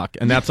caps lock,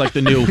 and that's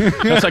the new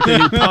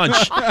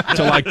punch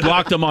to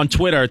block them on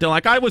Twitter. They're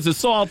like, I was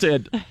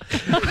assaulted.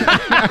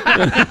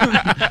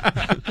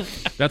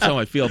 That's how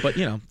I feel, but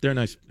they're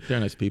nice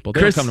people.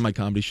 They don't come to my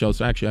comedy shows,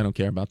 so actually I don't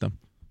care about them.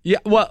 Yeah,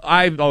 well,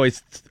 I've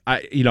always,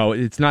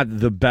 it's not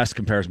the best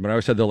comparison, but I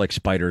always said they're like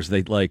spiders.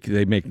 They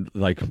make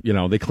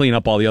they clean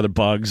up all the other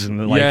bugs and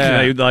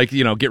they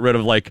get rid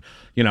of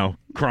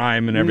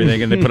crime and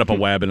everything, and they put up a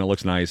web and it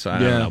looks nice. I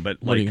don't know, but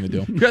what are you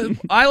gonna do?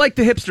 I like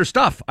the hipster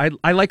stuff.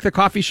 I like the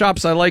coffee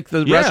shops. I like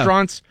the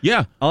restaurants.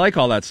 Yeah, I like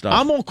all that stuff.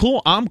 I'm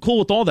cool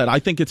with all that. I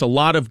think it's a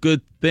lot of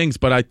good things,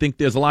 but I think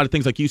there's a lot of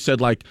things like you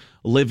said,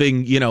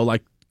 living,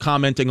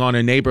 commenting on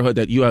a neighborhood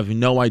that you have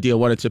no idea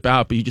what it's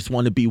about, but you just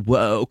want to be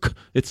woke.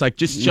 It's I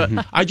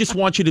just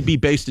want you to be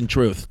based in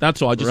truth.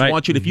 That's all. I just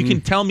want you to, if you can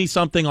tell me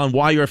something on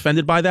why you're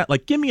offended by that,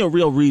 give me a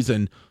real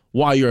reason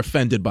why you're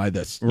offended by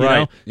this. You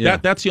know? Yeah.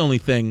 That's the only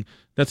thing.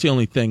 That's the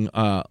only thing.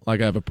 I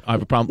have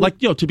a problem.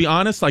 To be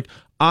honest,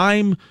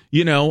 I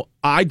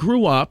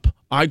grew up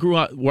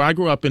where I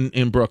grew up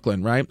in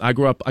Brooklyn, right? I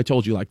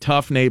told you,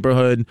 tough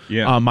neighborhood.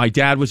 Yeah. My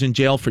dad was in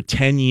jail for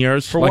 10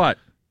 years. For what?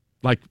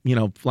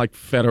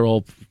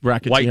 Federal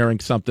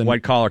racketeering, something.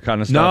 White collar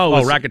kind of stuff. No,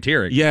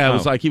 racketeering. Yeah, it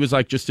was he was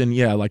just in,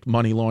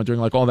 money laundering,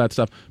 all that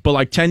stuff.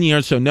 But 10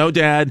 years, so no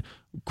dad,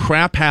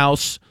 crap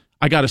house.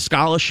 I got a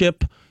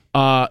scholarship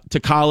to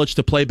college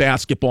to play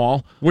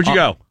basketball. Where'd you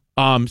go?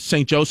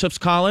 St. Joseph's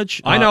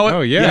College. I know it.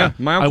 Oh, yeah.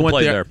 My uncle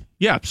played there.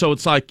 Yeah, so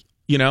it's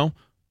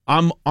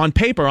I'm on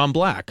paper, I'm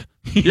black.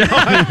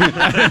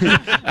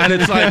 And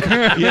it's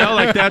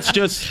that's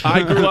just,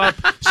 I grew up,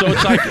 so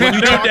it's when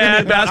you talk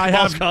dad,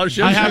 basketball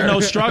scholarship. I have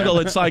no struggle.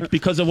 It's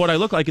because of what I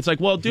look like. It's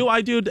do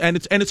I do? And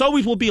it's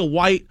always will be a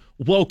white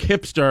woke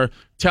hipster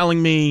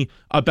telling me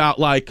about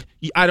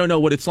I don't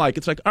know what it's like.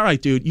 It's all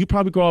right, dude, you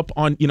probably grow up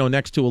on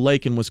next to a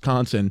lake in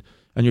Wisconsin,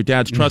 and your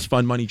dad's trust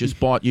fund money just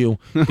bought you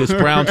this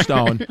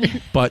brownstone.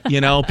 But,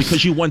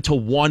 because you went to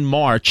one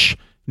march,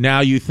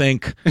 now you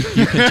think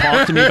you can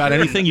talk to me about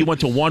anything. You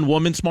went to one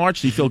woman's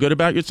march. Do you feel good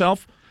about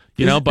yourself?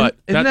 But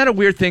isn't that a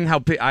weird thing?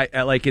 How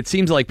I like it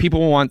seems like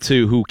people want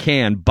to who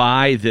can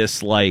buy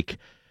this like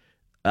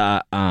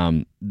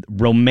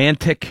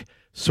romantic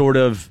sort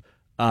of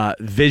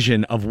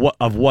vision of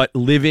what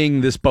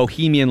living this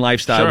bohemian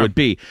lifestyle would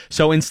be.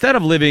 So instead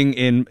of living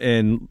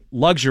in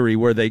luxury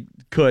where they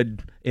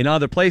could in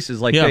other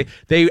places, like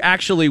they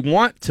actually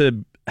want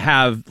to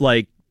have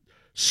like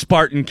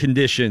Spartan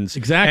conditions,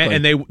 exactly,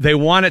 and they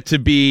want it to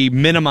be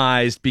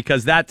minimized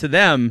because that to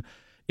them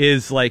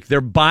is like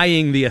they're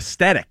buying the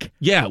aesthetic.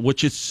 Yeah,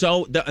 which is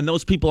and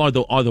those people are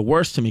the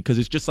worst to me because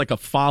it's just like a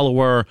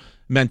follower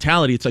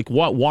mentality. It's like,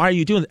 why are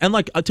you doing it? And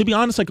like to be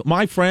honest, like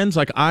my friends,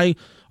 like I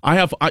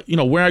have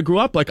where I grew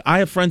up, like I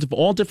have friends of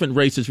all different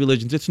races,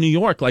 religions. It's New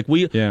York. Like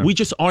we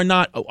just are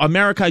not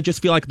America. I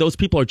just feel like those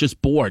people are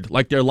just bored.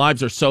 Like their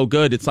lives are so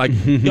good. It's like,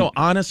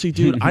 honestly,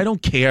 dude, I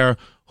don't care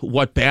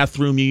what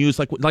bathroom you use.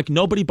 Like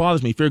nobody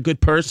bothers me. If you're a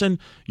good person,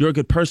 you're a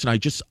good person.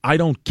 I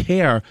don't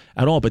care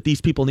at all. But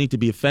these people need to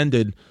be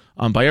offended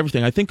by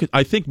everything. I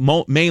think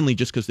mainly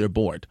just because they're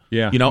bored.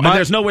 Yeah. And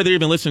there's no way they're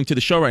even listening to the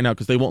show right now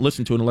because they won't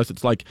listen to it unless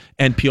it's like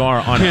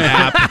NPR on an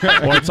app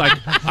or it's like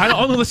I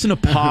only listen to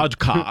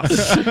podcasts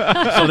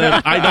so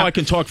that I know I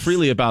can talk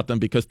freely about them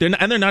because they're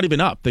not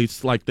even up.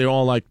 They're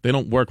all like they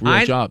don't work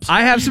real jobs.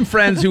 I have some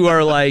friends who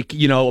are like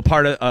a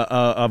part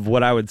of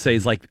what I would say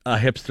is like a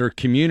hipster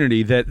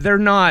community that they're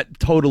not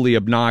totally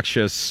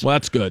obnoxious. Well,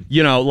 that's good.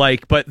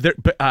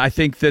 But I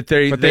think that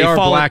they are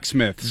follow,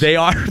 blacksmiths.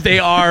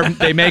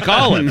 They make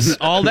olives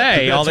all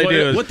day. All they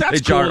do is they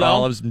jar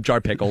olives and jar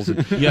pickles.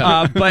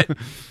 But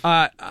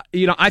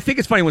I think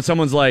it's funny when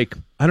someone's like,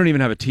 I don't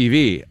even have a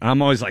TV.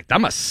 I'm always like, that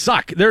must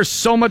suck. There's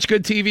so much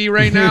good TV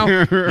right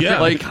now. Yeah.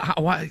 Like,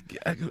 why,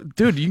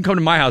 dude, you can come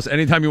to my house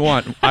anytime you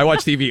want. I watch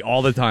TV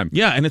all the time.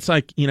 Yeah, and it's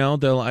like, they're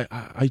like,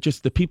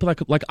 the people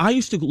that like, I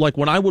used to, like,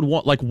 when I would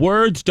want, like,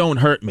 words don't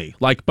hurt me.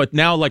 Like, but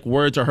now, like,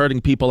 words are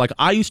hurting people. Like,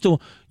 I used to,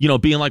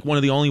 being like one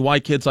of the only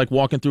white kids, like,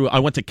 walking through, I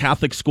went to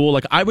Catholic school.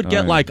 Like, I would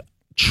get, like,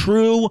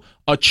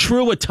 a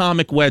true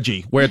atomic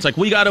wedgie where it's like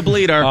we got a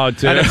bleeder and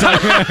it's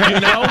like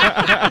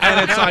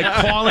and it's like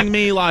calling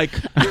me like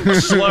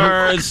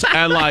slurs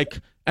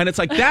and it's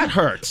like that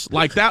hurts,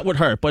 like that would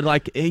hurt, but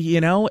like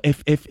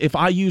if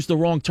I use the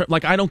wrong term,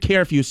 like I don't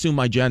care if you assume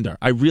my gender,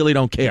 I really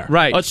don't care,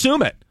 right?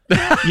 Assume it.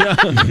 Yeah.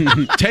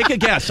 Take a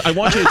guess. I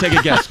want you to take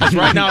a guess because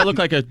right now I look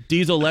like a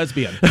diesel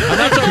lesbian and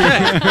that's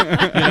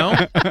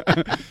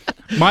okay.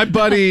 My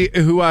buddy,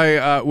 who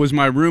I was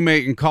my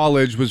roommate in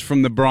college, was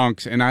from the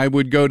Bronx, and I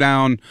would go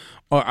down.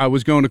 I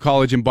was going to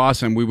college in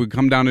Boston. We would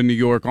come down to New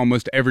York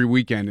almost every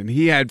weekend, and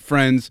he had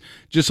friends,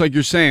 just like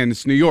you're saying,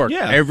 it's New York.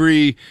 Yeah.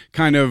 Every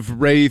kind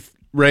of race,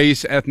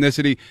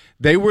 ethnicity.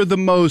 They were the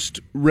most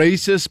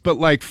racist, but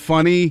like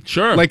funny.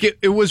 Sure. Like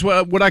it was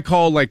what I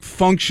call like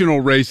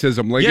functional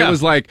racism. Like it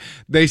was like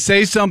they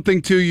say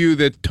something to you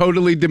that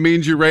totally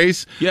demeans your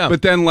race. Yeah.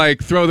 But then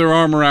like throw their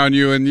arm around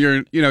you and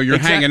you're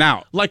hanging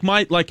out. Like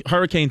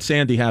Hurricane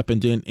Sandy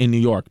happened in New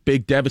York.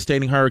 Big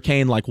devastating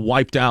hurricane, like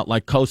wiped out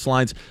like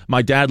coastlines.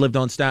 My dad lived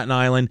on Staten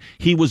Island.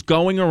 He was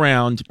going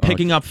around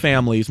picking up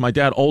families. My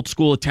dad, old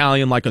school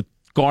Italian, like a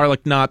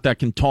garlic knot that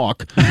can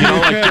talk, like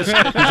he's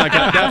like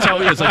that's how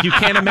he is. Like you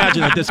can't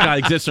imagine that this guy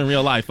exists in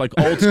real life. Like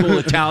old school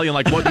Italian,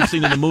 like what you've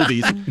seen in the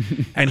movies.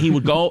 And he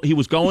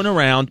was going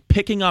around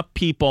picking up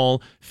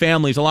people,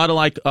 families, a lot of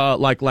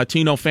like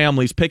Latino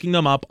families, picking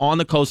them up on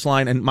the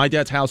coastline. And my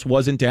dad's house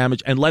wasn't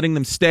damaged, and letting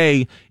them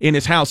stay in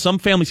his house. Some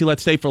families he let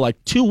stay for like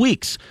 2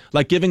 weeks,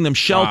 like giving them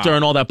shelter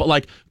and all that. But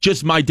like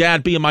just my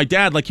dad being my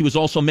dad, like he was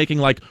also making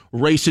like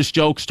racist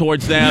jokes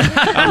towards them,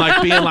 and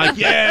like being like,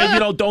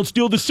 don't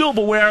steal the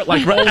silverware,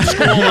 like old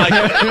school,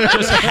 like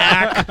just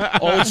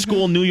hack old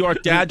school New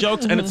York dad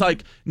jokes. And it's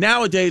like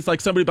nowadays,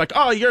 like somebody like,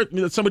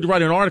 somebody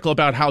write an article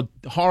about how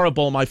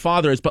horrible my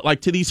father is, but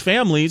like to these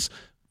families,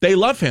 they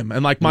love him,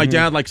 and like my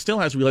dad like still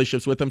has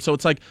relationships with him. So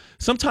it's like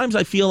sometimes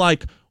I feel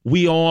like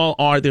we all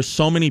are. There's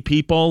so many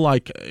people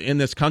like in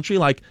this country,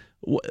 like.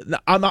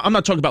 I'm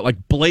not talking about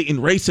like blatant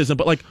racism,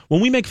 but like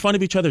when we make fun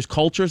of each other's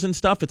cultures and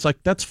stuff, it's like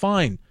that's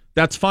fine.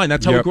 That's fine.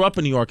 That's how we grew up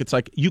in New York. It's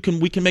like we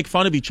can make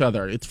fun of each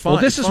other. It's fine.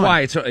 Well, this is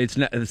why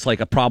it's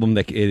like a problem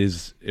that it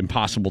is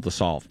impossible to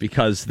solve,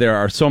 because there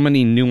are so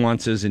many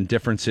nuances and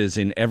differences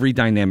in every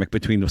dynamic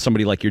between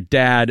somebody like your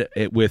dad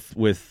with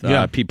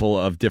people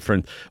of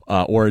different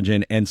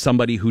origin and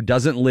somebody who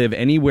doesn't live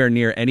anywhere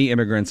near any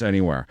immigrants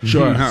anywhere.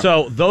 Sure.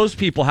 So those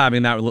people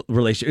having that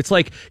relationship, it's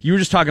like you were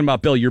just talking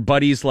about, Bill. Your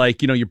buddies,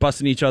 like you're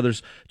busting each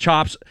other's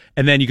chops,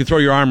 and then you can throw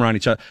your arm around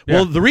each other.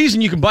 Well, the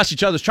reason you can bust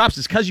each other's chops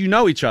is because you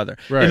know each other.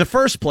 Right. the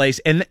first place,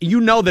 and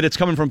you know that it's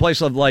coming from a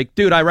place of like,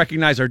 dude, I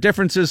recognize our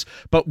differences,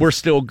 but we're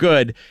still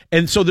good.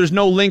 And so there's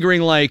no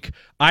lingering like,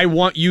 I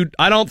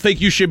don't think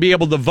you should be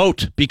able to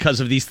vote because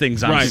of these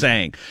things I'm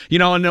saying.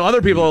 And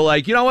other people are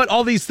like, you know what?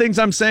 All these things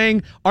I'm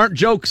saying aren't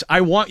jokes.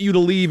 I want you to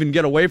leave and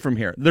get away from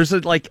here. There's a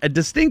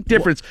distinct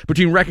difference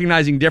between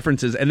recognizing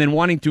differences and then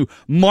wanting to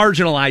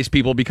marginalize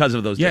people because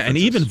of those differences. And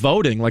even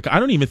voting. Like,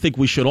 I don't even think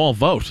we should all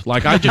vote.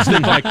 Like, I just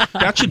think like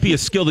that should be a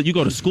skill that you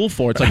go to school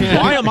for. It's like,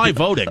 why am I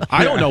voting?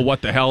 I don't know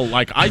what the hell.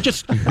 Like, I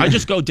just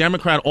go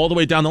Democrat all the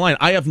way down the line.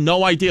 I have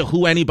no idea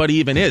who anybody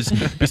even is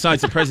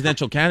besides the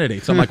presidential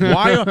candides. I'm like,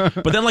 why?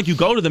 But then, like, you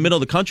go to the middle of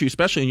the country,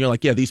 especially, and you're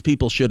like, yeah, these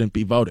people shouldn't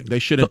be voting. They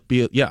shouldn't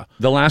be. Yeah.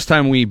 The last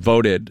time we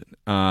voted,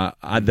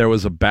 there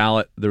was a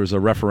ballot. There was a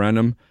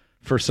referendum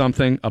for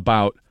something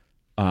about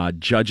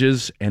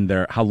judges and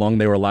how long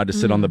they were allowed to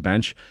sit on the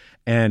bench.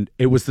 And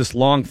it was this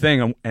long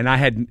thing, and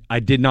I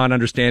did not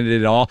understand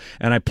it at all.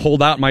 And I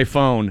pulled out my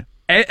phone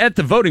at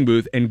the voting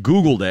booth and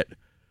Googled it,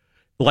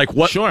 like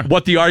what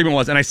the argument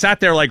was. And I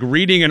sat there like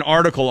reading an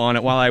article on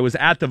it while I was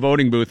at the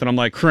voting booth, and I'm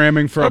like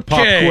cramming for a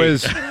pop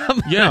quiz.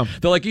 Yeah.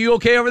 They're like, "Are you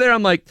okay over there?"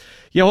 I'm like,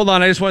 "Yeah, hold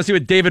on. I just want to see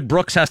what David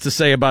Brooks has to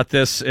say about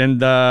this,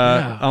 and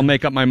I'll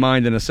make up my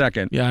mind in a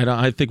second." Yeah,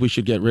 I think we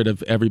should get rid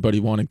of everybody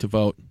wanting to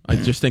vote. I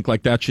just think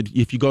like that should,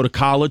 if you go to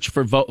college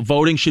for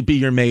voting should be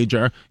your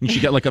major. You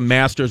should get like a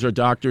master's or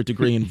doctorate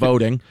degree in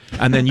voting,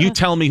 and then you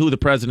tell me who the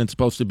president's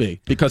supposed to be,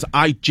 because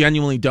I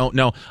genuinely don't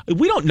know.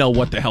 We don't know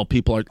what the hell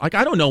people are like.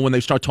 I don't know when they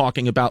start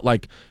talking about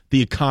like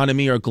the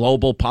economy or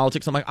global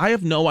politics. I'm like, I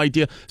have no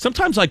idea.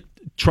 Sometimes like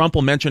Trump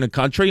will mention a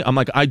country. I'm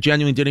like, I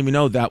genuinely didn't even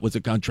know that was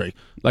a country.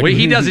 Like,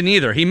 he doesn't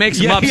either. He makes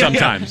them up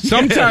sometimes.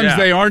 Sometimes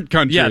they aren't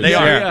countries. Yeah, they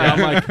are. Yeah.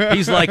 I'm like,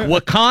 he's like,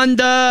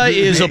 Wakanda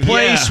is a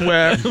place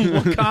where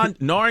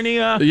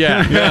Narnia.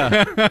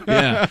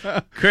 Yeah.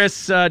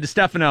 Chris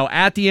DiStefano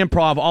at the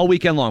Improv all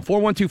weekend long.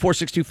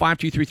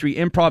 412-462-5233,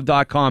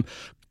 improv.com.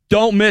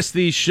 Don't miss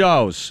these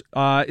shows.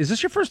 Is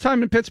this your first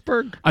time in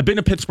Pittsburgh? I've been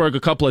to Pittsburgh a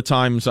couple of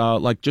times,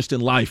 like just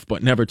in life,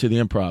 but never to the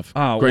Improv.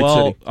 Oh, great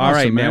city. All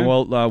right, man.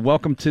 Well,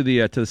 welcome to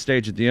the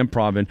stage at the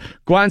Improv, and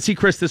go out and see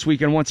Chris this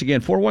weekend once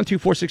again.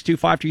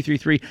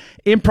 412-462-5233,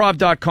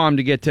 improv.com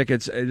to get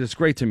tickets. It's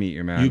great to meet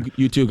you, man.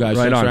 You too, guys.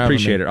 Right Thanks on. for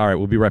Appreciate having it. All right,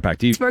 we'll be right back.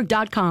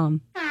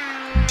 Pittsburgh.com.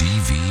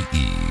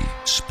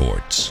 DVE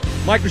Sports.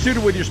 Mike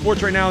Rizzuto with your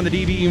sports right now on the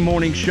DVE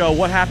Morning Show.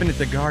 What happened at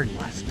the Garden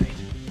last night?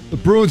 The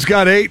Bruins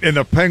got 8 and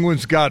the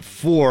Penguins got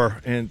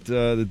 4, and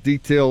the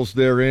details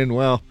therein,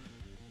 well,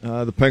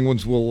 the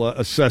Penguins will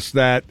assess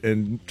that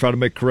and try to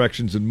make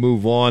corrections and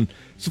move on.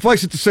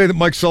 Suffice it to say that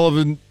Mike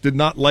Sullivan did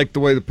not like the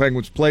way the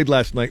Penguins played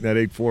last night in that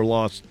 8-4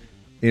 loss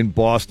in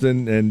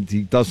Boston, and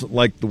he doesn't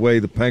like the way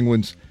the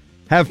Penguins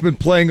have been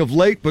playing of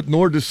late, but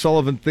nor does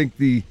Sullivan think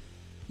the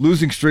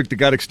losing streak that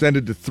got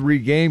extended to 3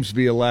 games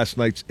via last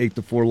night's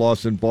 8-4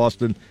 loss in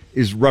Boston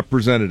is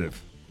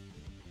representative.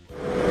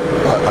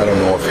 I don't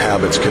know if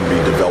habits can be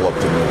developed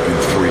in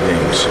 3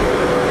 games.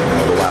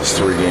 The last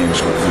 3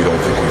 games, we don't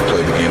think we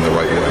played the game the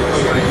right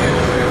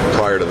way.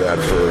 Prior to that,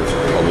 for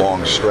a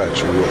long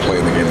stretch, we were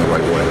playing the game the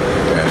right way,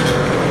 and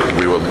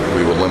we were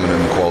limiting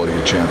the quality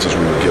of chances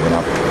we were giving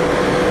up.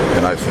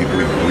 And I think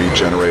we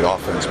generate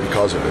offense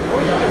because of it.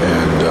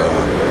 And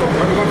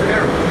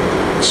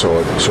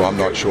so I'm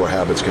not sure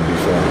habits can be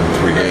formed in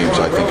 3 games.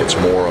 I think it's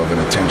more of an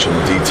attention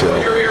to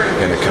detail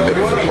and a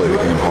commitment to play the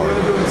game hard.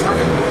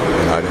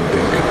 And I didn't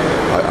think.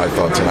 I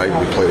thought tonight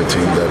we played a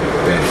team that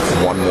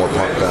won more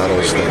puck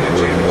battles, that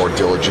were more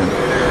diligent,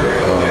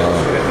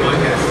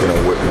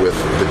 with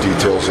the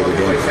details of the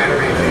game,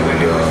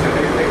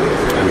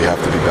 and we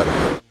have to be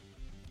better.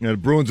 The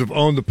Bruins have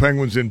owned the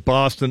Penguins in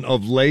Boston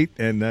of late,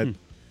 and that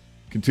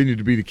continued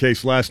to be the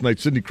case last night.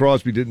 Sidney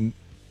Crosby didn't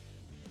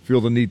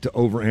feel the need to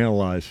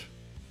overanalyze.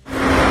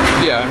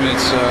 Yeah, I mean,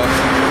 it's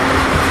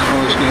one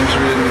of those games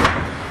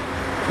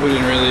where we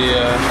didn't really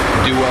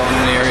do well in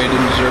an area,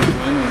 didn't deserve to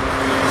win.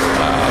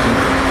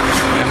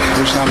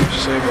 There's not much to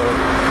say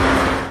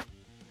about it.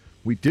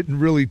 We didn't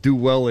really do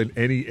well in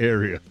any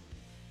area.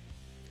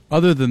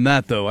 Other than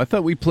that, though, I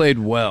thought we played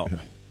well. I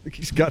think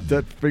he's got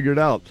that figured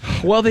out.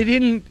 Well, they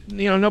didn't,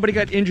 nobody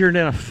got injured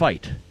in a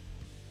fight.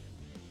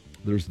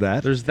 There's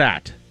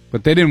that.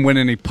 But they didn't win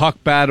any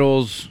puck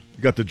battles.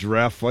 You got the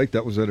giraffe fight.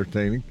 That was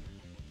entertaining.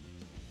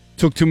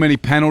 Took too many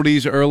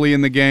penalties early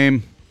in the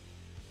game.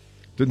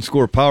 Didn't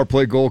score a power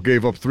play goal.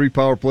 Gave up 3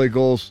 power play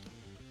goals.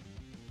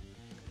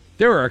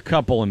 There were a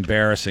couple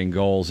embarrassing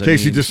goals.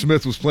 Casey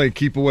DeSmith was playing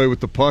keep away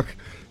with the puck.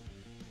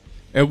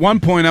 At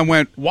one point, I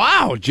went,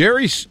 wow,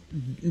 Jari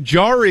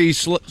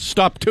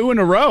stopped 2 in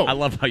a row. I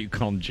love how you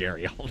call him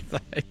Jerry all the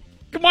time.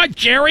 Come on,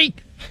 Jerry.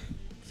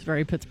 It's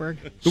very Pittsburgh.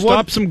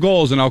 Stop some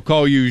goals, and I'll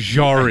call you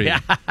Jari.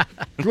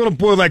 You want to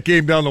boil that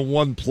game down to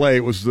one play.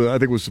 It was I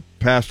think it was the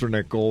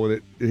Pasternak goal,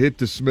 and it hit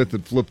DeSmith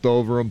and flipped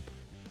over him,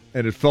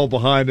 and it fell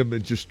behind him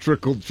and just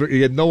trickled.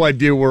 He had no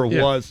idea where it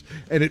was,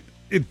 and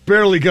it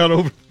barely got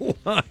over the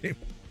line.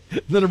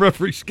 Then the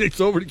referee skates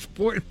over and he's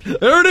pointing.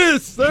 There it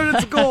is. There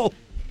it's a goal.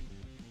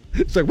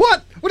 It's like,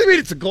 what? What do you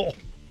mean it's a goal?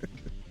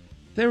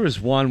 There was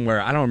one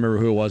where I don't remember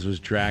who it was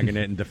dragging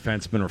it, and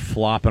defensemen are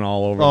flopping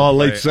all over. Oh, the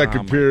late place.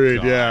 second my period.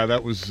 God. Yeah,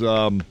 that was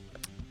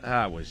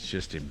That was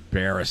just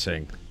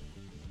embarrassing.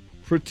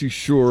 pretty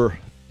sure.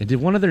 And did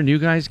one of their new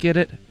guys get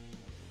it?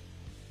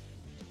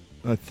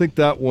 I think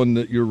that one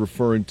that you're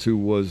referring to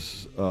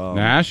was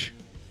Nash?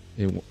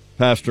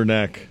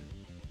 Pasternak.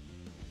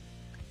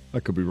 I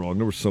could be wrong.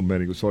 There were so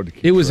many. It was hard to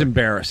keep It was track.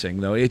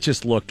 embarrassing, though. It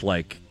just looked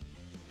like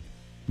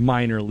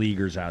minor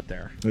leaguers out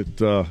there.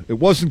 It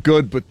wasn't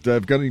good, but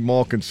Evgeny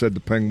Malkin said the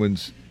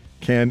Penguins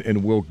can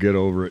and will get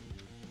over it.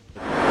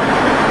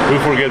 We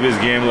forget this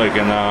game,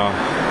 and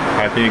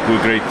I think we're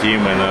a great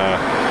team,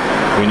 and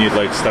we need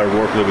start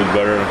work a little bit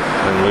better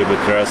and a little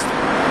bit rest,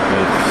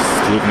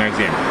 and look next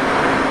game.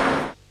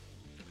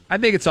 I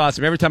think it's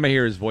awesome. Every time I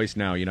hear his voice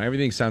now,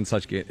 everything sounds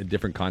such a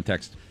different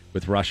context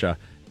with Russia.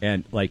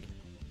 And,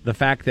 the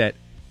fact that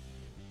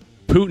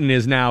Putin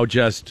is now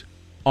just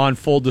on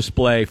full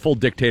display, full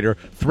dictator,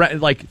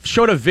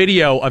 showed a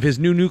video of his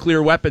new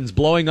nuclear weapons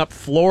blowing up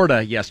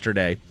Florida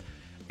yesterday.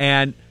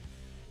 And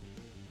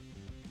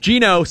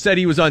Gino said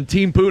he was on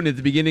Team Putin at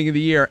the beginning of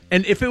the year.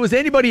 And if it was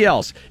anybody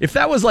else, if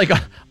that was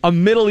a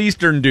Middle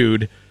Eastern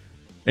dude,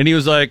 and he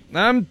was like,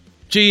 I'm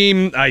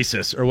Team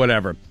ISIS or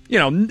whatever,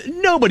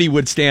 nobody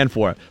would stand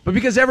for it. But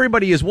because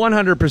everybody is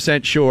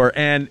 100% sure,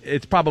 and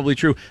it's probably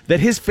true, that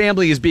his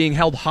family is being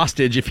held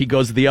hostage if he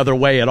goes the other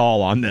way at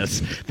all on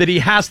this, that he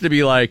has to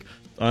be like,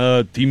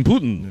 Team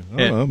Putin. I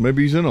don't know.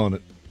 Maybe he's in on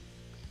it.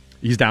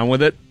 He's down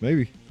with it?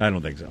 Maybe. I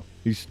don't think so.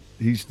 He's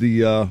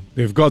the...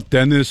 They've got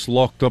Dennis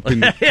locked up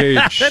in the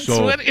cage. That's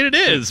so what it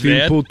is, Team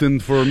man.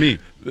 Putin for me.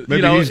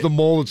 Maybe he's the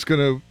mole that's going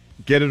to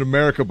get in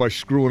America by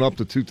screwing up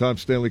the two-time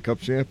Stanley Cup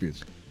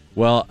champions.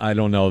 Well, I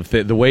don't know. If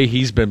the way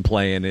he's been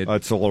playing it...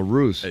 It's all a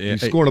ruse.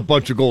 He's scoring a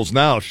bunch of goals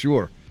now,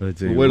 sure. Wait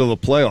till the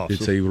playoffs.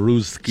 It's a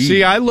ruse ski.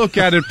 See, I look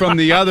at it from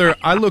the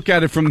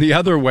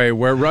other way,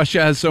 where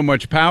Russia has so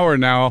much power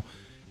now.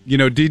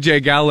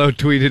 DJ Gallo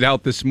tweeted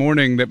out this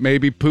morning that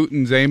maybe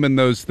Putin's aiming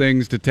those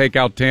things to take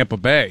out Tampa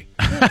Bay.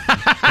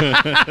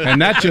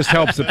 And that just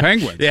helps the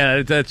Penguins.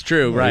 Yeah, that's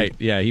true, right.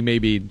 Yeah, he may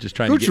be just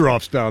trying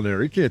Kucherov's down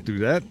there. He can't do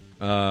that.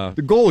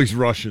 The goalie's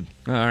Russian.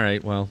 All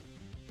right, well,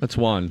 that's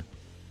one.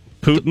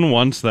 Putin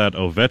wants that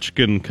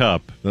Ovechkin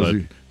Cup, Does but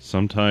he?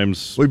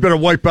 sometimes... We better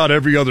wipe out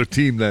every other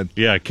team then.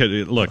 Yeah,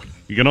 look,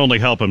 you can only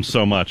help him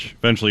so much.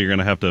 Eventually you're going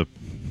to have to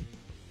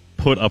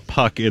put a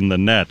puck in the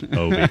net,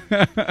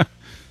 Ovi.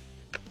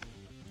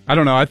 I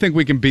don't know. I think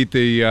we can beat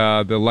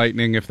the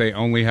Lightning if they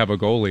only have a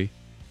goalie.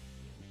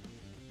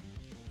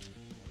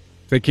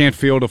 They can't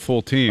field a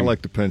full team. I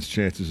like the Pens'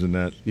 chances in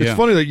that. Yeah. It's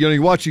funny that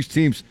you watch these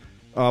teams.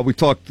 We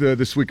talked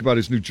this week about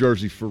his New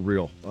Jersey for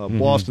real.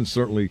 Boston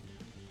certainly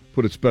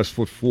put its best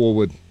foot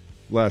forward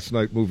last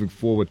night, moving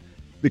forward.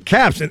 The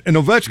Caps, and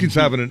Ovechkin's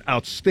having an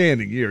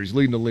outstanding year. He's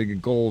leading the league in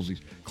goals.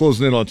 He's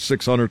closing in on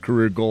 600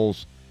 career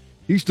goals.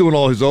 He's doing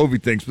all his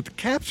Ovi things, but the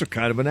Caps are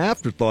kind of an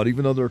afterthought,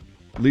 even though they're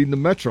leading the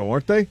Metro,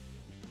 aren't they?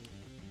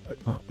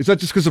 Is that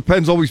just because the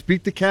Pens always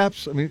beat the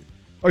Caps? I mean,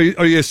 are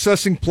you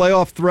assessing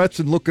playoff threats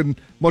and looking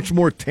much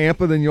more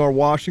Tampa than you are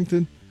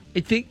Washington?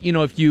 I think,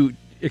 if you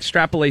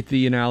extrapolate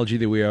the analogy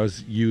that we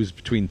always use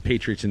between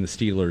Patriots and the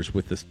Steelers,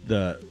 with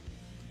the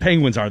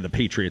Penguins are the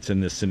Patriots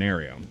in this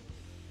scenario.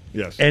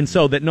 Yes. And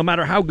so that no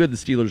matter how good the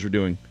Steelers are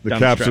doing, The down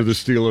Caps stretch, are the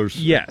Steelers.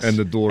 yes, And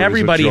the door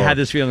everybody is ajar. had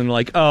this feeling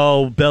like,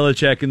 oh,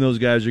 Belichick and those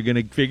guys are going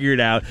to figure it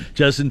out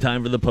just in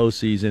time for the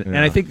postseason. And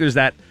I think there's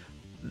that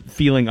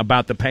feeling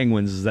about the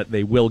Penguins is that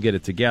they will get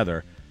it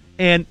together.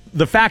 And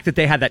the fact that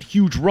they had that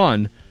huge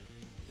run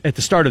at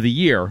the start of the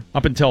year,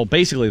 up until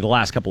basically the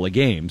last couple of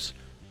games,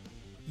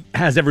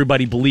 has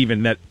everybody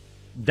believing that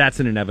that's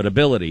an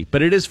inevitability.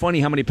 But it is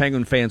funny how many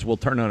Penguin fans will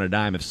turn on a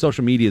dime if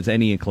social media is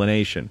any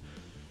inclination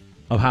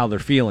of how they're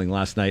feeling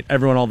last night.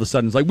 Everyone all of a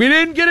sudden is like, we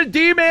didn't get a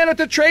D-man at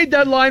the trade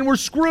deadline. We're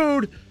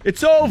screwed.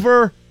 It's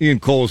over. Ian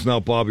Cole is now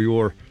Bobby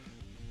Orr.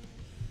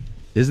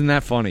 Isn't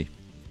that funny?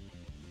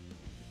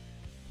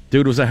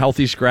 Dude was a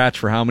healthy scratch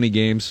for how many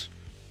games?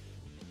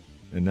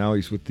 And now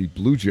he's with the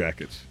Blue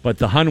Jackets. But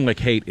the Hunwick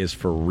hate is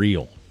for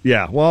real.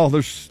 Yeah, well,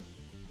 there's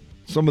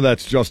some of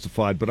that's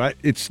justified, but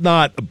it's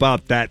not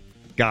about that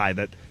guy,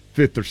 that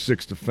fifth or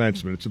sixth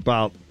defenseman. It's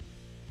about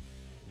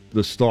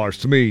the stars.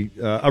 To me,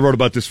 I wrote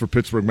about this for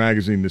Pittsburgh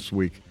Magazine this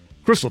week.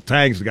 Chris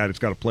Letang's the guy that's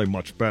got to play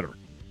much better.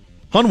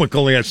 Hunwick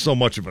only has so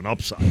much of an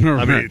upside.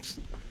 I mean,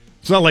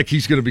 it's not like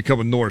he's going to become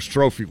a Norris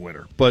Trophy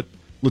winner, but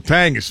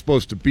Letang is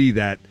supposed to be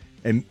that,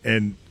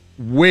 and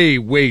way,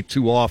 way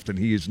too often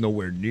he is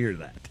nowhere near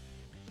that.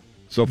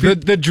 So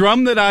the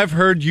drum that I've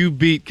heard you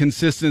beat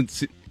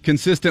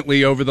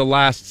consistently over the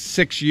last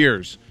 6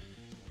 years,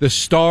 the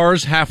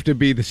stars have to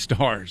be the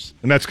stars.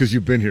 And that's because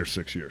you've been here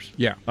 6 years.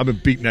 Yeah. I've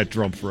been beating that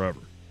drum forever.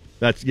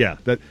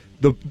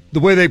 The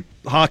way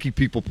hockey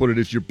people put it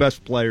is your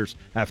best players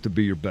have to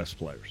be your best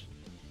players.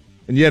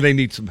 And yeah, they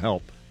need some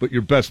help, but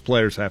your best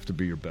players have to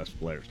be your best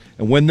players.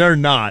 And when they're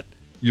not,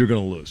 you're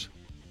going to lose.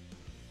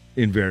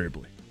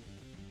 Invariably.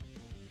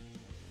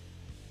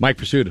 Mike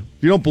Pursuta.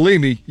 If you don't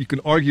believe me, you can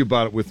argue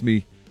about it with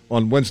me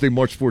on Wednesday,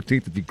 March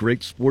 14th at the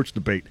Great Sports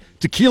Debate.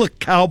 Tequila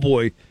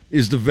Cowboy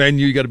is the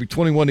venue. You got to be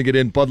 21 to get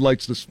in. Bud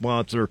Light's the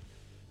sponsor.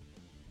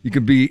 You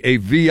can be a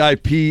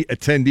VIP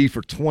attendee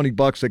for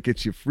 $20. That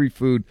gets you free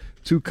food,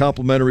 2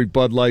 complimentary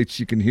Bud Lights.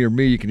 You can hear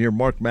me. You can hear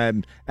Mark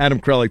Madden, Adam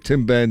Crowley,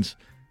 Tim Benz.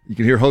 You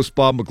can hear host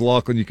Bob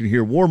McLaughlin. You can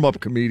hear warm-up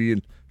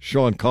comedian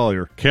Sean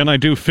Collier. Can I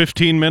do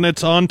 15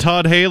 minutes on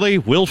Todd Haley?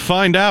 We'll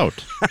find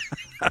out.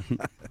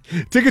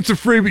 Tickets are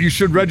free, but you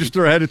should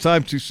register ahead of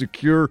time to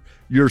secure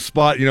your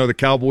spot. You know, the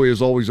Cowboy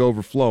is always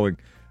overflowing.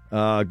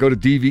 Go to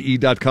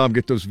DVE.com,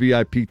 get those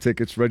VIP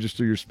tickets,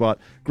 register your spot.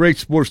 Great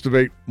Sports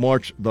Debate,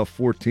 March the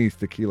 14th,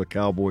 Tequila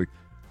Cowboy.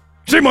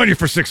 Shame on you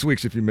for 6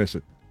 weeks if you miss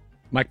it.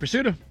 Mike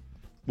Pursuta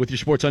with your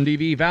Sports on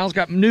DVE. Val's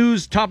got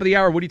news, top of the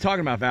hour. What are you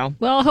talking about, Val?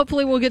 Well,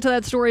 hopefully we'll get to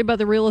that story about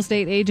the real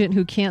estate agent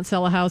who can't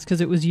sell a house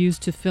because it was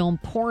used to film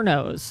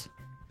pornos.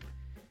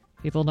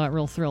 People not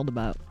real thrilled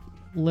about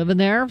living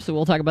there, so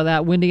we'll talk about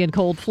that. Windy and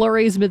cold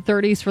flurries,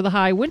 mid-30s for the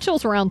high. Wind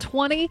chills around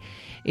 20.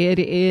 It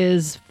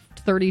is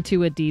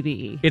 32 at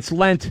DVE. It's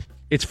Lent.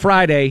 It's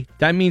Friday.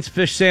 That means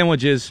fish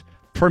sandwiches.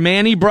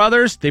 Permane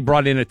Brothers, they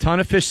brought in a ton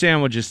of fish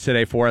sandwiches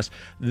today for us.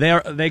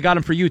 They got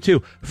them for you,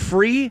 too.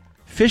 Free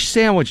fish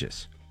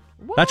sandwiches.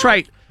 What? That's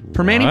right.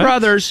 Permane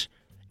Brothers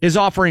is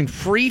offering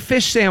free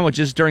fish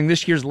sandwiches during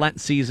this year's Lent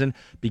season,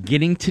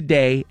 beginning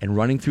today and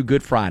running through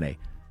Good Friday.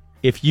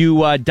 If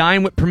you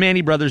dine with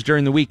Permane Brothers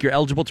during the week, you're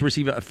eligible to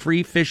receive a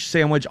free fish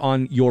sandwich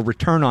on your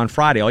return on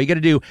Friday. All you got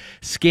to do,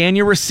 scan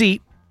your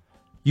receipt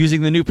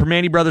using the new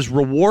Permane Brothers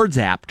Rewards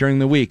app during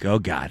the week. Oh,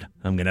 God,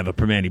 I'm going to have a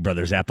Permane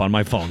Brothers app on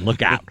my phone.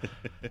 Look out.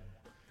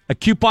 A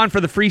coupon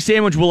for the free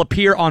sandwich will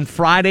appear on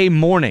Friday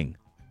morning.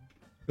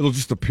 It'll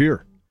just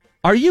appear.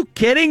 Are you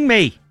kidding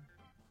me?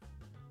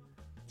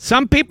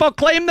 Some people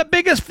claim the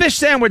biggest fish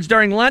sandwich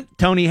during Lent,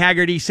 Tony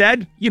Haggerty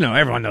said. You know,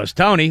 everyone knows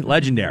Tony,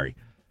 legendary.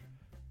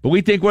 But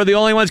we think we're the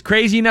only ones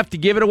crazy enough to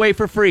give it away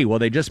for free. Well,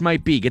 they just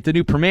might be. Get the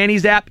new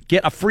Permane's app,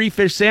 get a free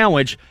fish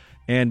sandwich,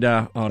 and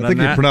I think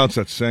you pronounce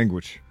that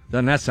sandwich.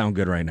 Doesn't that sound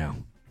good right now?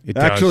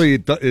 Actually,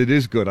 it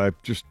is good.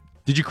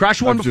 Did you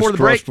crush one before the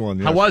break? One,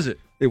 yes. How was it?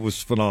 It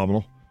was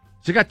phenomenal.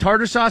 So it got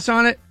tartar sauce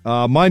on it?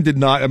 Mine did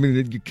not. I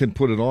mean, you can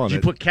put it on. Did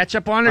you put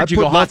ketchup on it, or I did you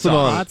go hot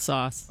sauce? Hot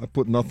sauce. I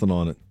put nothing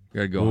on it. You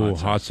gotta go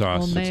hot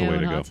sauce. Well, That's the way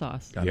to go. hot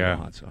sauce. Gotta go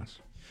hot sauce.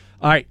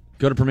 All right,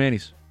 go to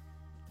Permane's.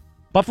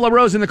 Buffalo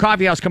Rose in the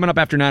Coffee House coming up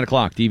after 9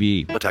 o'clock,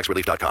 DVE.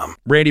 TaxRelief.com.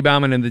 Randy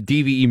Bauman and the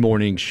DVE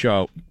Morning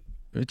Show.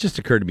 It just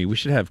occurred to me, we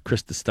should have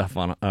Chris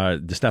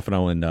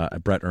DiStefano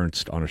and Brett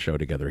Ernst on a show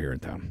together here in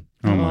town.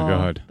 Oh, my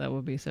God. That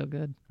would be so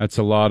good. That's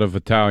a lot of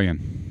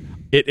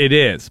Italian. It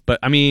is. But,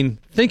 I mean,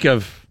 think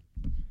of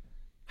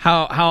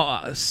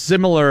how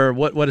similar,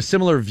 what a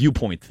similar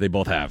viewpoint they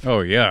both have.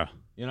 Oh, yeah.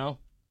 You know?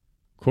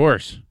 Of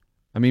course.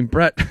 I mean,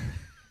 Brett.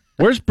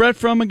 Where's Brett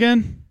from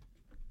again?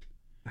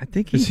 I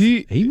think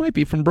he might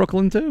be from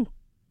Brooklyn, too.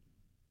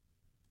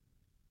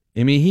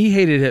 I mean, he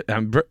hates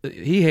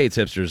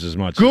hipsters as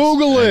much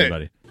Google as it.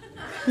 anybody.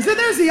 Because then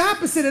there's the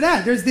opposite of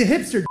that. There's the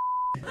hipster,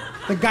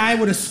 the guy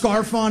with a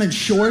scarf on and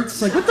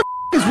shorts. Like, what the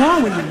is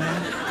wrong with you,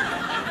 man?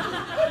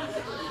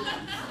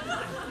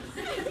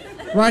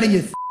 Riding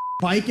your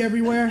bike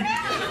everywhere.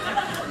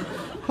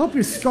 Hope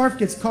your scarf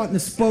gets caught in the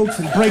spokes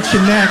and breaks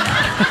your neck.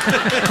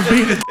 For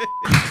being a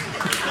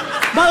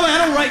By the way,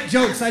 I don't write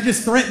jokes. I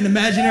just threaten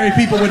imaginary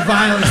people with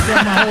violence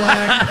throughout my whole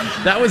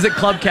act. That was at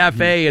Club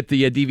Cafe at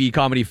the DV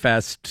Comedy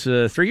Fest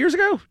 2 years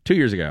ago.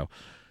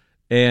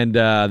 And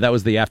that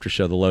was the after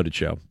show, the Loaded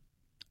Show.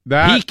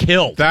 He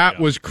killed. That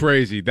was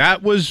crazy.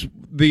 That was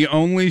the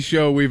only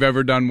show we've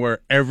ever done where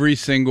every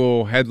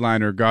single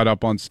headliner got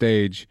up on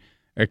stage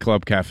at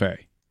Club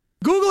Cafe.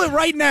 Google it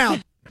right now.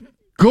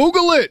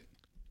 Google it.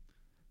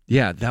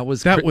 Yeah, that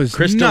was nuts.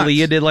 Chris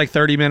D'Elia did like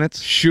 30 minutes.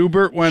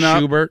 Schubert went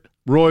up.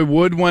 Roy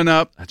Wood went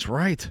up. That's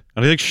right.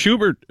 And I think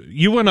Schubert,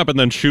 you went up and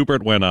then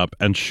Schubert went up,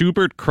 and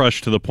Schubert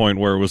crushed to the point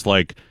where it was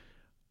like,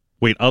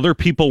 wait, other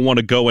people want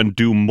to go and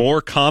do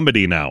more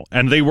comedy now,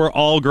 and they were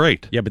all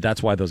great. Yeah, but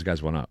that's why those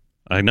guys went up.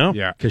 I know.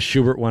 Yeah. Because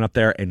Schubert went up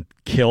there and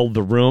killed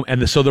the room.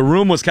 And so the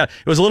room was it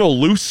was a little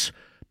loose,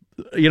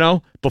 you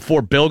know,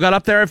 before Bill got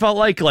up there, it felt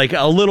like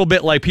a little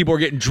bit like people were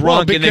getting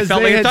drunk and they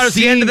felt like they thought it was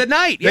the end of the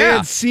night. They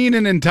had seen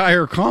an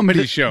entire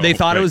comedy show. They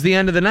thought it was the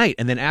end of the night.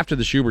 And then after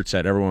the Schubert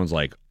set, everyone was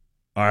like,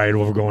 all right,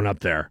 well, we're going up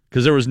there.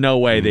 Because there was no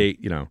way they,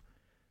 you know.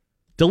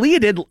 D'Elia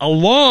did a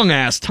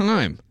long-ass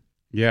time.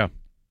 Yeah.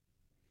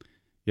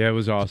 Yeah, it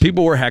was awesome.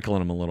 People were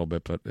heckling him a little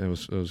bit, but it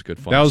was good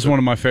fun. That was one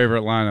of my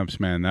favorite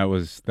lineups, man. That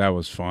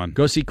was fun.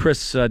 Go see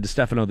Chris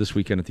DiStefano this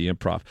weekend at the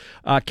Improv.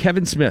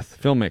 Kevin Smith,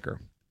 filmmaker,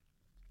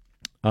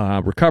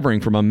 recovering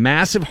from a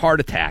massive heart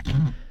attack.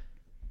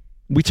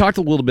 We talked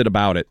a little bit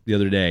about it the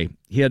other day.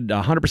 He had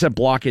 100%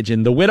 blockage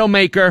in the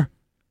Widowmaker,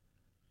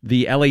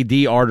 the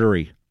LAD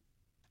artery.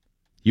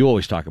 You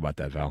always talk about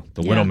that, Val.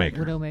 The Widowmaker.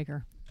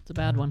 Widowmaker. It's a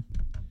bad one.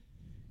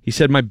 He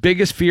said, my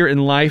biggest fear in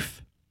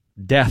life,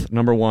 death,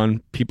 number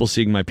 1, people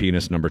seeing my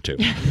penis, number 2.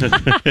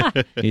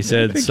 He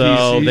said,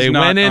 so they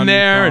went in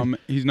there.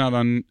 He's not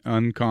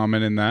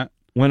uncommon in that.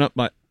 Went up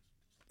my...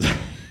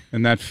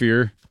 in that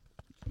fear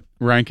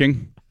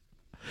ranking.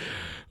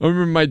 I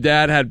remember my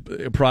dad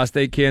had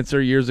prostate cancer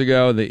years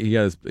ago. That he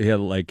had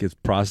like his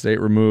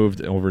prostate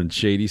removed over in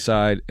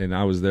Shadyside, and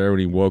I was there when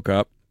he woke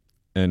up,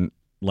 and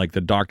like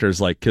the doctor's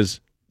like, because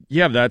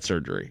you have that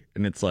surgery,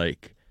 and it's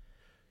like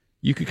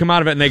you could come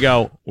out of it, and they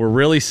go, "We're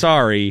really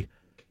sorry,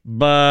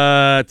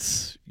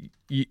 but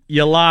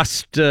you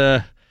lost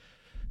the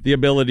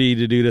ability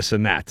to do this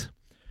and that,"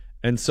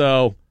 and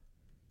so.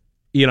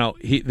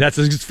 That's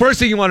his first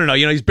thing you want to know.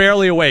 He's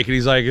barely awake, and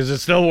he's like, "Does it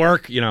still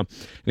work?" And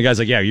the guy's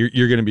like, "Yeah,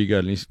 you're going to be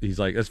good." And he's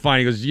like, "That's fine."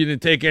 He goes, "You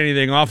didn't take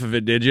anything off of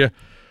it, did you?"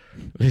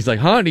 And he's like,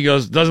 "Huh?" And he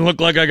goes, "Doesn't look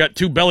like I got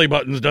 2 belly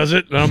buttons, does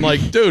it?" And I'm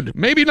like, "Dude,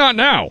 maybe not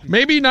now.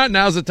 Maybe not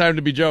now's the time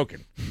to be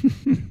joking."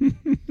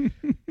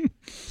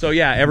 So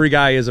yeah, every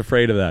guy is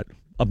afraid of that.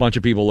 A bunch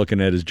of people looking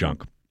at his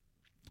junk.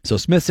 So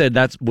Smith said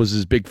that was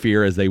his big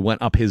fear as they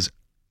went up his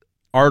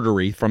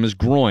artery from his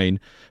groin,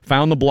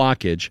 found the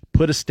blockage,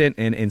 put a stent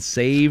in, and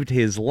saved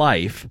his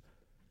life.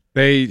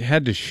 They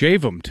had to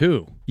shave him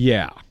too.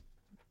 Yeah,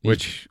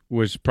 which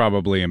was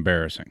probably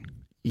embarrassing.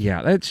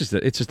 Yeah, it's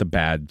just a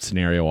bad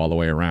scenario all the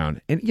way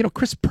around. And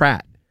Chris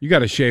Pratt, you got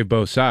to shave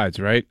both sides,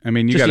 right? I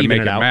mean, you Just got to even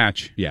make it it out.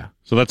 match. Yeah.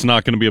 So that's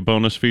not going to be a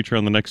bonus feature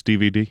on the next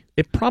DVD?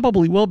 It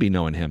probably will be,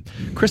 knowing him.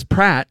 Chris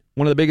Pratt,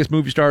 one of the biggest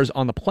movie stars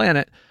on the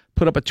planet,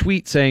 put up a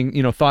tweet saying,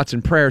 thoughts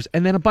and prayers,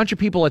 and then a bunch of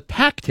people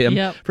attacked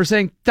him for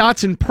saying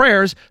thoughts and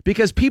prayers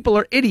because people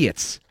are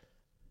idiots.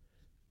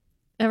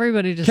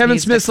 Everybody just Kevin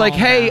needs Smith's to like,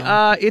 calm hey,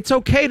 down. it's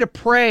okay to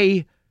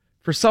pray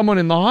for someone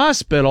in the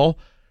hospital.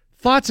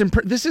 Thoughts and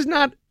this is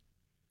not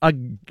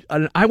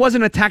I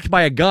wasn't attacked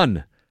by a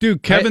gun.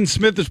 Dude, Kevin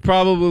Smith is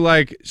probably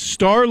like,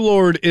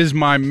 Star-Lord is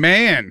my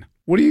man.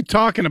 What are you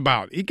talking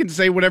about? He can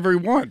say whatever he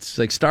wants. It's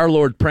like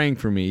Star-Lord praying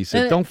for me. He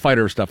said, don't fight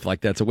over stuff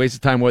like that. It's a waste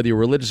of time, whether you're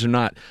religious or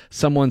not.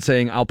 Someone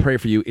saying, I'll pray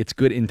for you. It's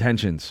good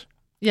intentions.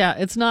 Yeah,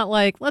 it's not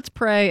like, let's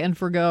pray and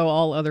forgo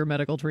all other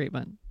medical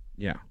treatment.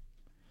 Yeah.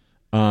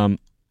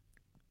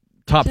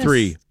 Top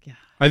three. Yeah.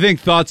 I think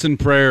thoughts and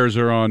prayers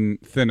are on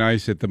thin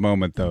ice at the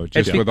moment, though.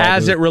 Just with all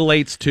as it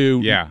relates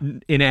to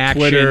inaction.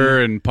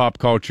 Twitter and pop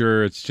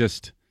culture, it's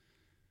just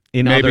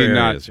in maybe other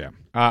not. areas, yeah.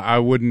 I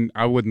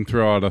wouldn't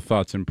throw out a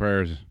thoughts and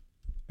prayers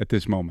at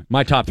this moment.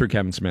 My top three,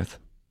 Kevin Smith.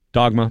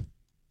 Dogma.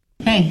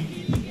 Hey.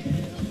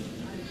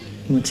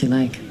 What's he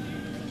like?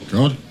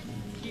 God.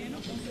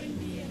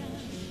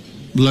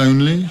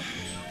 Lonely,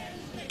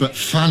 but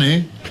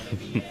funny.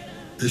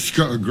 It's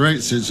got a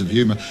great sense of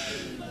humor.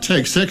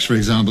 Take sex, for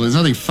example. There's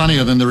nothing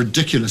funnier than the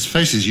ridiculous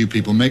faces you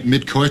people make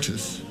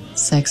mid-coitus.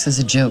 Sex is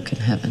a joke in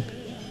heaven.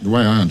 The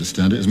way I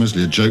understand it, it's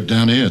mostly a joke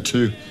down here,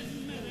 too.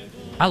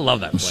 I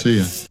love that I'll place. see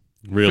ya.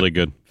 Really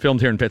good. Filmed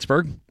here in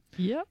Pittsburgh.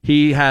 Yep.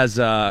 He has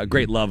a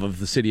great love of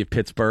the city of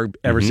Pittsburgh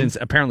ever since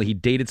apparently he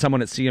dated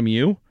someone at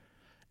CMU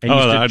and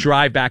used to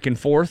drive back and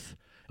forth.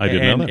 I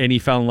didn't know that. And he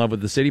fell in love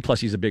with the city.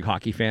 Plus, he's a big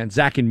hockey fan.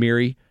 Zach and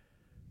Miri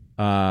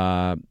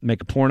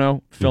make a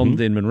porno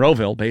filmed in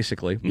Monroeville,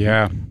 basically.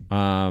 Yeah.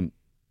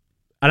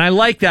 And I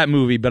like that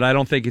movie, but I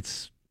don't think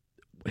it's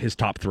his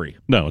top three.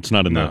 No, it's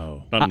not in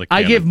the. Not in the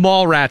I canon. give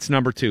Mallrats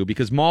number 2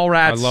 because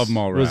Mallrats. I love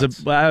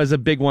Mallrats. Was a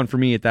big one for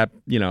me at that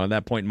at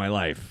that point in my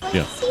life.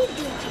 Yeah.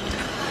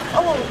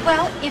 Oh,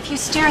 well, if you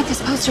stare at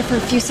this poster for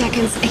a few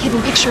seconds, a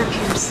hidden picture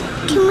appears.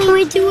 Can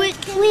we do it,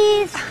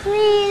 please?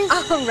 Please?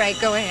 All right,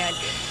 go ahead.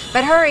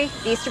 But hurry,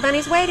 the Easter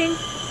Bunny's waiting.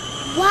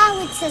 Wow,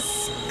 it's a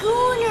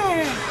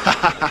schooner.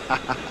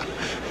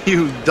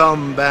 You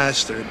dumb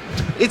bastard.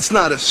 It's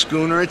not a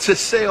schooner, it's a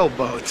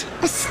sailboat.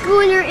 A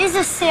schooner is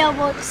a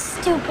sailboat,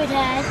 stupid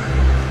head.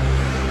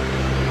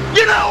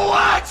 You know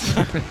what?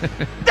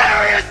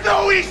 There is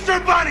no Easter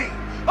Bunny!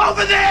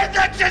 Over there,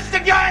 that's just a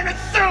guy in a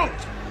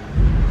suit!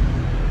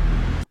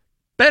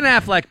 Ben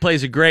Affleck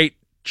plays a great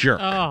jerk.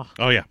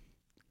 Oh yeah.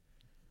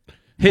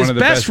 His One of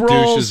the best best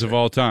roles douches of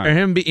all time. are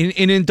him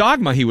in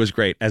Dogma. He was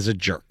great as a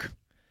jerk.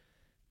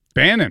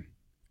 Bannon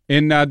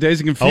in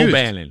Dazed and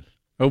Confused.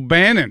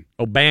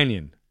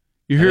 O'Banion.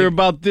 You hear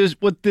about this?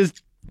 What this?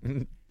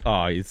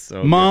 Oh, he's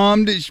so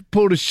Mom, she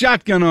pulled a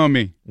shotgun on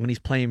me. When he's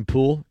playing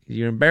pool,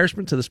 you're an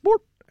embarrassment to the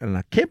sport, and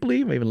I can't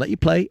believe I even let you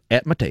play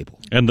at my table.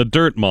 And the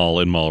dirt mall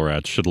in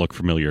Mallrats should look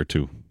familiar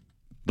to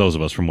those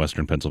of us from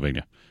Western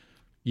Pennsylvania.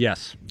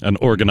 Yes. An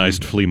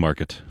organized flea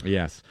market.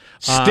 Yes.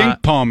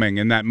 Stink palming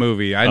in that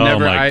movie. I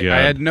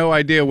had no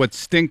idea what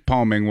stink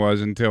palming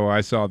was until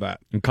I saw that.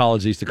 In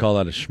college, they used to call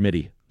that a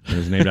schmitty. It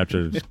was named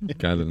after a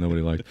guy that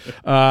nobody liked.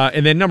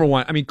 And then number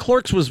one,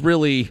 Clerks was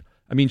really...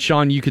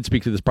 Sean, you could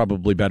speak to this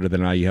probably better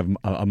than I. You have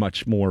a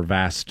much more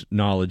vast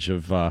knowledge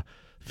of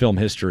film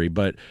history,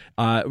 but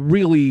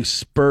really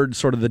spurred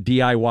sort of the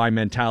DIY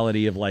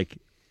mentality of like,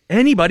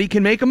 anybody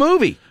can make a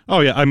movie.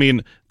 Oh, yeah.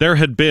 There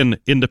had been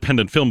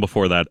independent film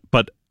before that,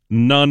 but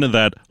none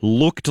that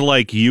looked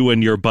like you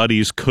and your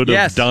buddies could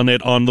have done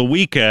it on the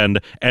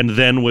weekend and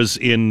then was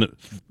in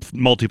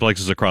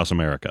multiplexes across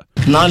America.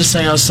 Not to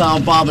say I saw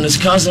Bob and his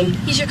cousin.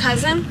 He's your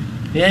cousin?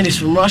 Yeah, and he's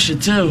from Russia,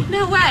 too.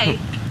 No way.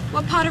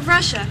 What part of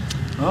Russia?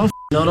 Oh,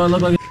 no, do I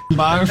look like a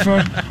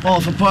biographer?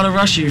 Oh, what part of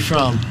Russia are you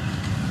from?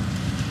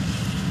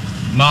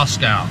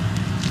 Moscow.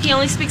 He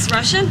only speaks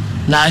Russian?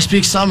 Nah, he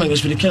speaks some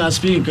English, but he cannot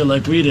speak it good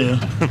like we do.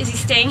 Is he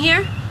staying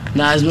here?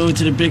 Nah, he's moving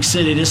to the big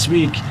city this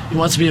week. He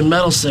wants to be a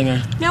metal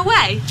singer. No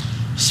way.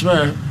 I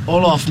swear,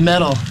 Olaf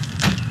Metal.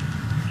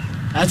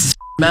 That's his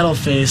metal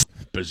face.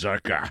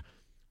 Berserker.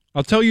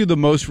 I'll tell you the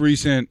most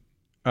recent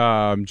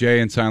Jay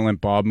and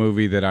Silent Bob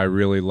movie that I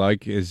really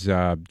like is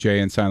Jay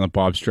and Silent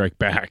Bob Strike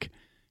Back.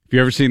 Have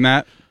you ever seen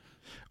that?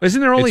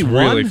 Isn't there only it's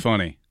one? Really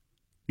funny.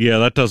 Yeah,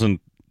 that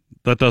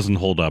doesn't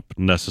hold up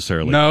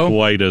necessarily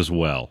quite as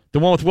well. The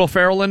one with Will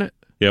Ferrell in it?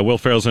 Yeah, Will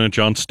Ferrell's in it.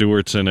 Jon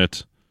Stewart's in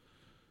it.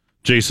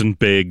 Jason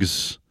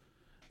Biggs.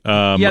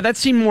 Yeah, that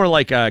seemed more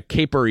like a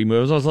capery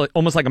movie. It was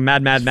almost like a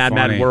Mad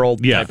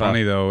World. Yeah,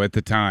 funny though. At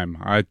the time,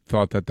 I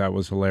thought that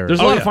was hilarious. There's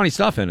a lot of funny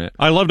stuff in it.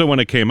 I loved it when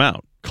it came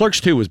out. Clerks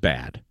 2 was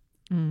bad.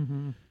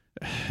 Mm-hmm.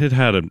 It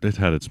had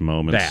its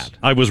moments. Bad.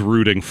 I was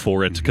rooting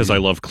for it because I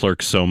love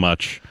Clerks so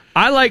much.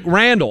 I like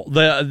Randall.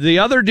 The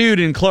other dude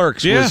in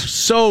Clerks was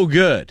so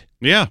good.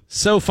 Yeah.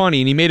 So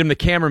funny, and he made him the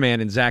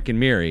cameraman in Zack and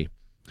Miri.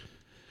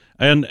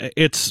 And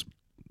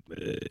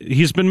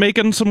he's been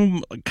making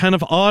some kind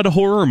of odd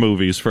horror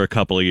movies for a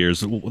couple of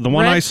years. The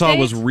one I saw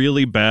was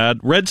really bad.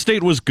 Red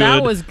State was good.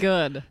 That was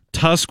good.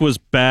 Tusk was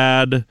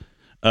bad.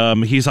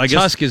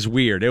 Tusk is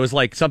weird. It was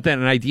like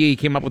an idea he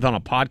came up with on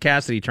a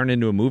podcast that he turned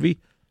into a movie.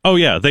 Oh,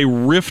 yeah. They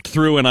riffed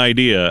through an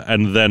idea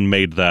and then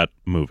made that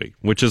movie,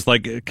 which is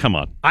like, come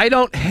on. I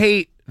don't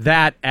hate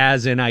that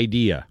as an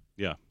idea.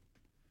 Yeah.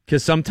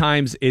 Because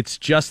sometimes it's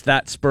just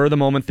that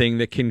spur-of-the-moment thing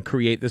that can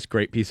create this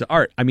great piece of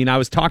art. I mean, I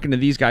was talking to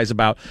these guys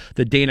about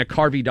the Dana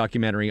Carvey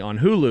documentary on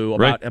Hulu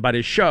about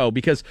his show,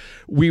 because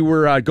we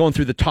were going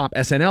through the top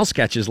SNL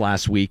sketches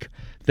last week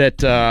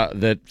that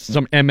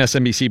some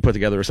MSNBC put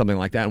together or something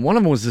like that. And one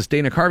of them was this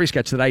Dana Carvey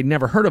sketch that I'd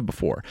never heard of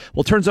before.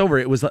 Well, turns out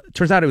it was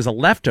a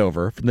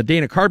leftover from the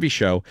Dana Carvey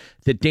show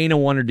that Dana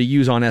wanted to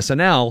use on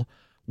SNL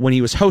when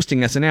he was hosting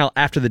SNL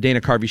after the Dana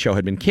Carvey show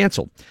had been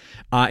canceled.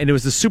 And it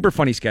was this super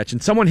funny sketch.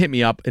 And someone hit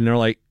me up and they're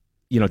like,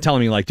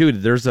 telling me like,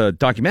 dude, there's a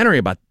documentary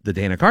about the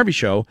Dana Carvey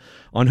show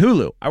on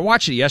Hulu. I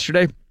watched it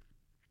yesterday.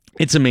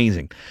 It's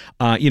amazing.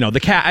 The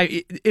cat,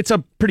 it's a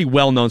pretty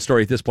well-known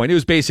story at this point. It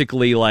was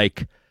basically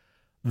like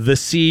the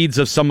seeds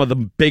of some of the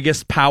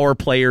biggest power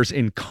players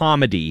in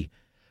comedy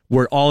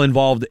were all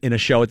involved in a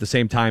show at the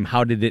same time.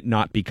 How did it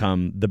not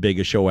become the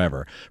biggest show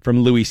ever? From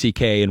Louis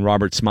C.K. and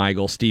Robert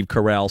Smigel, Steve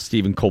Carell,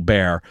 Stephen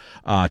Colbert,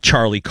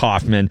 Charlie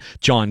Kaufman,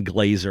 John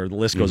Glazer. The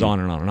list goes on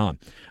and on and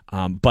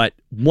on. But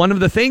one of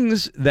the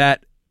things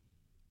that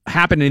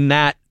happened in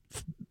that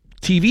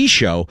TV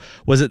show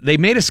was that they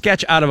made a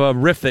sketch out of a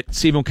riff that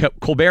Stephen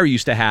Colbert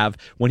used to have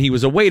when he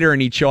was a waiter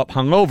and he'd show up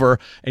hungover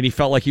and he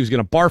felt like he was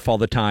going to barf all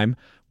the time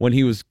when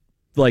he was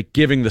like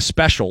giving the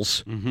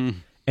specials. Mm-hmm.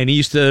 And he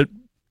used to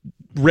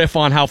riff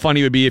on how funny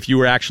it would be if you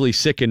were actually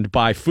sickened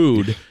by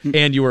food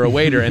and you were a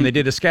waiter. And they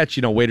did a sketch,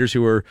 waiters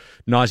who were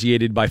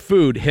nauseated by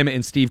food, him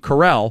and Steve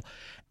Carell.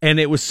 And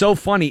it was so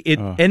funny. It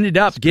ended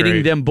up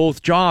getting them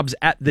both jobs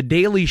at The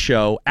Daily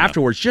Show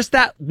afterwards. Just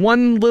that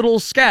one little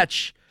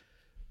sketch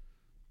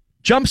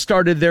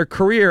jump-started their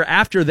career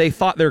after they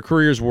thought their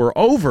careers were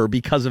over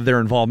because of their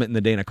involvement in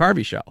the Dana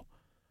Carvey show.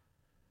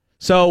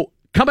 So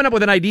coming up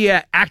with an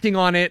idea, acting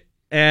on it,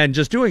 and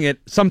just doing it,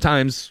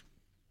 sometimes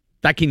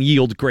that can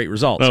yield great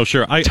results. Oh,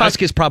 sure.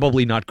 Tusk is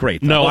probably not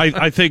great, though. No,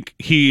 I think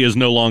he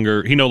no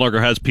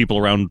longer has people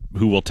around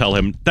who will tell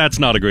him that's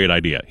not a great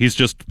idea. He's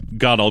just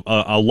got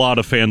a lot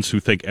of fans who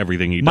think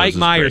everything he does Mike is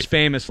Myers, great.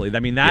 Famously. I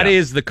mean, that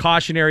is the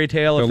cautionary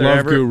tale. The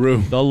love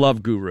guru. The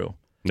love guru.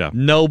 Yeah.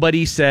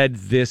 Nobody said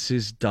this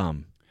is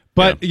dumb.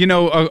 But,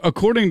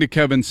 according to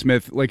Kevin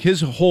Smith, like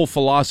his whole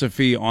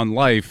philosophy on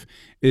life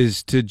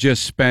is to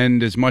just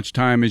spend as much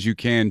time as you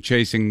can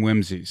chasing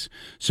whimsies.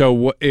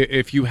 So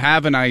if you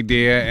have an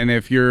idea and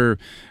if you're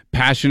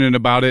passionate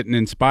about it and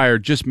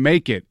inspired, just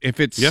make it. If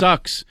it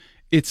sucks,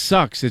 it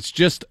sucks. It's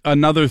just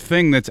another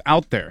thing that's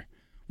out there.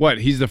 What,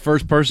 he's the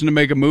first person to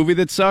make a movie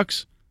that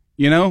sucks?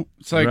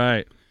 It's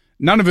like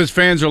none of his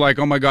fans are like,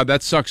 oh my God,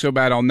 that sucks so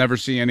bad I'll never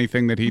see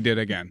anything that he did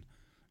again.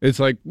 It's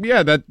like,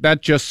 yeah,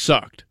 that just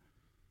sucked.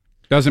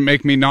 Doesn't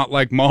make me not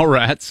like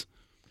Mallrats.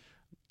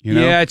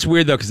 Yeah, it's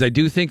weird, though, because I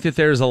do think that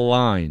there's a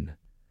line.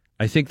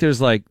 I think there's,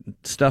 like,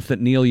 stuff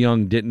that Neil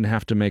Young didn't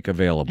have to make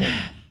available.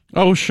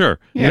 Oh, sure.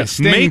 Yeah,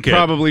 Sting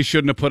probably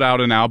shouldn't have put out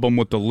an album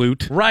with the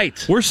Loot.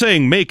 Right. We're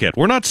saying make it.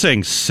 We're not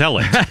saying sell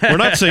it. We're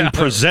not saying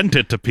present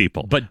it to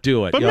people. But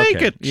do it. But make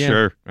it. Yeah.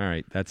 Sure. All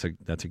right. That's a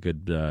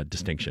good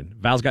distinction.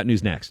 Val's got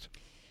news next.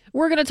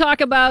 We're going to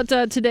talk about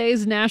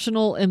today's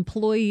National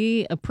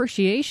Employee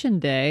Appreciation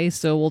Day.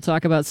 So we'll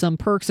talk about some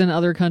perks in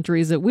other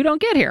countries that we don't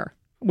get here.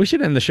 We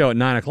should end the show at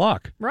 9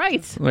 o'clock.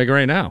 Right. Like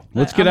right now.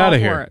 Let's get out of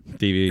here.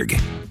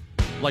 DV.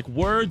 Like,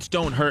 words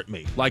don't hurt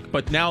me.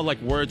 But now,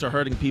 words are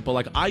hurting people.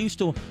 Like, I used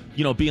to,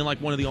 being,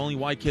 one of the only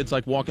white kids,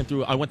 walking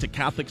through, I went to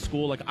Catholic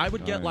school. I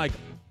would get, a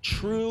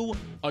true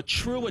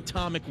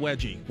atomic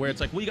wedgie, where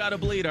it's like, we got a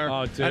bleeder.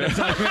 Oh, dude. And it's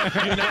like,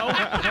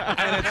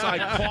 and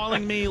it's,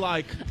 calling me,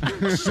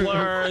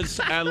 slurs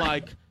and,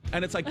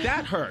 And it's like,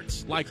 that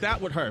hurts. Like,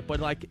 that would hurt. But,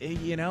 like,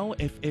 you know,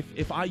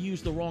 if I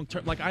use the wrong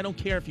term, like, I don't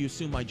care if you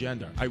assume my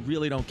gender. I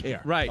really don't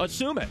care. Right.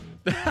 Assume it.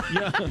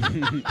 Yeah.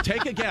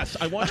 Take a guess.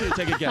 I want you to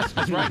take a guess.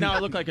 Because right now I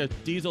look like a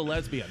diesel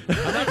lesbian. And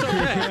that's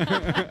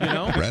okay. You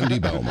know? Randy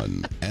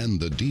Bauman and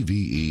the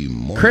DVE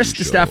Morning Chris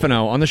Show.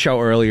 DiStefano on the show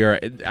earlier.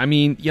 I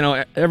mean, you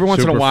know, every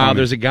once in a Super while funny.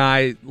 there's a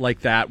guy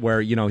like that where,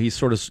 you know, he's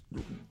sort of,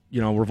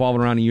 you know,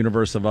 revolving around a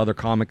universe of other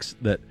comics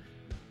that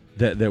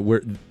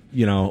we're,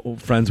 you know,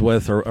 friends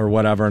with or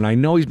whatever. And I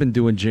know he's been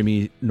doing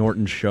Jimmy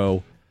Norton's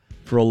show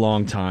for a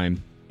long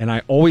time. And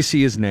I always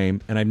see his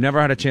name, and I've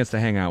never had a chance to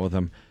hang out with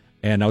him.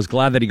 And I was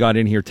glad that he got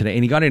in here today.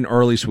 And he got in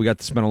early, so we got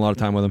to spend a lot of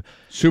time with him.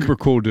 Super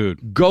cool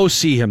dude. Go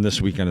see him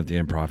this weekend at the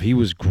Improv. He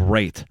was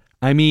great.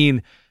 I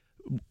mean,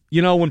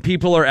 you know, when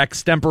people are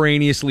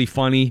extemporaneously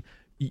funny,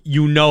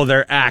 you know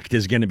their act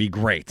is going to be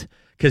great.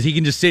 Because he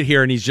can just sit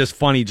here and he's just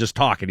funny, just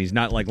talking. He's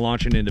not like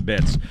launching into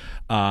bits.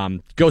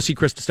 Go see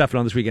Chris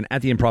DiStefano this weekend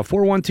at the Improv.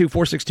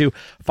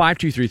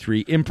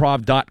 412-462-5233,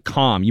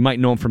 improv.com. You might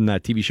know him from the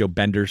TV show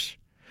Benders,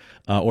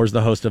 or as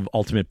the host of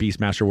Ultimate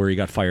Beastmaster, where he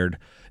got fired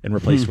and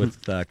replaced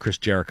with Chris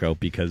Jericho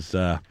because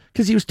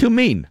he was too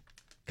mean.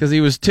 Because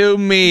he was too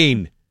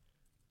mean.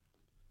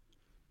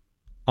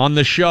 On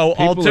the show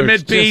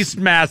Ultimate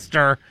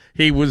Beastmaster,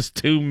 he was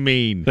too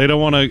mean. They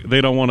don't want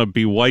to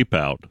be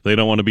Wipeout. They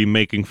don't want to be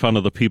making fun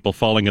of the people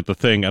falling at the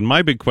thing. And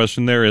my big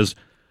question there is,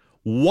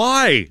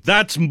 why?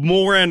 That's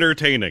more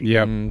entertaining.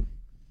 Yep.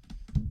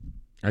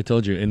 I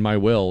told you, in my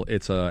will,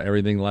 it's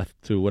everything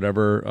left to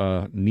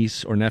whatever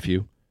niece or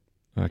nephew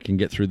can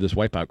get through this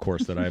Wipeout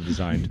course that I have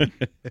designed.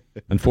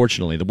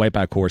 Unfortunately, the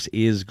Wipeout course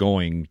is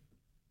going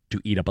to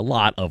eat up a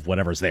lot of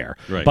whatever's there.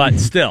 Right. But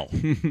still,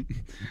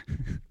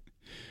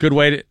 good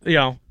way to, you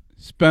know.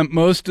 Spent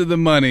most of the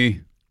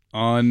money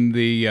on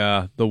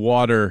the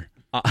water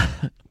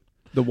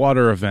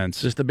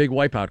events. Just a big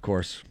Wipeout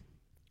course.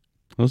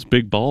 Those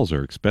big balls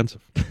are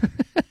expensive.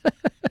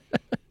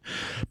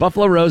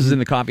 Buffalo Rose is in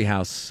the coffee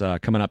house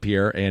coming up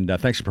here, and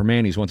thanks to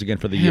Permanis once again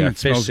for the Damn, it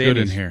fish smells good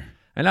in sandwiches. here.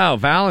 I know,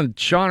 Val and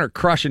Sean are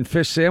crushing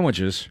fish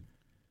sandwiches.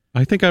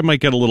 I think I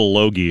might get a little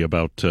logy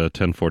about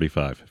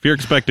 10:45. If you're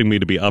expecting me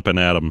to be up and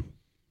at 'em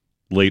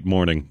late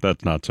morning,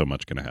 that's not so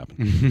much going to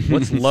happen.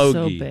 What's logy?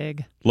 So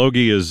big.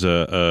 Logy is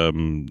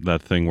that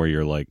thing where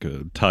you're like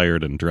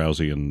tired and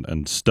drowsy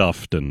and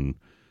stuffed and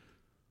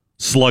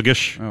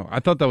sluggish. Oh, I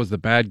thought that was the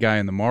bad guy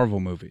in the Marvel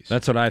movies.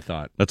 That's what I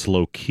thought. That's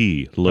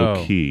low-key.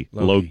 Low-key.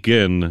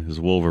 Logan is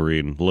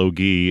Wolverine.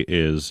 Logie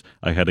is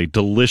I had a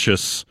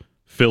delicious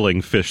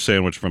filling fish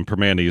sandwich from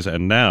Permanis,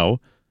 and now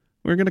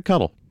we're going to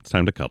cuddle. It's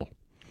time to cuddle.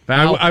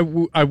 Val,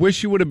 I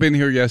wish you would have been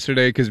here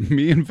yesterday because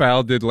me and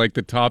Val did like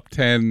the top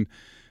 10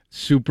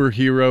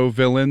 superhero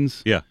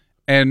villains. Yeah.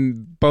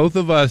 And both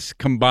of us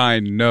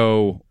combined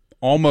know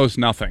almost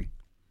nothing.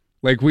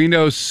 Like, we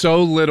know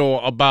so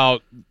little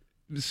about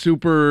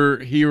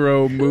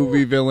superhero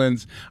movie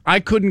villains. I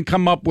couldn't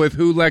come up with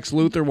who Lex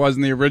Luthor was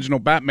in the original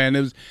Batman.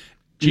 It was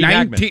Gene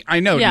 19. Hackman. I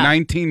know, Yeah.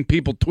 19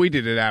 people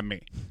tweeted it at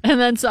me. And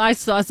then so I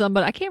saw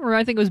somebody, I can't remember,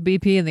 I think it was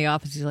BP in the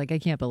office. He's like, I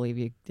can't believe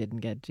you didn't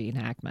get Gene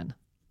Hackman.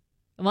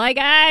 I'm like,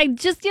 I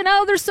just,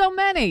 there's so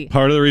many.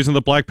 Part of the reason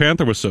that Black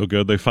Panther was so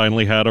good, they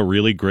finally had a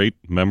really great,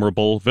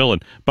 memorable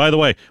villain. By the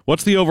way,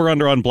 what's the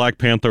over-under on Black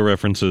Panther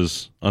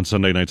references on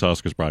Sunday night's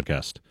Oscars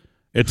broadcast?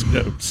 It's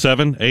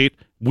 7, 8.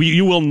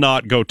 You will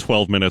not go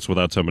 12 minutes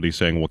without somebody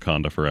saying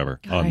Wakanda Forever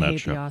God, on I that hate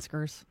show. the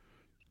Oscars.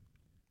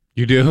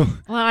 You do?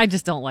 Well, I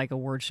just don't like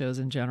award shows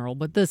in general,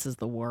 but this is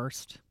the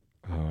worst.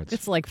 Oh,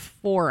 It's like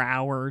 4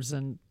 hours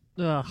and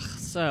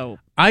so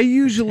I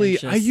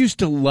used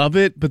to love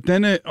it, but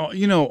then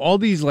all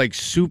these like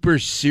super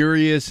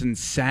serious and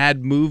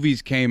sad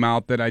movies came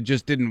out that I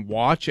just didn't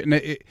watch. And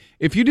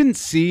if you didn't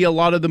see a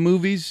lot of the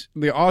movies,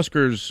 the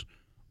Oscars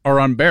are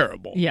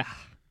unbearable. yeah.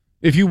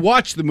 If you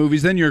watch the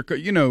movies, then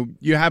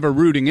you have a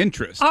rooting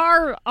interest.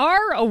 Our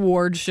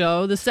award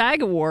show, the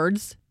SAG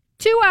Awards,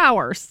 2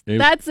 hours. Yeah.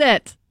 That's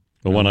it.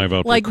 The one I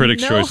vote Like, for,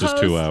 Critics' no Choice, is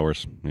 2 host,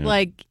 hours. Yeah.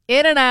 Like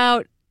in and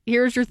out.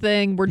 Here's your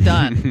thing. We're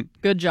done.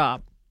 Good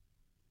job.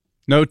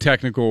 No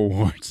technical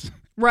awards.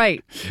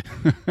 Right.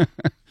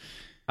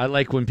 I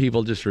like when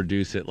people just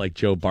reduce it, like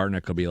Joe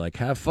Bartnick will be like,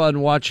 have fun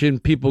watching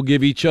people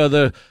give each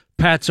other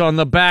pats on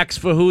the backs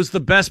for who's the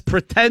best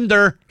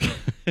pretender.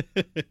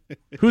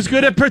 Who's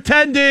good at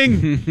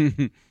pretending?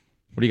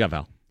 What do you got,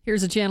 Val?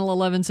 Here's a Channel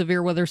 11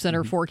 Severe Weather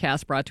Center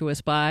forecast brought to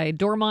us by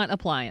Dormont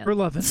Appliance. For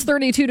 11. It's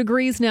 32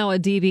 degrees now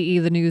at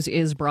DVE. The news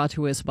is brought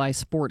to us by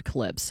Sport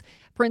Clips.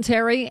 Prince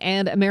Harry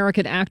and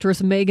American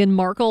actress Meghan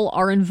Markle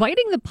are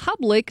inviting the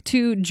public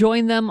to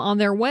join them on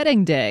their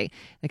wedding day.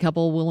 The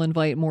couple will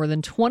invite more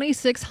than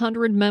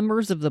 2,600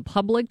 members of the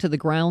public to the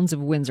grounds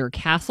of Windsor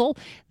Castle.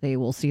 They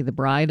will see the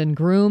bride and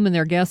groom, and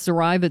their guests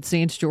arrive at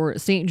St.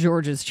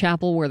 George's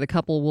Chapel, where the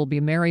couple will be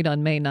married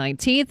on May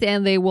 19th,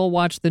 and they will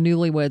watch the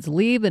newlyweds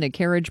leave in a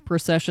carriage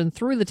procession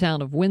through the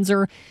town of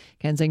Windsor.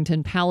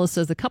 Kensington Palace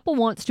says the couple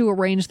wants to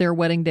arrange their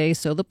wedding day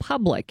so the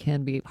public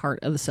can be part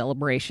of the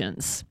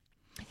celebrations.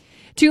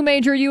 2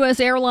 major U.S.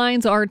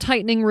 airlines are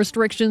tightening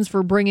restrictions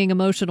for bringing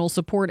emotional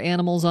support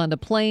animals onto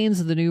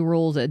planes. The new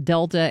rules at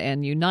Delta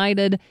and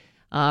United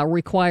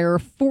require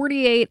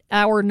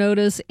 48-hour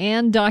notice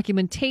and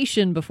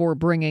documentation before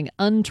bringing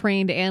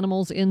untrained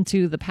animals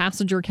into the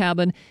passenger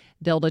cabin.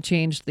 Delta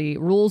changed the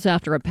rules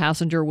after a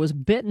passenger was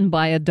bitten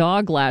by a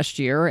dog last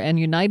year, and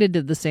United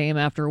did the same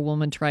after a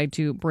woman tried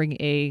to bring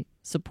a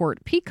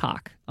support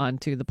peacock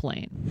onto the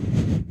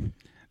plane.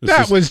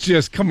 That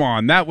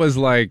was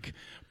like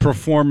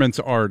performance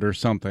art or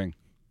something.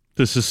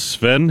 This is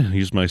Sven.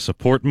 He's my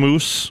support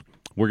moose.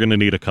 We're going to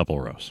need a couple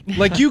rows.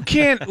 Like, you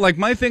can't, like,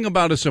 my thing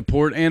about a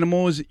support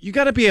animal is you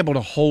got to be able to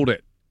hold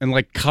it and,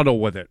 like, cuddle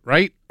with it,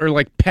 right? Or,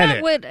 like, pet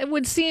it. It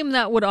would seem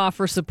that would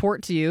offer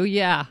support to you,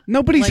 yeah.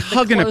 Nobody's Like the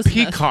hugging a closeness.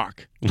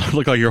 peacock.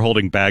 Look like you're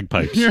holding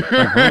bagpipes.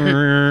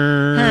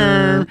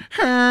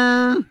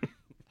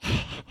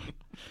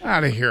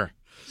 Out of here.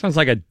 Sounds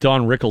like a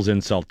Don Rickles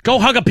insult. Go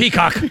hug a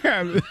peacock,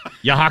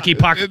 you hockey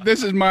puck.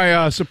 This is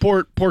my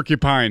support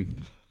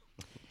porcupine.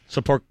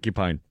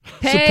 Porcupine.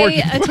 Pay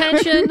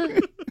attention,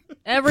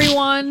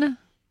 everyone.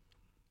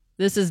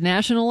 This is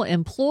National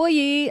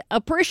Employee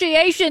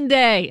Appreciation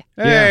Day.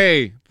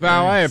 Hey,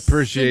 Val, I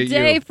appreciate It's a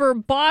day you. for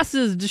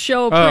bosses to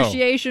show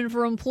appreciation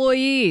for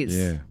employees.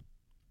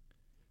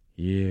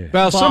 Yeah.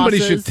 Val, somebody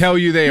Bosses. should tell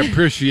you they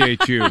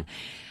appreciate you.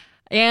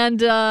 And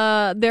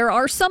there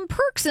are some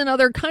perks in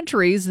other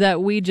countries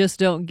that we just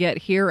don't get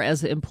here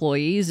as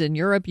employees. In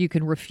Europe, you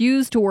can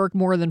refuse to work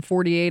more than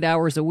 48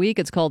 hours a week.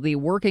 It's called the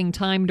Working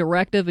Time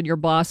Directive, and your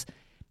boss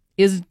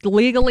is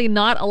legally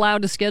not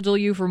allowed to schedule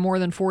you for more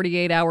than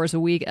 48 hours a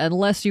week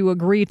unless you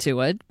agree to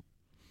it.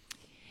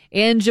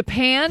 In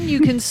Japan, you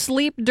can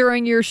sleep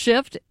during your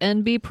shift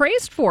and be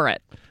praised for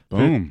it.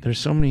 Boom. There's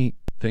so many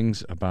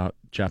things about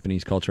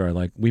Japanese culture I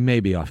like. We may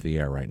be off the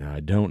air right now. I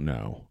don't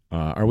know.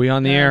 Are we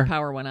on the air?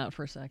 Power went out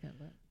for a second.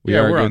 But.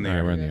 We're good. on the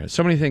air. We're on the air.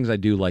 So many things I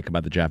do like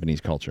about the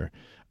Japanese culture.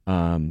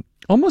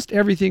 Almost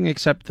everything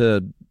except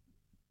the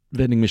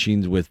vending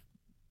machines with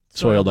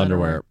soiled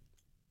underwear.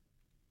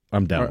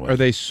 I'm down with. Are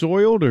they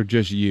soiled or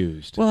just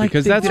used? Well, I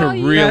because think that's Well,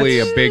 really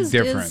a big used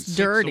difference. is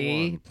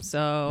dirty,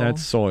 so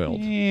That's soiled.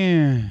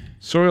 Yeah.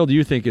 Soiled,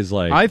 you think is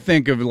like I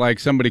think of like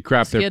somebody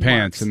crapped their Skid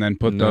pants marks. and then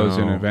put those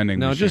in a vending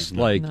no, machine. just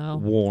like No.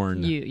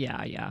 worn.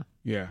 Yeah.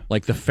 Yeah.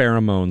 Like the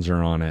pheromones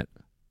are on it.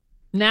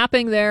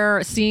 Napping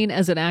there seen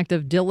as an act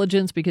of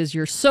diligence because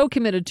you're so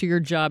committed to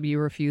your job you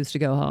refuse to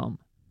go home.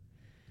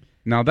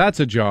 Now that's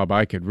a job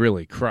I could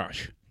really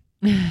crush.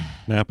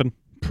 Napping?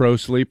 Pro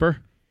sleeper.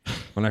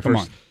 When I Come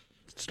first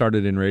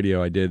started in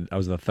radio, I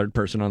was the third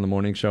person on the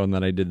morning show, and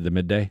then I did the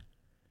midday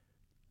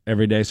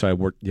every day. So I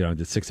worked,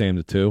 did 6 a.m.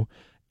 to 2.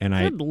 And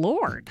Good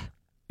Lord.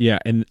 Yeah,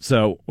 and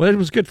so it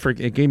was good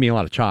it gave me a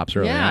lot of chops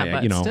early. Yeah,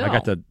 but I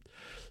got still.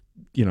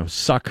 to,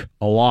 suck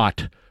a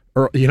lot,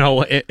 or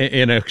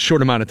in a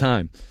short amount of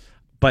time.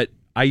 But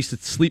I used to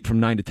sleep from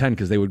 9 to 10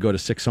 because they would go to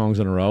 6 songs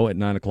in a row at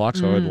 9 o'clock.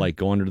 So I would like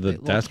go under the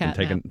Little desk and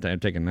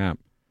cat take a nap.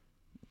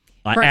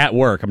 At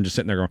work, I'm just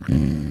sitting there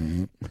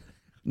going,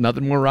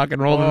 nothing more rock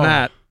and roll than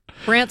that.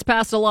 France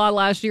passed a law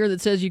last year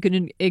that says you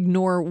can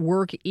ignore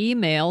work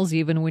emails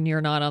even when you're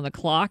not on the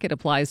clock. It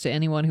applies to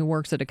anyone who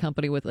works at a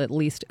company with at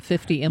least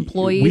 50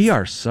 employees. We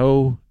are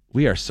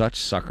such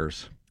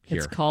suckers here.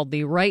 It's called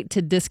the right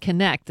to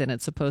disconnect, and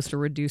it's supposed to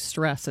reduce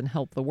stress and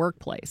help the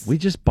workplace. We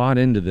just bought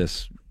into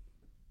this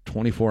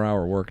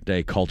 24-hour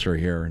workday culture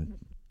here, and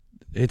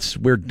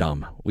we're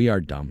dumb. We are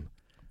dumb.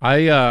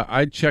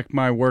 I checked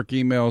my work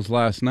emails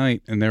last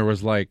night, and there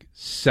was like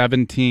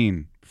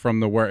 17 from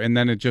the work, and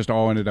then it just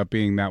all ended up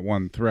being that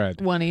one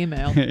thread. One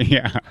email.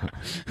 Yeah,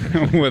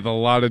 with a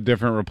lot of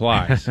different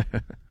replies.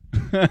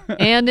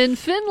 And in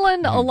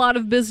Finland, a lot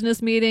of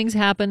business meetings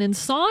happen in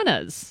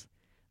saunas.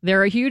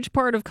 They're a huge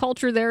part of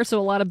culture there, so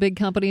a lot of big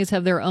companies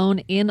have their own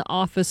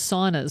in-office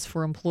saunas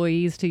for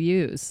employees to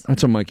use.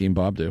 That's what Mikey and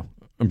Bob do.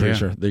 I'm pretty Yeah.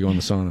 sure they go in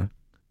the sauna.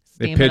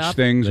 They Steam it pitch up.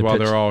 things They while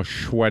pitch- they're all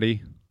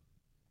sweaty.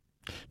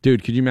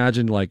 Dude, could you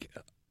imagine like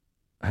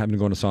having to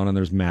go in a sauna and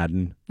there's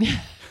Madden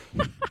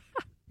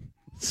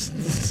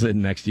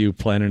sitting next to you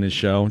planning his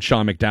show, and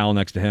Sean McDowell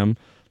next to him,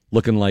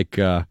 looking like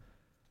what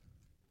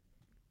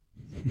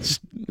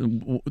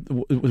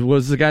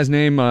was the guy's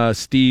name?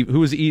 Steve. Who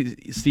was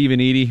Steve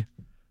and Edie?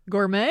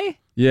 Gourmet?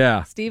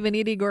 Yeah, Steve and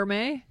Edie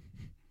Gourmet?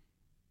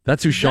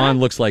 that's who Sean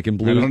looks like in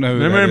Blues. I don't know who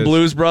Remember that in is.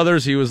 Blues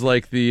Brothers, he was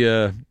like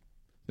the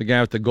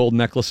guy with the gold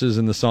necklaces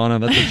in the sauna.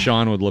 That's what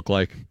Sean would look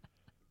like.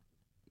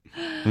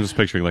 I'm just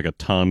picturing like a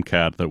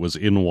tomcat that was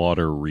in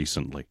water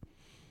recently.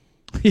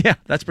 Yeah,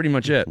 that's pretty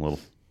much it. A little.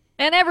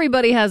 And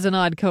everybody has an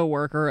odd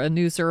coworker. A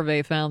new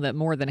survey found that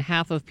more than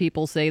half of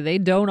people say they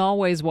don't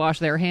always wash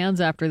their hands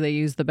after they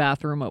use the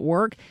bathroom at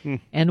work.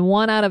 And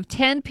 1 out of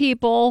 10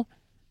 people,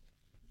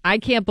 I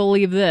can't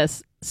believe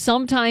this,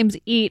 sometimes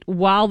eat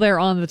while they're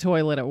on the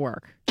toilet at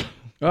work.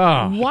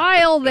 Oh.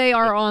 While they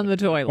are on the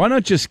toilet. Why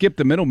not just skip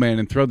the middleman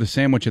and throw the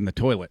sandwich in the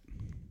toilet?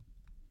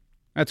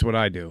 That's what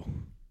I do.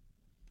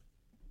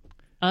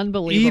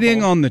 Unbelievable.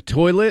 Eating on the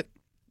toilet?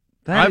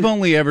 I've is-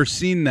 only ever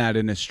seen that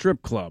in a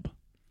strip club.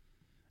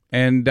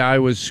 And I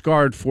was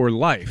scarred for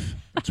life.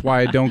 That's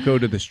why I don't go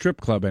to the strip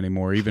club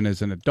anymore, even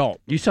as an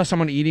adult. You saw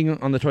someone eating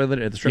on the toilet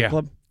at the strip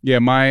club? Yeah,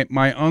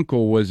 my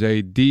uncle was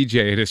a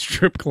DJ at a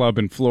strip club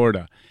in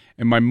Florida.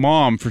 And my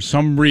mom, for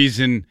some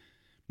reason,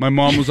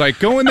 was like,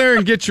 go in there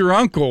and get your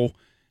uncle.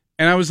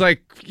 And I was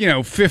like,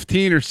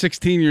 15 or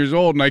 16 years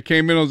old. And I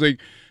came in, I was like,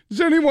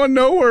 does anyone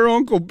know where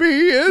Uncle B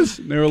is?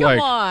 And they were Come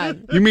like,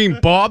 on. You mean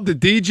Bob the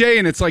DJ?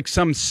 And it's like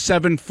some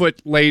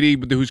 7-foot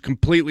lady who's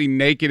completely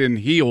naked in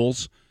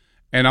heels.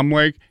 And I'm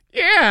like,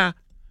 yeah.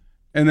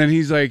 And then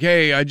he's like,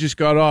 hey, I just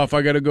got off.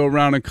 I got to go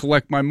around and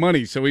collect my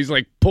money. So he's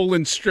like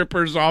pulling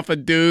strippers off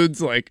of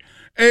dudes like,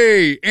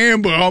 hey,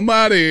 Amber, I'm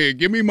out of here.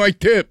 Give me my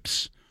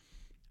tips.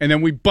 And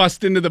then we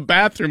bust into the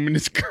bathroom and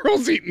this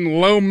girl's eating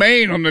lo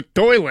mein on the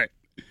toilet,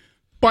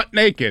 butt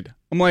naked.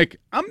 I'm like,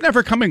 I'm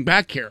never coming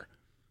back here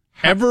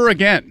ever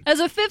again. As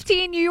a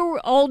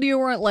 15-year-old, you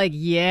weren't like,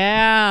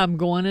 yeah, I'm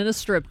going in a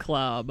strip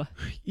club.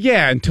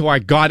 Yeah, until I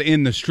got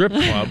in the strip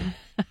club.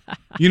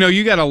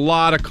 You got a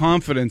lot of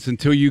confidence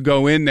until you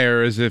go in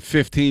there as a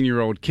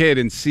 15-year-old kid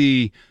and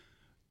see,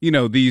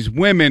 these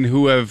women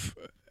who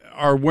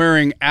are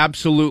wearing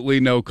absolutely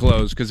no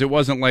clothes, because it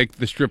wasn't like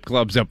the strip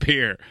clubs up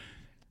here.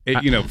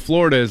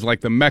 Florida is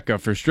like the mecca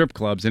for strip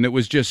clubs, and it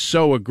was just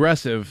so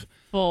aggressive.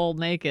 Full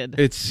naked.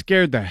 It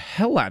scared the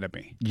hell out of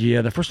me.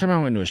 Yeah, the first time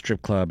I went to a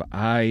strip club,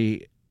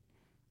 I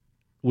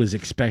was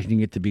expecting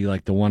it to be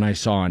like the one I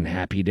saw on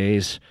Happy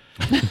Days,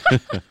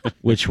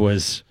 which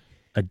was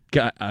a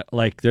guy,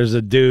 like there's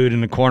a dude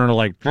in the corner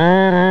like blowing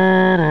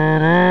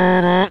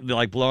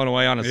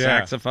away on a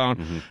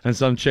saxophone, and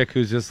some chick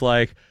who's just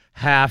like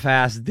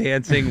half-ass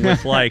dancing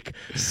with like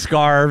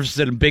scarves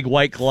and big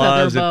white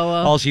gloves, and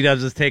all she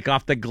does is take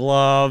off the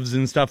gloves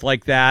and stuff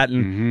like that,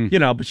 and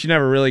but she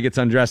never really gets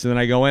undressed. And then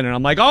I go in and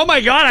I'm like, oh my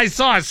god, I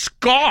saw a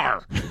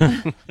scar.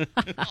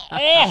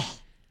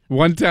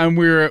 One time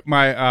we were at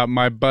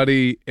my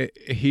buddy,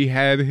 he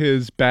had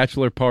his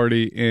bachelor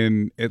party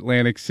in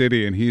Atlantic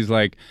City, and he's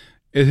like,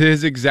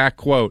 his exact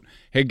quote,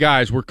 hey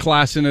guys, we're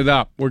classing it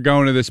up. We're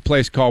going to this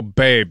place called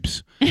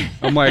Babes.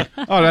 I'm like,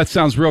 oh, that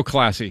sounds real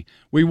classy.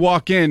 We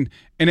walk in,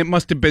 and it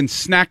must have been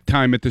snack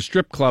time at the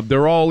strip club.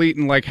 They're all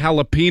eating like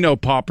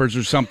jalapeno poppers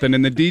or something,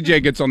 and the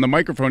DJ gets on the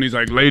microphone. He's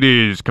like,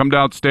 ladies, come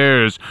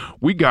downstairs.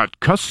 We got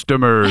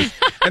customers.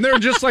 And they're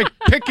just like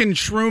picking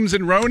shrooms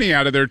and Roni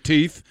out of their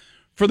teeth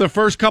for the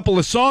first couple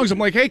of songs. I'm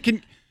like, hey,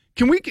 can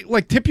we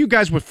like tip you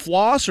guys with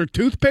floss or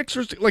toothpicks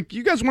or like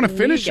you guys want to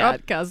finish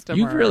up? Customers.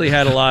 You've really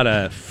had a lot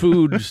of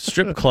food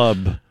strip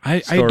club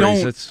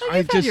stories.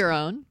 You've had your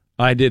own.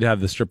 I did have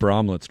the stripper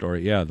omelet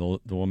story. Yeah, the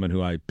woman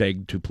who I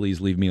begged to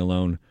please leave me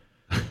alone,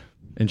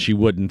 and she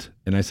wouldn't.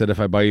 And I said, if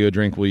I buy you a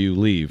drink, will you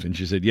leave? And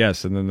she said,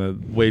 yes. And then the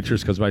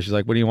waitress comes by. She's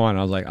like, what do you want? And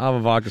I was like, I'll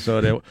have a vodka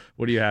soda.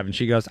 What do you have? And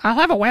she goes, I'll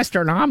have a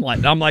Western omelet.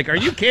 And I'm like, are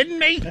you kidding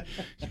me?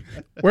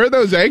 Where are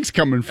those eggs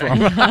coming from?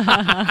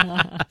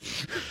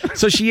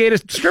 So she ate a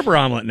stripper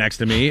omelet next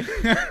to me.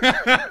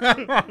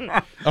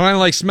 I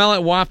like smell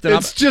it wafted up.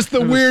 It's just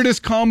the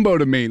weirdest combo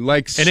to me.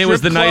 Like strip and it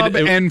was the club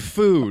night and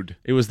food.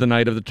 It was the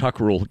night of the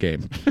Tuck Rule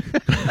game.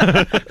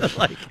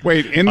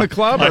 Wait, in the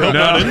club? Or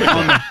no,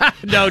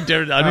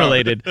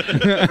 unrelated.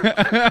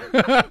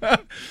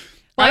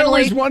 I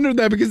always wondered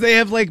that because they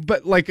have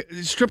like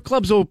strip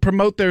clubs will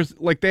promote theirs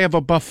like they have a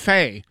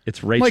buffet.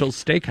 It's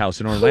Rachel's Steakhouse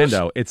in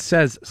Orlando. It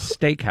says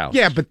steakhouse.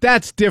 Yeah, but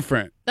that's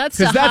different. That's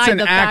because that's hide an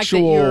the fact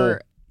actual that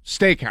you're...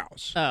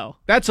 steakhouse. Oh,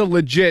 that's a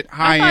legit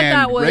high end.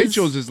 that was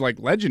Rachel's is like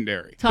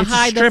legendary to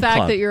hide the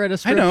fact that you're at a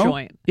strip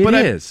joint. It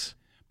is.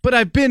 But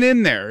I've been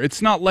in there.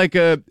 It's not like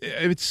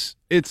it's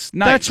nice.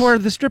 That's where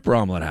the stripper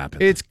omelet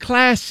happens. It's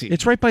classy.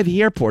 It's right by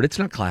the airport. It's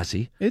not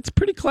classy. It's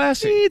pretty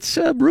classy. It's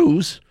a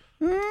ruse.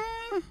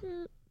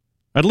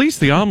 At least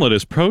the omelet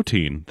is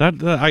protein.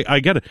 I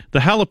get it. The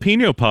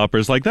jalapeno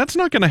poppers, like that's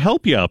not going to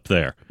help you up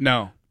there.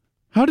 No.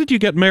 How did you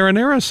get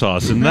marinara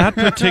sauce in that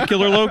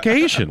particular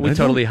location? We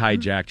totally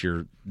hijacked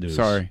your news.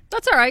 Sorry.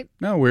 That's all right.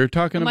 No, we were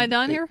talking. Am I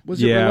done here?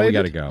 Was it related? We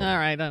got to go. All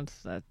right. I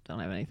don't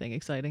have anything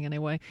exciting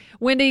anyway.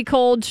 Windy,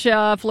 cold,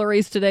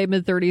 flurries today,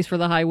 mid-30s for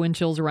the high, wind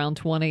chills around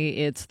 20.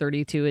 It's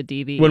 32 at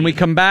DVE. When we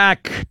come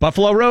back,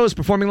 Buffalo Rose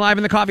performing live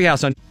in the coffee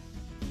house on...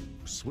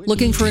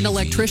 Looking for an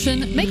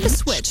electrician? Make the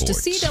switch to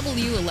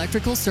CW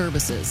Electrical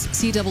Services.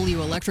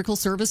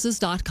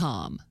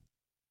 CWElectricalServices.com.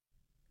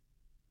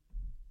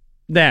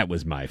 That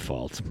was my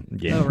fault.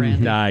 Yeah,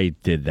 I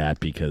did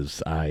that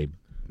because I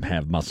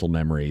have muscle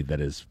memory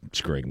that is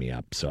screwing me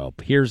up. So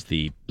here's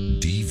the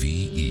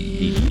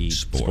DVE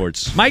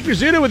Sports. Mike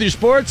Rizzuto with your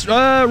sports.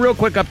 Real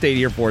quick update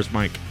here for us,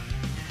 Mike.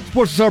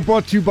 Sports are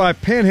brought to you by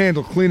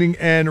Panhandle Cleaning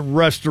and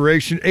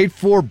Restoration.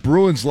 8-4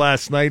 Bruins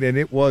last night, and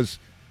it was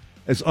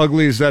as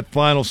ugly as that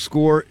final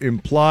score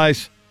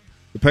implies.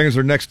 The Penguins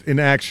are next in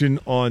action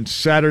on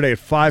Saturday at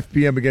 5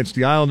 p.m. against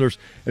the Islanders.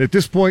 And at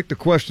this point, the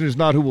question is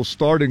not who will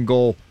start in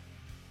goal,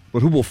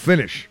 but who will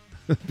finish.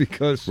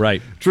 Because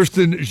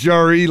Tristan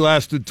Jarry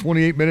lasted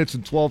 28 minutes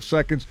and 12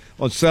 seconds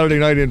on Saturday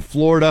night in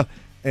Florida.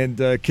 And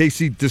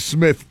Casey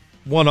DeSmith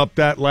won up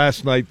that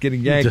last night,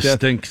 getting yanked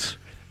out.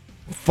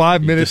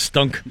 5 minutes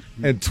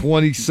and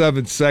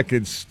 27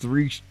 seconds.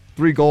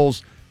 Three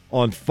goals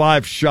on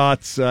 5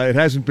 shots. It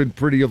hasn't been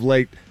pretty of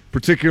late,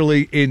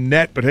 particularly in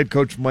net, but head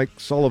coach Mike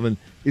Sullivan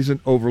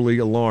isn't overly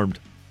alarmed.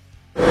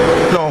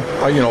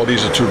 No,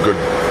 these are 2 good,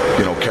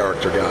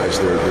 character guys.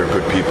 They're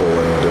good people,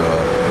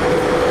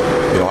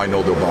 and I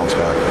know they'll bounce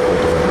back.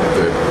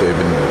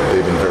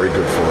 They've been very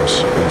good for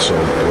us, and so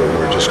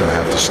we're just going to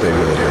have to stay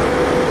with it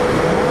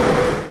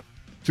here.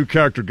 2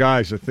 character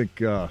guys. I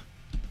think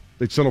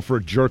they'd settle for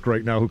a jerk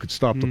right now who could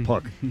stop the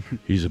puck.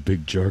 He's a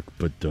big jerk,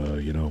 but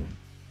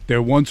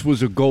There once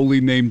was a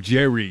goalie named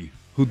Jerry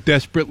who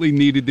desperately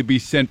needed to be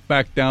sent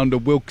back down to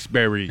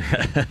Wilkes-Barre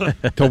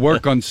to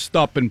work on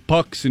stopping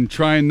pucks and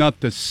trying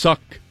not to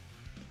suck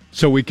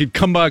so he could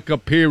come back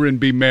up here and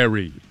be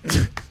merry.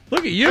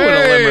 Look at you in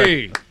a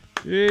limerick.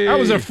 Hey. That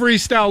was a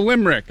freestyle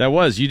limerick. That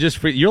was.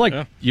 You're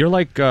like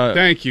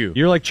Thank you.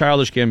 You're like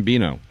Childish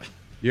Gambino.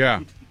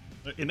 Yeah.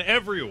 In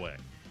every way.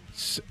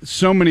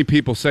 So many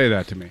people say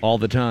that to me. All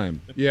the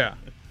time. Yeah.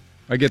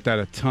 I get that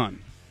a ton.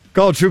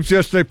 College hoops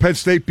yesterday, Penn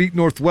State beat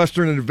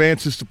Northwestern and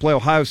advances to play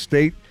Ohio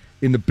State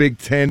in the Big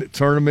Ten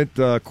tournament.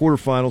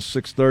 Quarterfinals,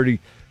 6:30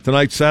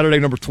 tonight. Saturday,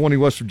 number 20,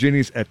 West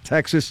Virginia's at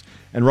Texas.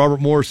 And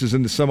Robert Morris is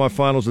in the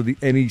semifinals of the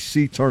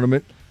NEC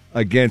tournament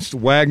against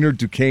Wagner.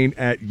 Duquesne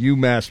at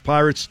UMass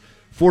Pirates.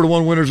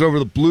 4-1 winners over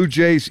the Blue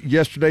Jays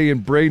yesterday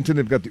in Bradenton.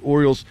 They've got the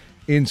Orioles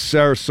in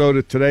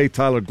Sarasota today.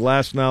 Tyler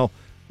Glasnow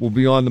will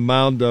be on the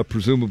mound,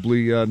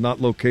 presumably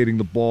not locating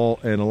the ball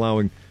and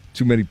allowing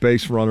too many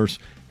base runners.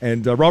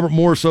 And Robert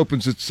Morris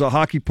opens its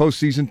hockey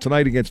postseason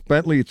tonight against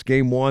Bentley. It's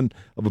game 1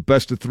 of a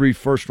best-of-3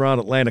 first-round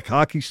Atlantic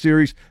Hockey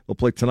Series. They'll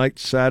play tonight,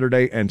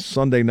 Saturday, and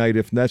Sunday night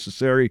if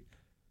necessary.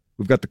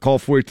 We've got the call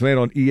for you tonight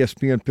on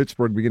ESPN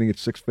Pittsburgh beginning at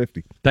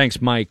 6:50.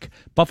 Thanks, Mike.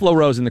 Buffalo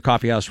Rose in the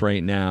coffee house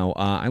right now.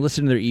 I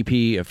listened to their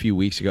EP a few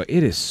weeks ago.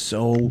 It is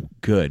so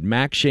good.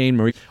 Mac, Shane,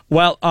 Marie.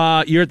 Well,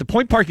 you're at the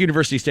Point Park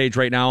University stage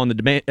right now on the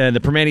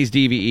Permanis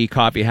DVE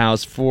Coffee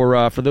House.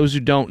 For those who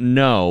don't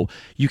know,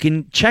 you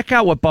can check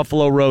out what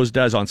Buffalo Rose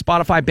does on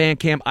Spotify,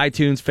 Bandcamp,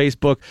 iTunes,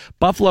 Facebook,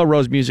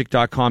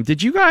 BuffaloRoseMusic.com.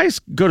 Did you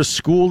guys go to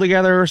school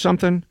together or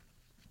something?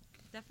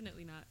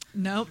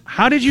 Nope.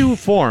 How did you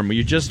form? Were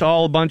you just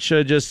all a bunch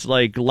of just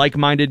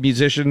like-minded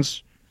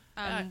musicians?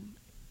 I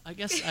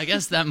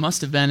guess that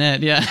must have been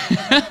it. Yeah.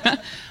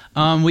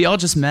 We all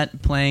just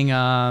met playing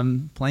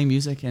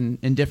music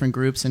in different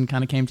groups and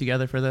kind of came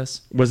together for this.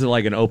 Was it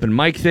like an open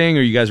mic thing,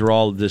 or you guys were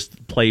all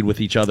just played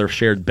with each other,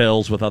 shared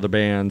bills with other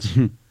bands?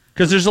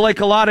 Because there's like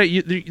a lot of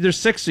there's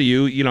 6 of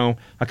you,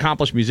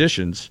 accomplished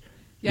musicians.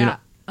 Yeah.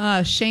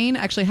 Shane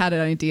actually had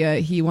an idea.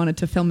 He wanted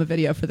to film a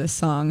video for this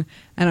song,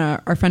 and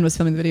our friend was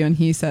filming the video, and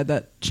he said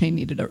that Shane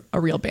needed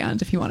a real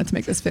band if he wanted to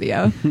make this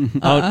video.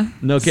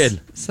 No kid.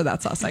 So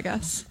that's us, I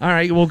guess. All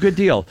right, well, good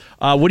deal.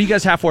 What do you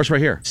guys have for us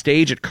right here?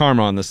 Stage at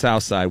Karma on the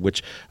South Side,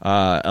 which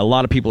a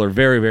lot of people are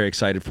very, very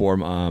excited for,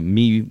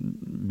 me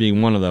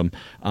being one of them.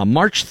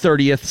 March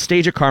 30th,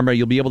 Stage at Karma.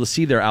 You'll be able to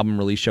see their album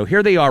release show.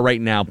 Here they are right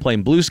now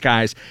playing Blue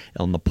Skies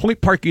on the Point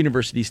Park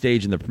University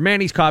stage in the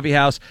Permanis Coffee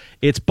House.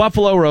 It's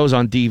Buffalo Rose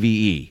on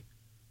DVE.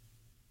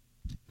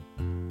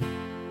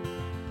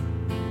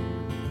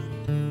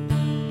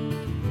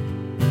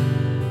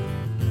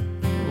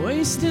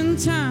 Wasting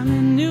time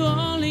in New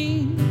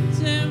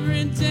Orleans,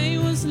 every day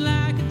was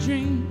like a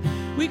dream.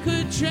 We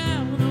could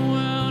travel the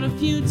world a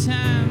few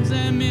times,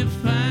 that'd be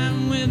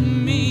fine with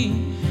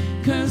me.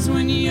 'Cause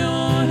when you're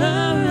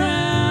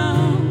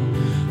around,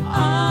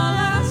 all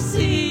I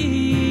see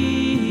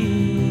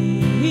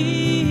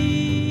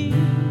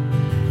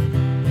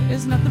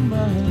is nothing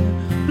but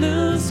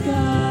blue skies,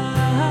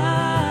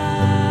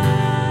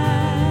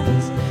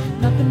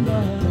 nothing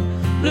but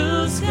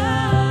blue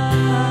skies.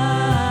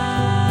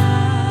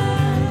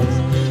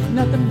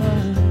 Nothing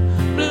but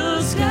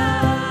blue skies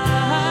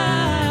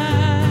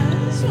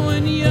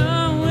when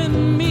you're with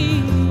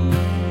me,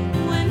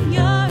 when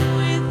you're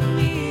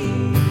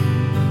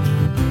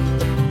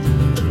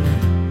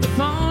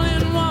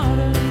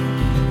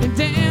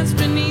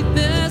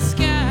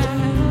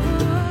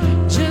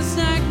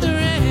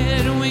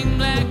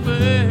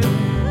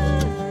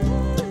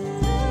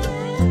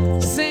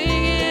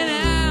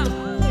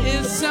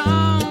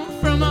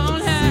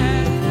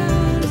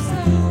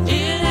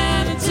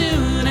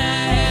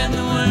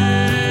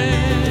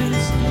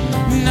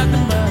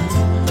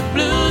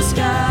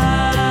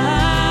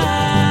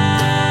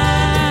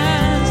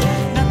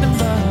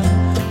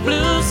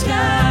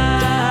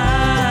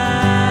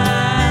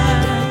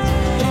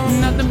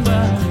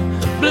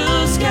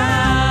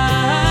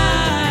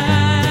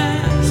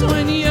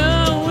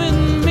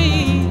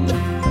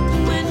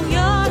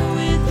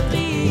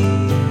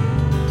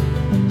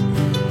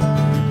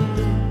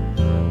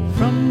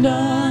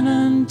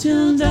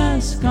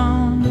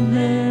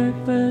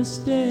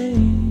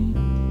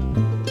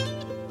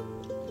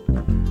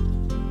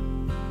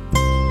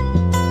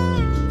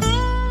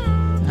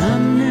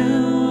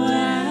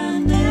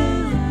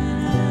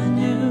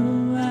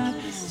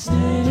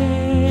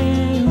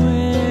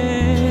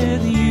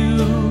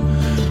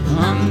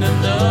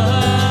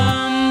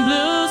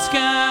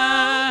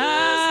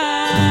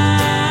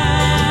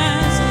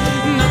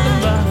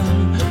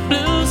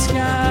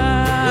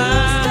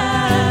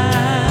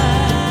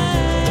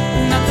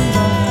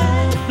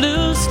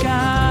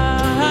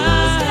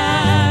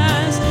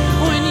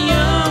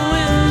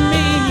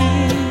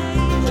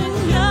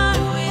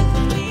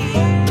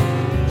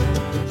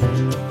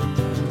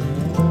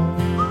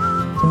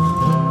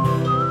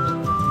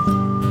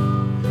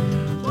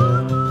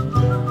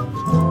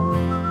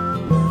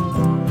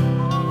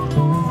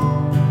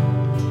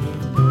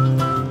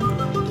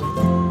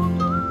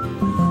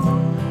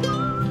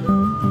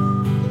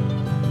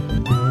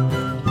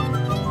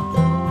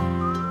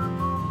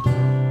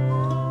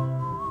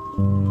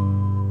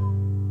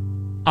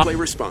Play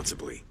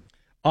responsibly.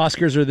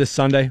 Oscars are this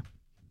Sunday.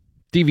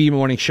 DVE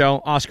Morning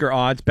Show. Oscar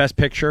odds. Best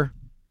Picture.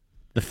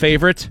 The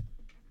Favorite.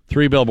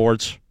 3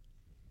 Billboards.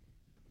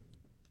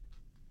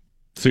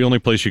 It's the only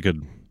place you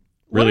could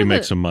really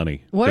make some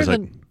money. What are 'Cause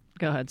the?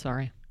 Go ahead.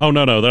 Sorry. Oh,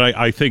 no.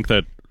 I think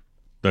that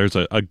there's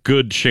a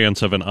good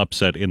chance of an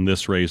upset in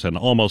this race and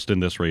almost in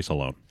this race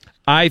alone.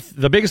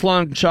 The biggest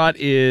long shot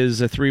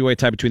is a 3-way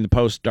tie between The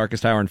Post,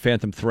 Darkest Hour, and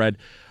Phantom Thread.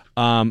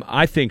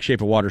 I think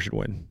Shape of Water should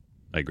win.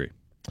 I agree.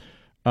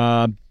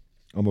 I'm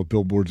a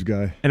Billboards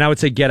guy. And I would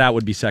say Get Out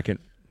would be second.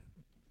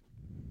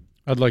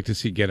 I'd like to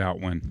see Get Out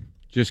win.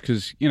 Just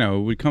because,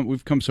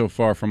 we've come so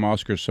far from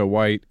Oscars so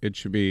white, it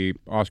should be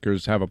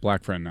Oscars have a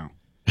black friend now.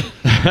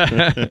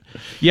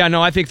 Yeah,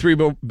 no, I think 3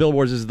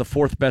 Billboards is the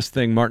 4th best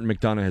thing Martin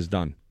McDonagh has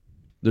done.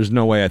 There's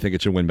no way I think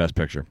it should win Best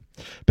Picture.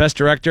 Best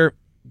Director,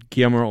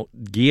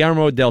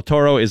 Guillermo del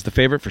Toro is the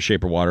favorite for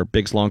Shape of Water.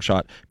 Biggest long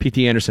shot.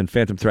 P.T. Anderson,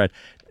 Phantom Thread.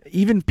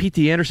 Even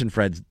P.T. Anderson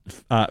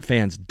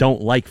fans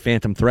don't like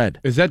Phantom Thread.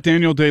 Is that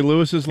Daniel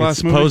Day-Lewis's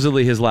last movie?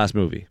 Supposedly his last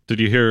movie. Did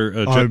you hear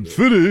I'm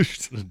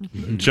finished.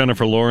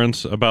 Jennifer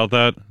Lawrence about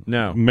that?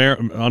 No.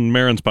 On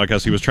Maron's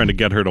podcast, he was trying to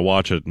get her to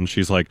watch it, and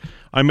she's like,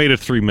 I made it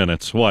 3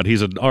 minutes. What?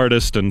 He's an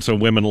artist, and so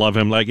women love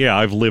him. Like, yeah,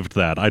 I've lived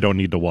that. I don't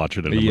need to watch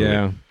it in a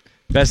movie.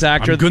 Best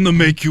Actor. I'm going to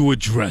make you a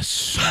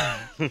dress.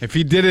 If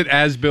he did it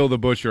as Bill the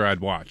Butcher,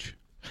 I'd watch.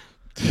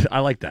 I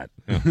like that.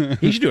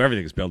 He should do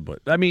everything as Bill the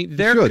Butcher. I mean,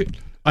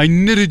 I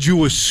knitted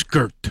you a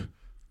skirt.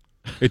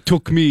 It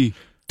took me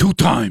 2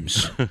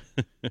 times.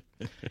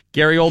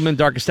 Gary Oldman,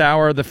 Darkest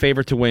Hour, the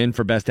favorite to win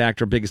for Best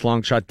Actor. Biggest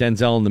long shot,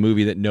 Denzel in the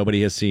movie that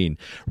nobody has seen.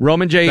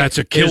 Roman J. That's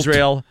a kilt.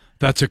 Israel.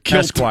 That's a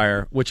kilt.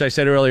 Esquire, which I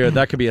said earlier,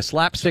 that could be a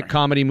slapstick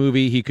comedy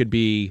movie. He could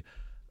be,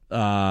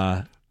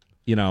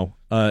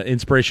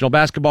 inspirational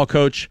basketball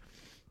coach.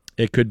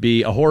 It could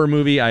be a horror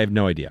movie. I have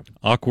no idea.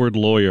 Awkward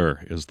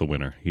Lawyer is the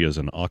winner. He is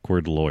an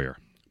awkward lawyer.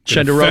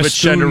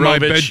 Festoon my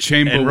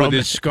bedchamber with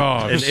his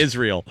scarves. In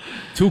Israel.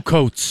 2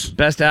 coats.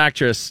 Best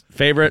Actress.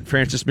 Favorite,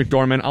 Frances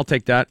McDormand. I'll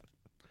take that.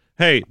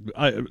 Hey,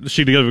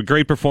 she did a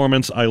great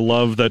performance. I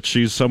love that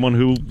she's someone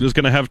who is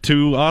going to have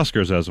 2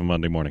 Oscars as of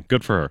Monday morning.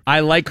 Good for her.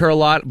 I like her a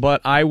lot, but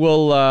I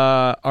will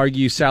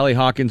argue Sally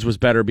Hawkins was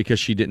better because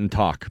she didn't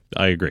talk.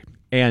 I agree.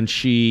 And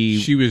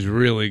she was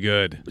really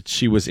good.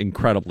 She was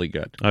incredibly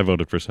good. I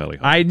voted for Sally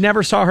Hawkins. I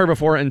never saw her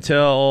before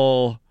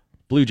until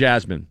Blue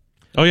Jasmine.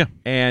 Oh, yeah.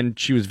 And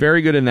she was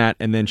very good in that,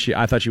 and then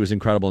I thought she was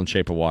incredible in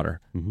Shape of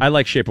Water. Mm-hmm. I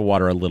like Shape of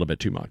Water a little bit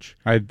too much.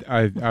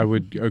 I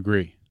would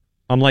agree.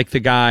 I'm like the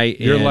guy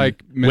You're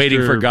like Mr.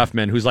 Waiting for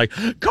Guffman, who's like,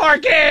 Corky!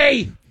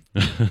 Corky,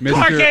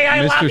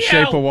 I love you! Mr.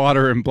 Shape of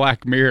Water and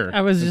Black Mirror.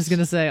 I was just going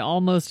to say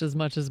almost as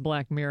much as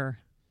Black Mirror.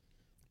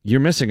 You're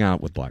missing out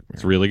with Black Mirror.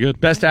 It's really good.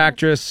 Best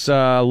Actress,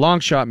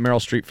 long shot, Meryl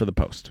Streep for The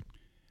Post.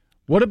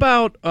 What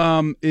about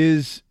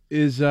is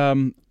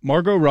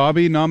Margot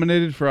Robbie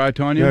nominated for I,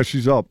 Tonya? Yeah,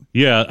 she's up.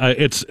 Yeah,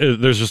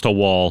 there's just a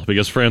wall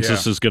because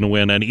Frances is going to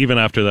win, and even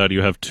after that,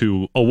 you have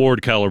 2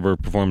 award caliber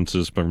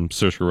performances from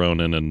Saoirse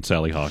Ronan and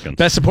Sally Hawkins.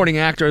 Best Supporting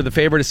Actor, the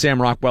favorite is Sam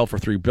Rockwell for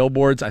 3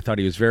 Billboards. I thought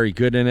he was very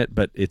good in it,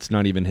 but it's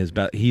not even his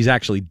best. He's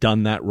actually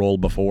done that role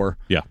before.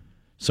 Yeah.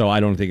 So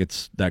I don't think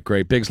it's that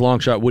great. Biggest long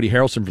shot, Woody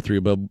Harrelson for 3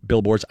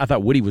 Billboards. I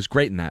thought Woody was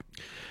great in that.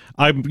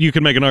 You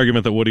can make an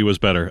argument that Woody was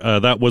better.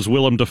 That was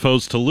Willem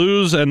Dafoe's To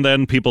Lose, and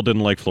then people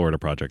didn't like Florida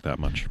Project that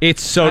much.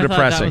 It's so I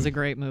depressing. Thought that was a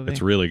great movie.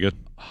 It's really good.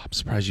 Oh, I'm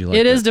surprised you like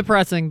it. It that. is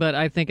depressing, but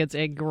I think it's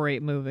a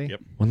great movie. Yep.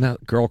 When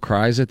that girl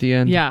cries at the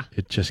end, yeah,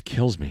 it just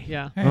kills me.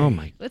 Yeah. Hey. Oh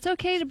my! It's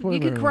okay to you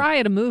can cry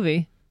at a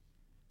movie.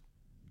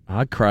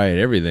 I cry at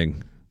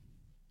everything.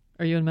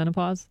 Are you in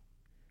menopause?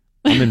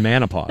 I'm in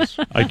menopause.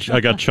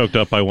 I got choked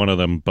up by one of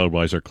them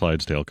Budweiser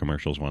Clydesdale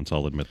commercials once.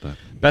 I'll admit that.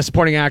 Best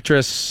Supporting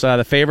Actress,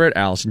 the favorite,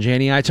 Allison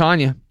Janney, I,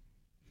 Tonya.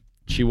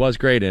 She was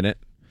great in it.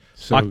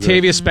 So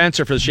Octavia good.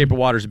 Spencer for The Shape of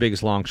Water is the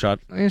biggest long shot.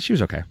 She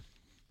was okay.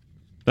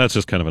 That's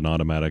just kind of an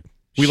automatic.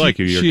 We like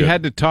you. You're she good.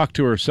 had to talk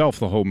to herself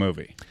the whole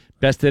movie.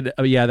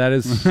 Yeah, that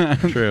is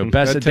true.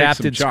 Best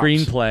adapted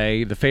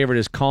screenplay. The favorite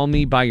is Call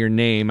Me by Your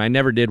Name. I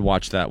never did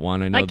watch that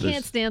one. I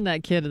can't stand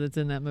that kid that's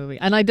in that movie,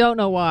 and I don't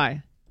know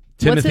why.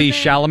 Timothy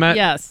Chalamet?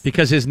 Yes.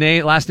 Because his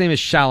last name is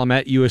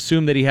Chalamet. You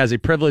assume that he has a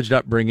privileged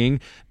upbringing,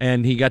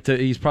 and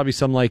he's probably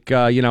some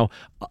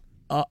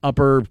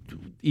Upper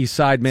East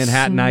Side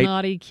Manhattanite.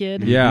 Snotty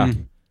kid. Yeah.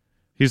 Mm-hmm.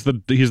 He's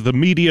the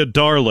media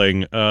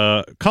darling.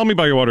 Call Me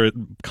by Your Water.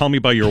 Call Me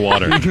by Your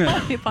Water.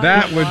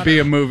 That would be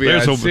a movie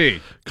I'd see.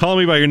 Call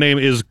Me by Your Name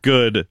is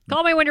good.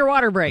 Call me when your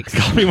water breaks.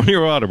 Call Me when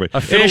your water breaks.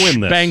 A fish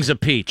bangs a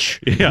peach.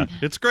 Yeah,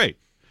 it's great.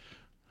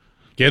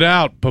 Get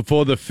out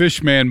before the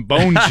fish man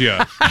bones you.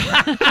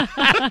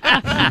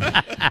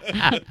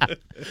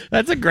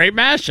 That's a great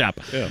mashup.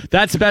 Yeah.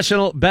 That's best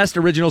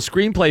original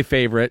screenplay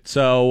favorite.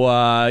 So,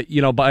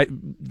 by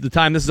the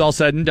time this is all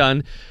said and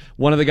done,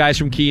 one of the guys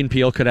from Key and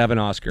Peele could have an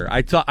Oscar.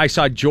 I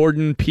saw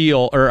Jordan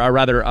Peele, or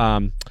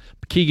rather,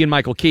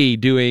 Keegan-Michael Key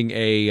doing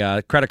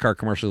a credit card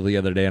commercial the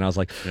other day, and I was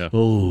like,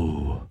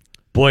 oh,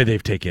 boy, they're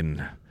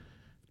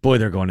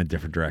going in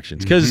different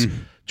directions. Because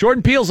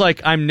Jordan Peele's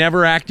like, I'm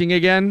never acting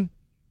again.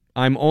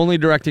 I'm only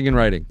directing and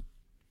writing.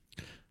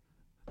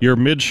 Your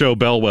mid-show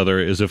bellwether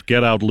is if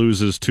Get Out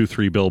loses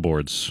 2-3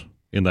 billboards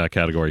in that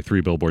category.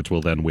 3 billboards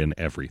will then win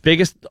everything.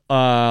 Biggest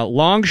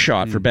long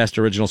shot for Best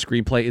Original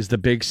Screenplay is The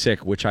Big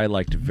Sick, which I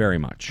liked very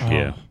much.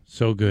 Yeah,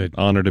 so good.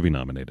 Honor to be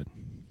nominated.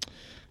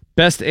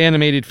 Best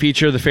Animated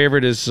Feature, the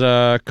favorite is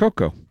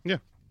Coco. Yeah.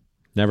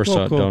 Never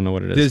saw it, cool. don't know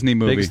what it is. Disney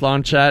movie. Biggest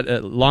long shot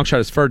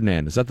is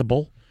Ferdinand. Is that the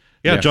bull?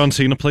 Yeah, Yes. John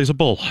Cena plays a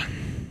bull.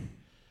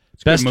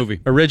 Best movie.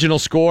 Original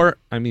Score,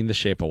 The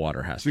Shape of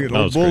Water has See, to an be.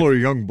 old bull or a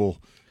young bull?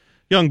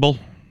 Young bull.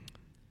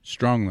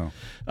 Strong, though.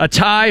 A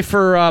tie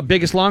for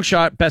biggest long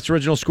shot, Best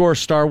Original Score,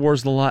 Star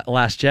Wars The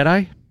Last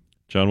Jedi.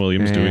 John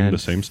Williams doing And the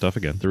same stuff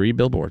again. 3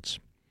 billboards.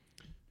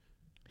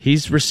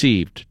 He's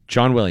received,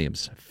 John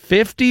Williams,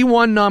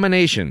 51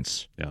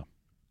 nominations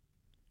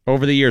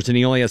over the years, and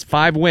he only has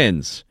 5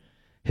 wins.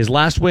 His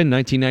last win,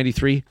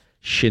 1993,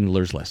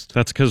 Schindler's List.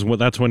 That's because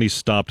that's when he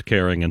stopped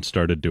caring and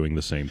started doing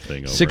the same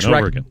thing over and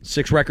over again.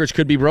 6 records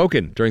could be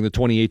broken during the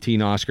 2018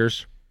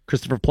 Oscars.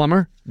 Christopher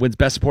Plummer wins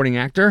Best Supporting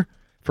Actor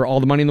for All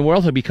the Money in the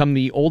World. He'll become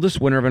the oldest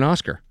winner of an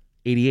Oscar,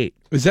 88.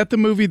 Is that the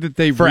movie that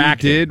they For redid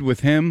acting. with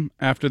him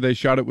after they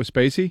shot it with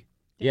Spacey?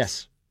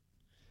 Yes.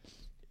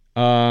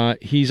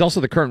 He's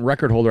also the current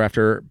record holder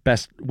after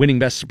winning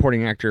Best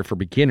Supporting Actor for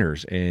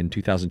Beginners in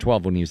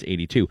 2012 when he was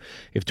 82.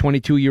 If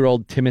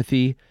 22-year-old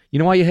Timothy, you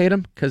know why you hate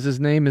him? Because his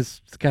name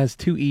has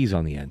 2 E's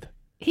on the end.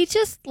 He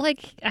just I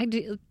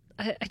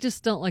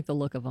just don't like the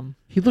look of him.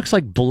 He looks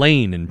like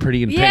Blaine in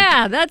Pretty in Pink.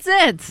 Yeah, that's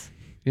it.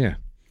 Yeah.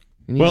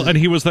 And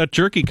he was that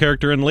jerky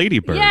character in Lady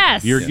Bird.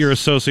 Yes. You're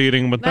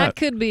associating him with That that.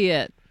 could be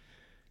it.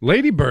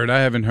 Lady Bird, I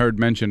haven't heard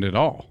mentioned at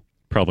all.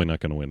 Probably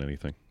not going to win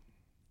anything.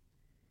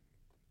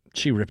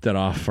 She ripped it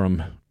off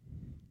from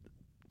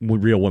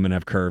Real Women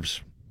Have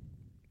Curves.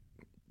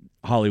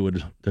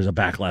 Hollywood, there's a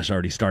backlash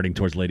already starting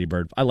towards Lady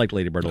Bird. I like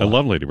Lady Bird a lot. I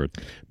love Lady Bird.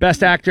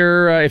 Best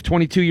Actor, if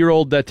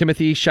 22-year-old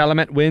Timothy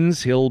Chalamet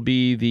wins, he'll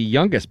be the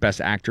youngest Best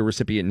Actor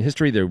recipient in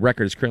history. The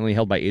record is currently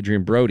held by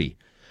Adrian Brody,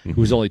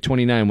 who was only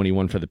 29 when he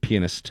won for The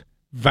Pianist.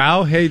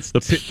 Val hates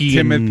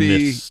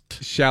Timothy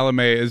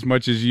Chalamet as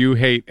much as you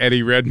hate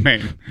Eddie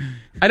Redmayne.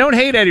 I don't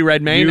hate Eddie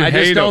Redmayne. You I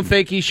just hate don't him.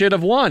 think he should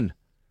have won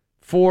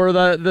for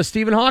the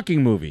Stephen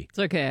Hawking movie. It's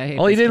okay. I hate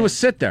All he this did guy. was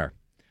sit there.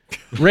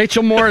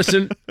 Rachel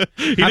Morrison.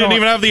 He didn't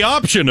even have the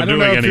option of I don't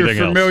doing know if anything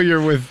you're else. familiar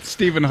with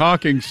Stephen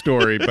Hawking's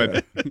story,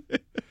 but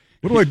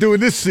What do I do in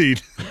this scene?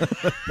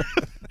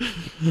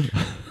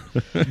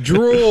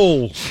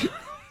 drool.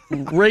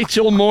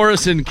 Rachel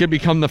Morrison could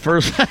become the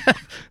first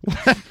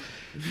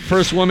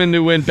woman to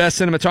win Best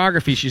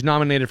Cinematography. She's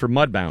nominated for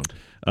Mudbound.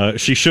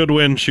 She should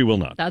win. She will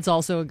not. That's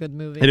also a good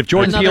movie. And if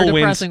Jordan Another Peele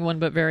wins- depressing one,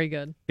 but very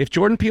good. If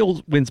Jordan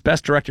Peele wins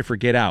Best Director for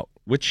Get Out,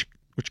 which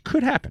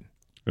could happen,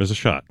 There's a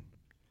shot.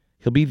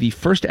 he'll be the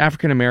first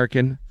African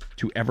American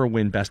to ever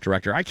win Best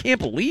Director. I can't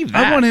believe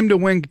that. I want him to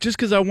win just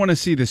because I want to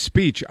see the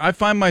speech. I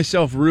find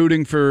myself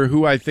rooting for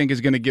who I think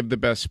is going to give the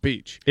best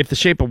speech. If The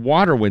Shape of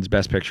Water wins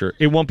Best Picture,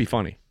 it won't be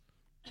funny.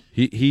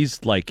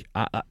 He's like,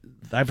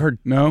 I've heard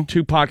 2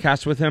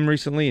 podcasts with him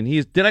recently, and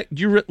did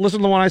you listen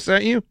to the one I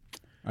sent you?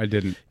 I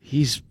didn't.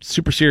 He's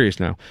super serious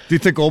now. Do you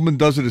think Ullman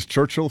does it as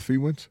Churchill if he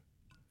wins?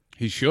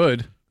 He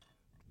should.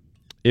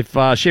 If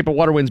Shape of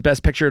Water wins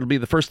Best Picture, it'll be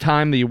the first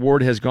time the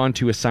award has gone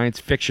to a science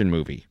fiction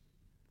movie.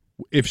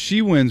 If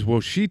she wins,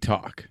 will she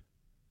talk?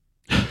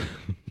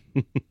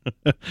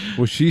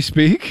 Will she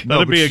speak?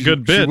 That'd be a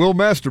good bit. She will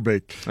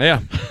masturbate.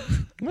 Yeah.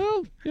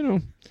 Well, you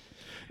know.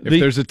 If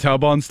there's a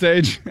tub on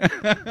stage.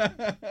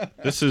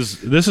 This is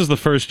the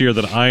first year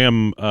that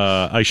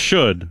I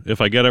should,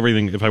 if I get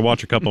everything, if I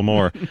watch a couple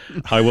more,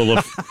 I will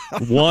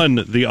have won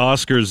the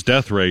Oscars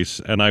death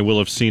race, and I will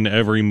have seen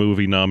every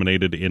movie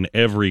nominated in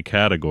every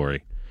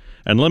category.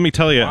 And let me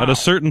tell you, at a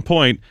certain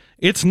point,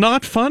 it's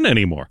not fun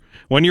anymore.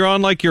 When you're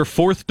on like your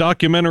 4th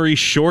documentary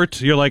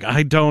short, you're like,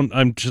 I don't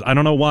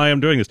know why I'm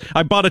doing this.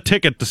 I bought a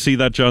ticket to see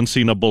that John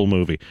Cena Bull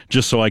movie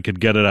just so I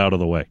could get it out of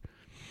the way.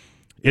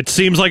 It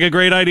seems like a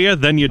great idea,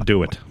 then you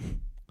do it.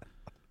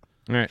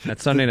 All right,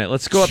 that's Sunday night.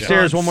 Let's go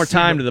upstairs one more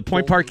time to the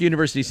Point Park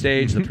University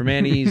stage, the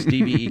Permanis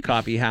DVE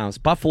Coffee House.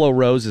 Buffalo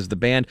Rose is the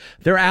band.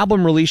 Their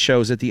album release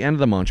shows at the end of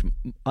the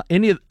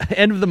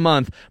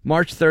month,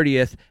 March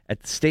 30th, at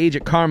the stage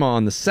at Karma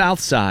on the south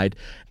side.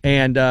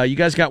 And you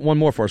guys got one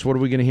more for us. What are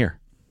we going to hear?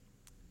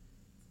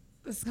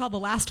 This is called The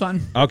Last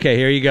One. Okay,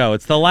 here you go.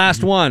 It's the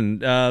last one,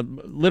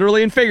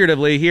 literally and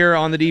figuratively, here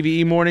on the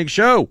DVE Morning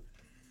Show.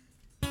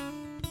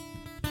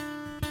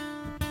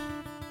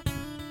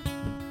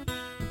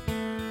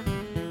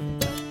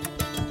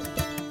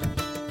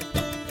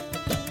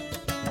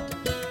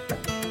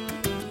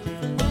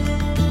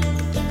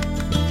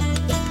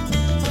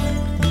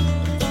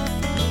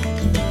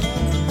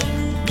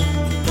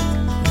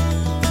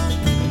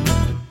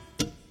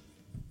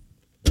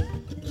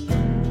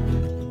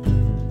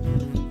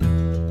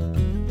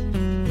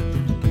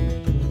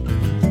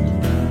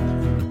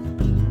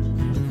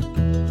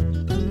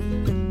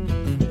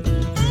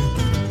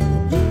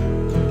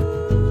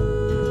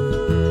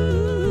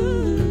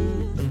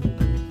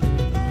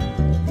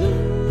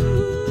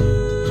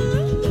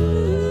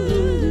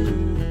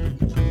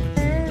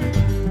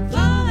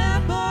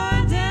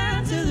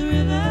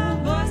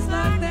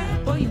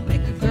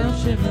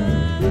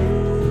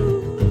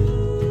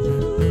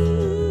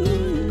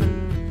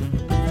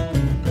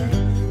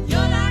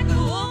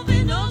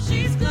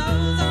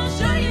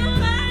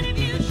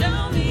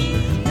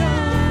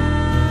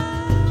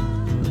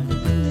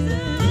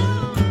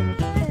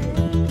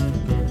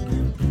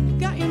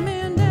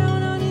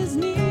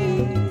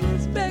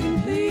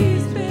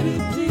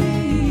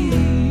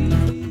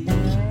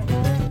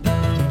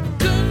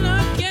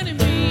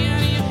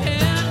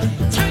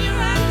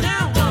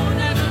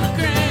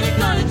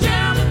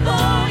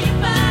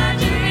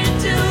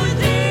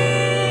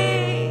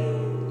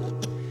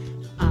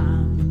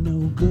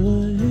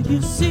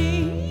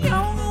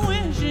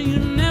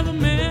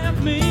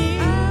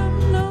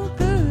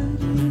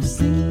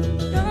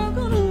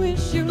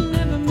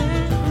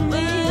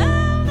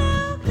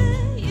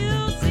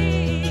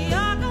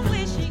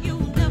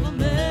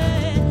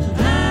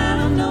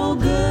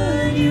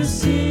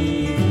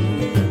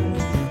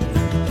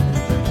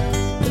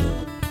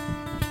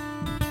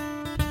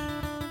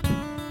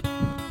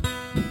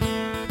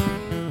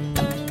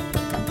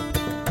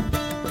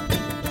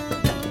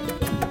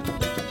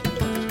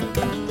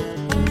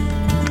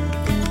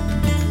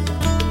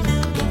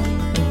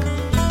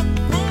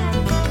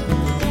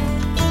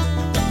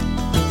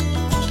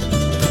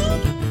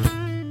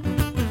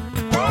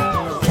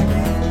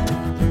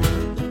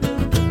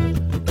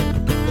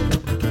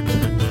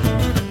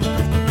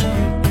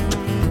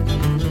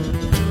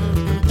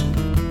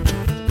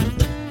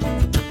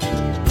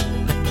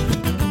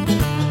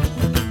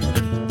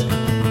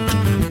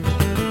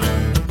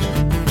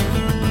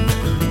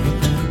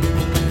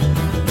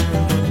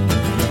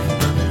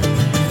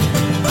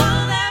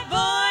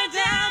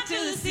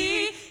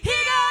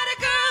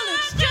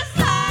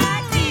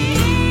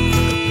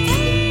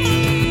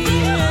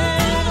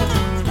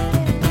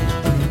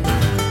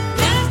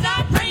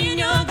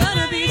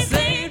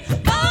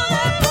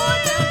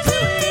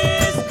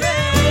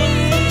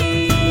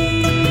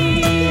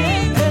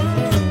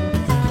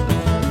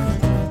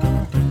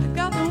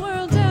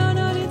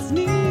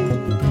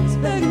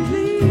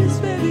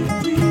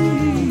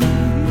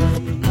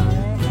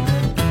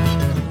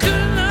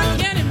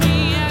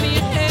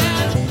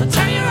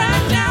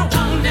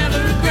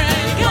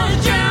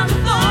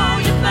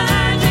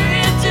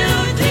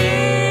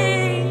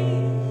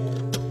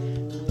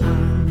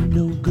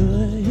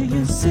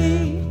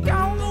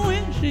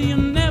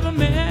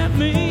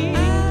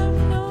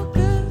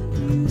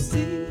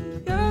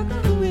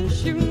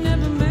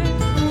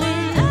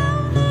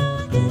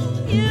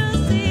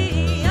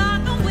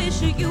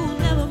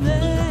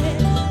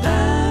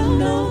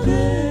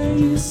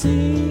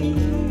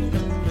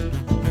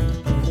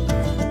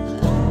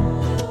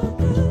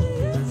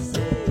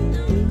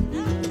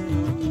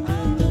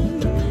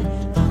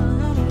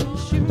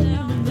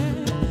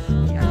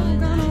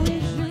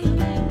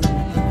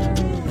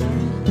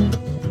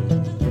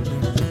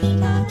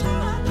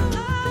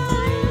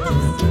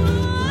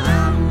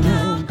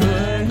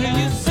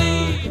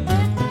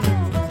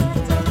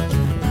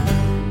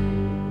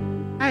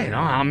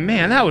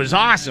 Man, that was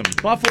awesome.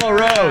 Buffalo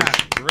Rose.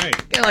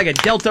 Great. Got like a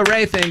Delta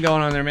Ray thing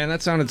going on there, man.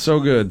 That sounded so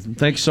good.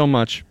 Thanks so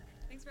much.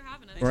 Thanks for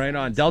having us. Right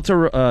on. Delta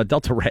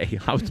Ray.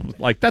 I was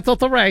like, that's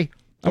Delta Ray.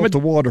 Delta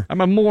water.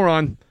 I'm a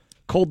moron.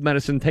 Cold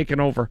medicine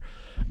taking over.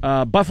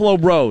 Buffalo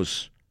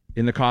Rose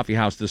in the coffee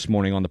house this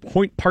morning on the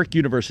Point Park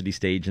University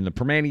stage in the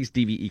Permanis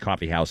DVE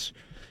Coffee House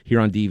here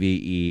on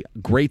DVE.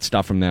 Great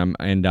stuff from them.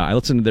 And I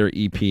listened to their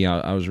EP.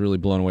 I was really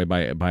blown away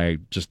by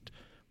just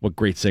what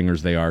great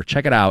singers they are.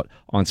 Check it out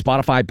on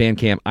Spotify,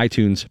 Bandcamp,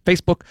 iTunes,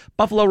 Facebook,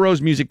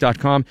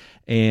 BuffaloRoseMusic.com,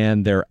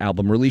 and their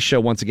album release show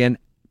once again,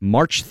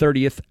 March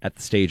 30th at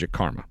the stage at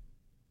Karma.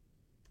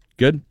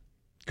 Good?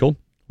 Cool?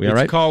 We all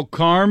right? It's called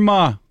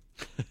Karma.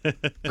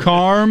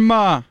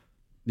 Karma.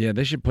 Yeah,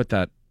 they should put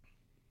that,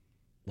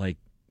 like,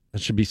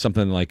 that should be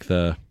something like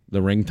the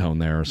ringtone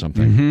there or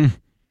something. Mm-hmm.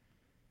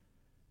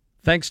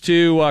 Thanks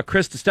to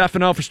Chris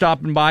DiStefano for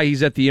stopping by.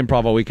 He's at the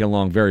Improv all weekend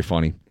long. Very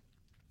funny.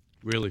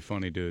 Really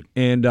funny dude.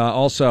 And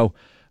also,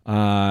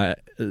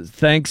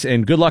 thanks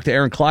and good luck to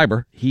Aaron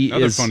Kleiber. He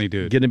Another is funny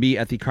dude. Going to be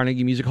at the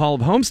Carnegie Music Hall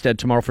of Homestead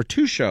tomorrow for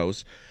 2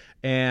 shows,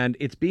 and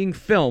it's being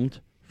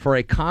filmed for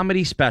a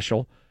comedy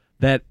special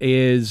that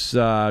is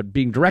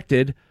being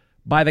directed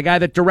by the guy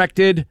that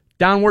directed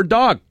Downward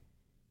Dog.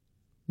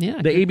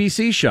 Yeah. The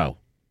ABC show.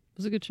 It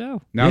was a good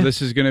show. Now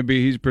this is going to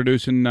be, he's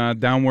producing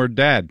Downward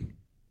Dad.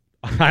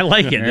 I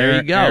like it. There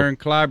you go. Aaron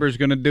Kleiber's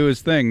going to do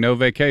his thing. No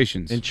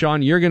vacations. And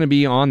Sean, you're going to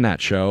be on that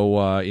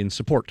show in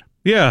support.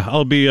 Yeah,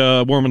 I'll be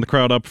warming the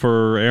crowd up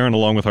for Aaron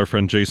along with our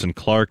friend Jason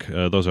Clark.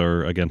 Those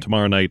are, again,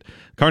 tomorrow night.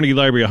 Carnegie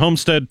Library of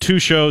Homestead, 2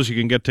 shows. You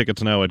can get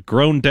tickets now at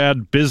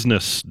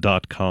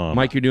growndadbusiness.com.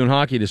 Mike, you're doing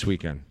hockey this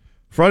weekend.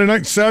 Friday night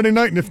and Saturday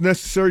night, and if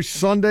necessary,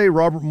 Sunday,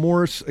 Robert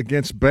Morris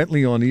against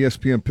Bentley on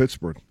ESPN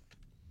Pittsburgh.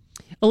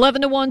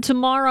 11 to 1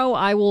 tomorrow,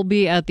 I will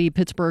be at the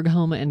Pittsburgh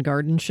Home and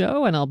Garden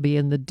Show, and I'll be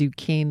in the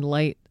Duquesne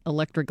Light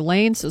Electric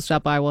Lane, so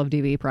stop by. We'll have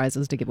DV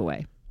prizes to give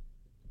away.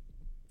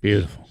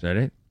 Beautiful. Is that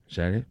it?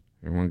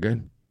 Everyone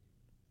good?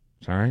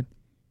 It's all right?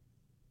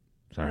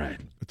 It's all right.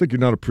 I think you're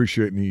not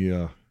appreciating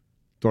the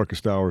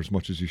darkest hour as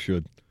much as you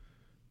should.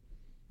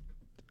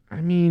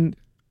 I mean,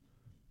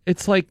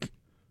 it's like...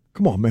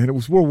 Come on, man. It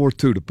was World War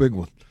II, the big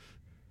one.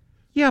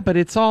 Yeah, but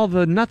it's all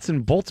the nuts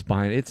and bolts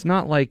behind it. It's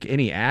not like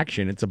any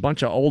action. It's a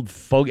bunch of old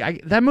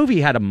fogey. That movie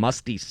had a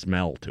musty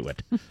smell to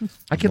it.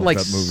 I could like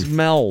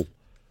smell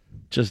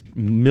just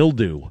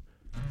mildew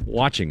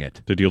watching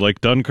it. Did you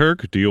like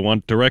Dunkirk? Do you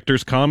want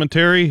director's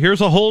commentary?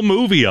 Here's a whole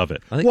movie of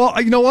it. Well,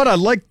 you know what? I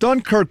like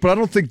Dunkirk, but I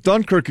don't think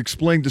Dunkirk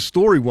explained the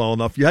story well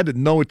enough. You had to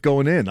know it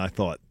going in, I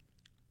thought.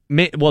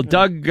 Well,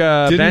 Doug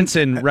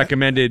Benson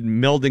recommended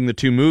melding the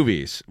 2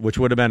 movies, which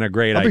would have been a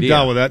great idea. I'd be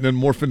down with that, and then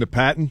morph into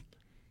Patton.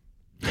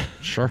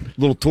 Sure.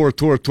 Little Tora,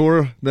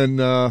 then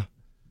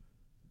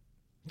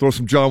throw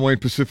some John Wayne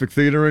Pacific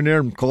Theater in there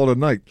and call it a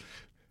night.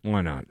 Why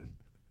not?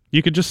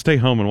 You could just stay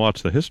home and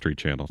watch the History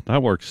Channel.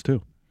 That works,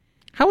 too.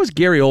 How is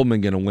Gary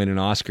Oldman going to win an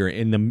Oscar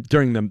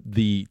during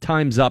the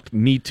Time's Up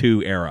Me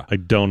Too era? I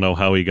don't know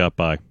how he got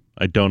by.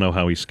 I don't know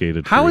how he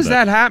skated. How is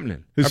that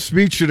happening? His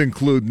speech should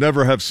include,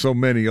 never have so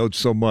many owed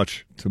so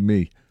much to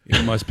me.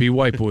 It must be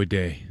White Boy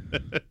Day.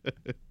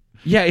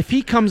 Yeah, if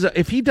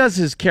he does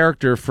his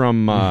character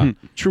from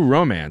True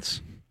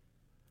Romance.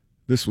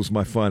 This was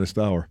my finest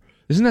hour.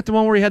 Isn't that the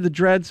one where he had the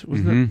dreads?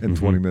 Wasn't it? In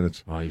 20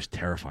 minutes. Oh, he was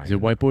terrifying. Is it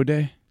White Boy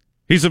Day?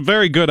 He's a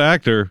very good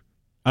actor.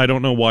 I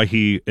don't know why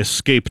he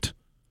escaped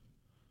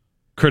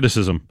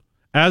criticism.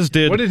 As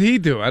did... What did he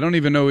do? I don't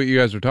even know what you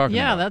guys are talking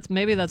about. Yeah,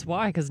 maybe that's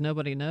why, because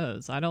nobody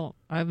knows.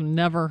 I've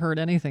never heard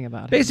anything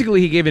about it. Basically,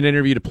 he gave an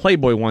interview to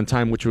Playboy one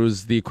time, which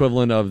was the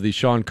equivalent of the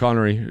Sean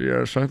Connery,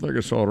 yes, I think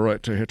it's all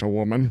right to hit a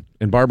woman.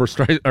 And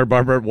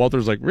Barbara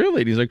Walters like,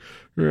 really? And he's like,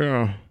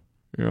 yeah,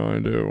 I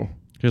do.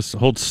 Just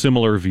holds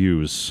similar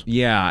views.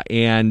 Yeah,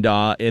 and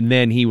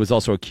then he was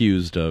also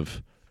accused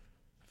of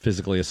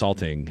physically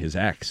assaulting his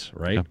ex,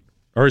 right? Yeah.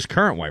 Or his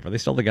current wife. Are they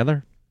still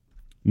together?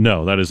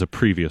 No, that is a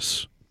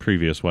previous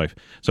wife.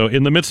 So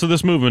in the midst of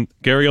this movement,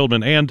 Gary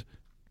Oldman and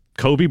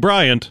Kobe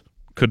Bryant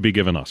could be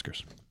given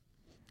Oscars.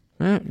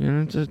 Well,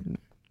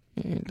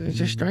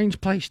 it's a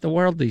strange place, the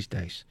world these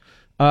days.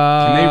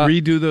 Can they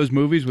redo those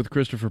movies with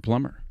Christopher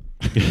Plummer?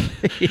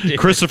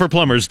 Christopher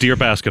Plummer's Dear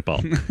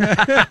Basketball.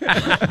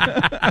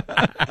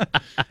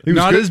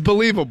 Not as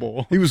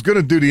believable. He was going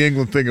to do the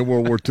England thing in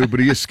World War II, but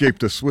he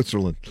escaped to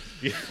Switzerland.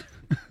 Yeah.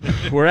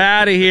 We're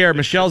out of here.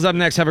 Michelle's up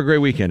next. Have a great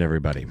weekend,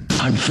 everybody.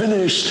 I'm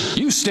finished.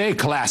 You stay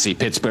classy,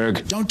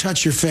 Pittsburgh. Don't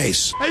touch your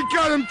face. Hey,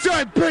 got him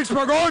tight,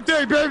 Pittsburgh all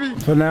day, baby.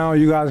 For now,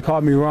 you guys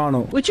call me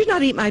Ronald. Would you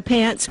not eat my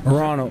pants?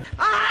 Ronald.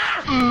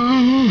 Ah!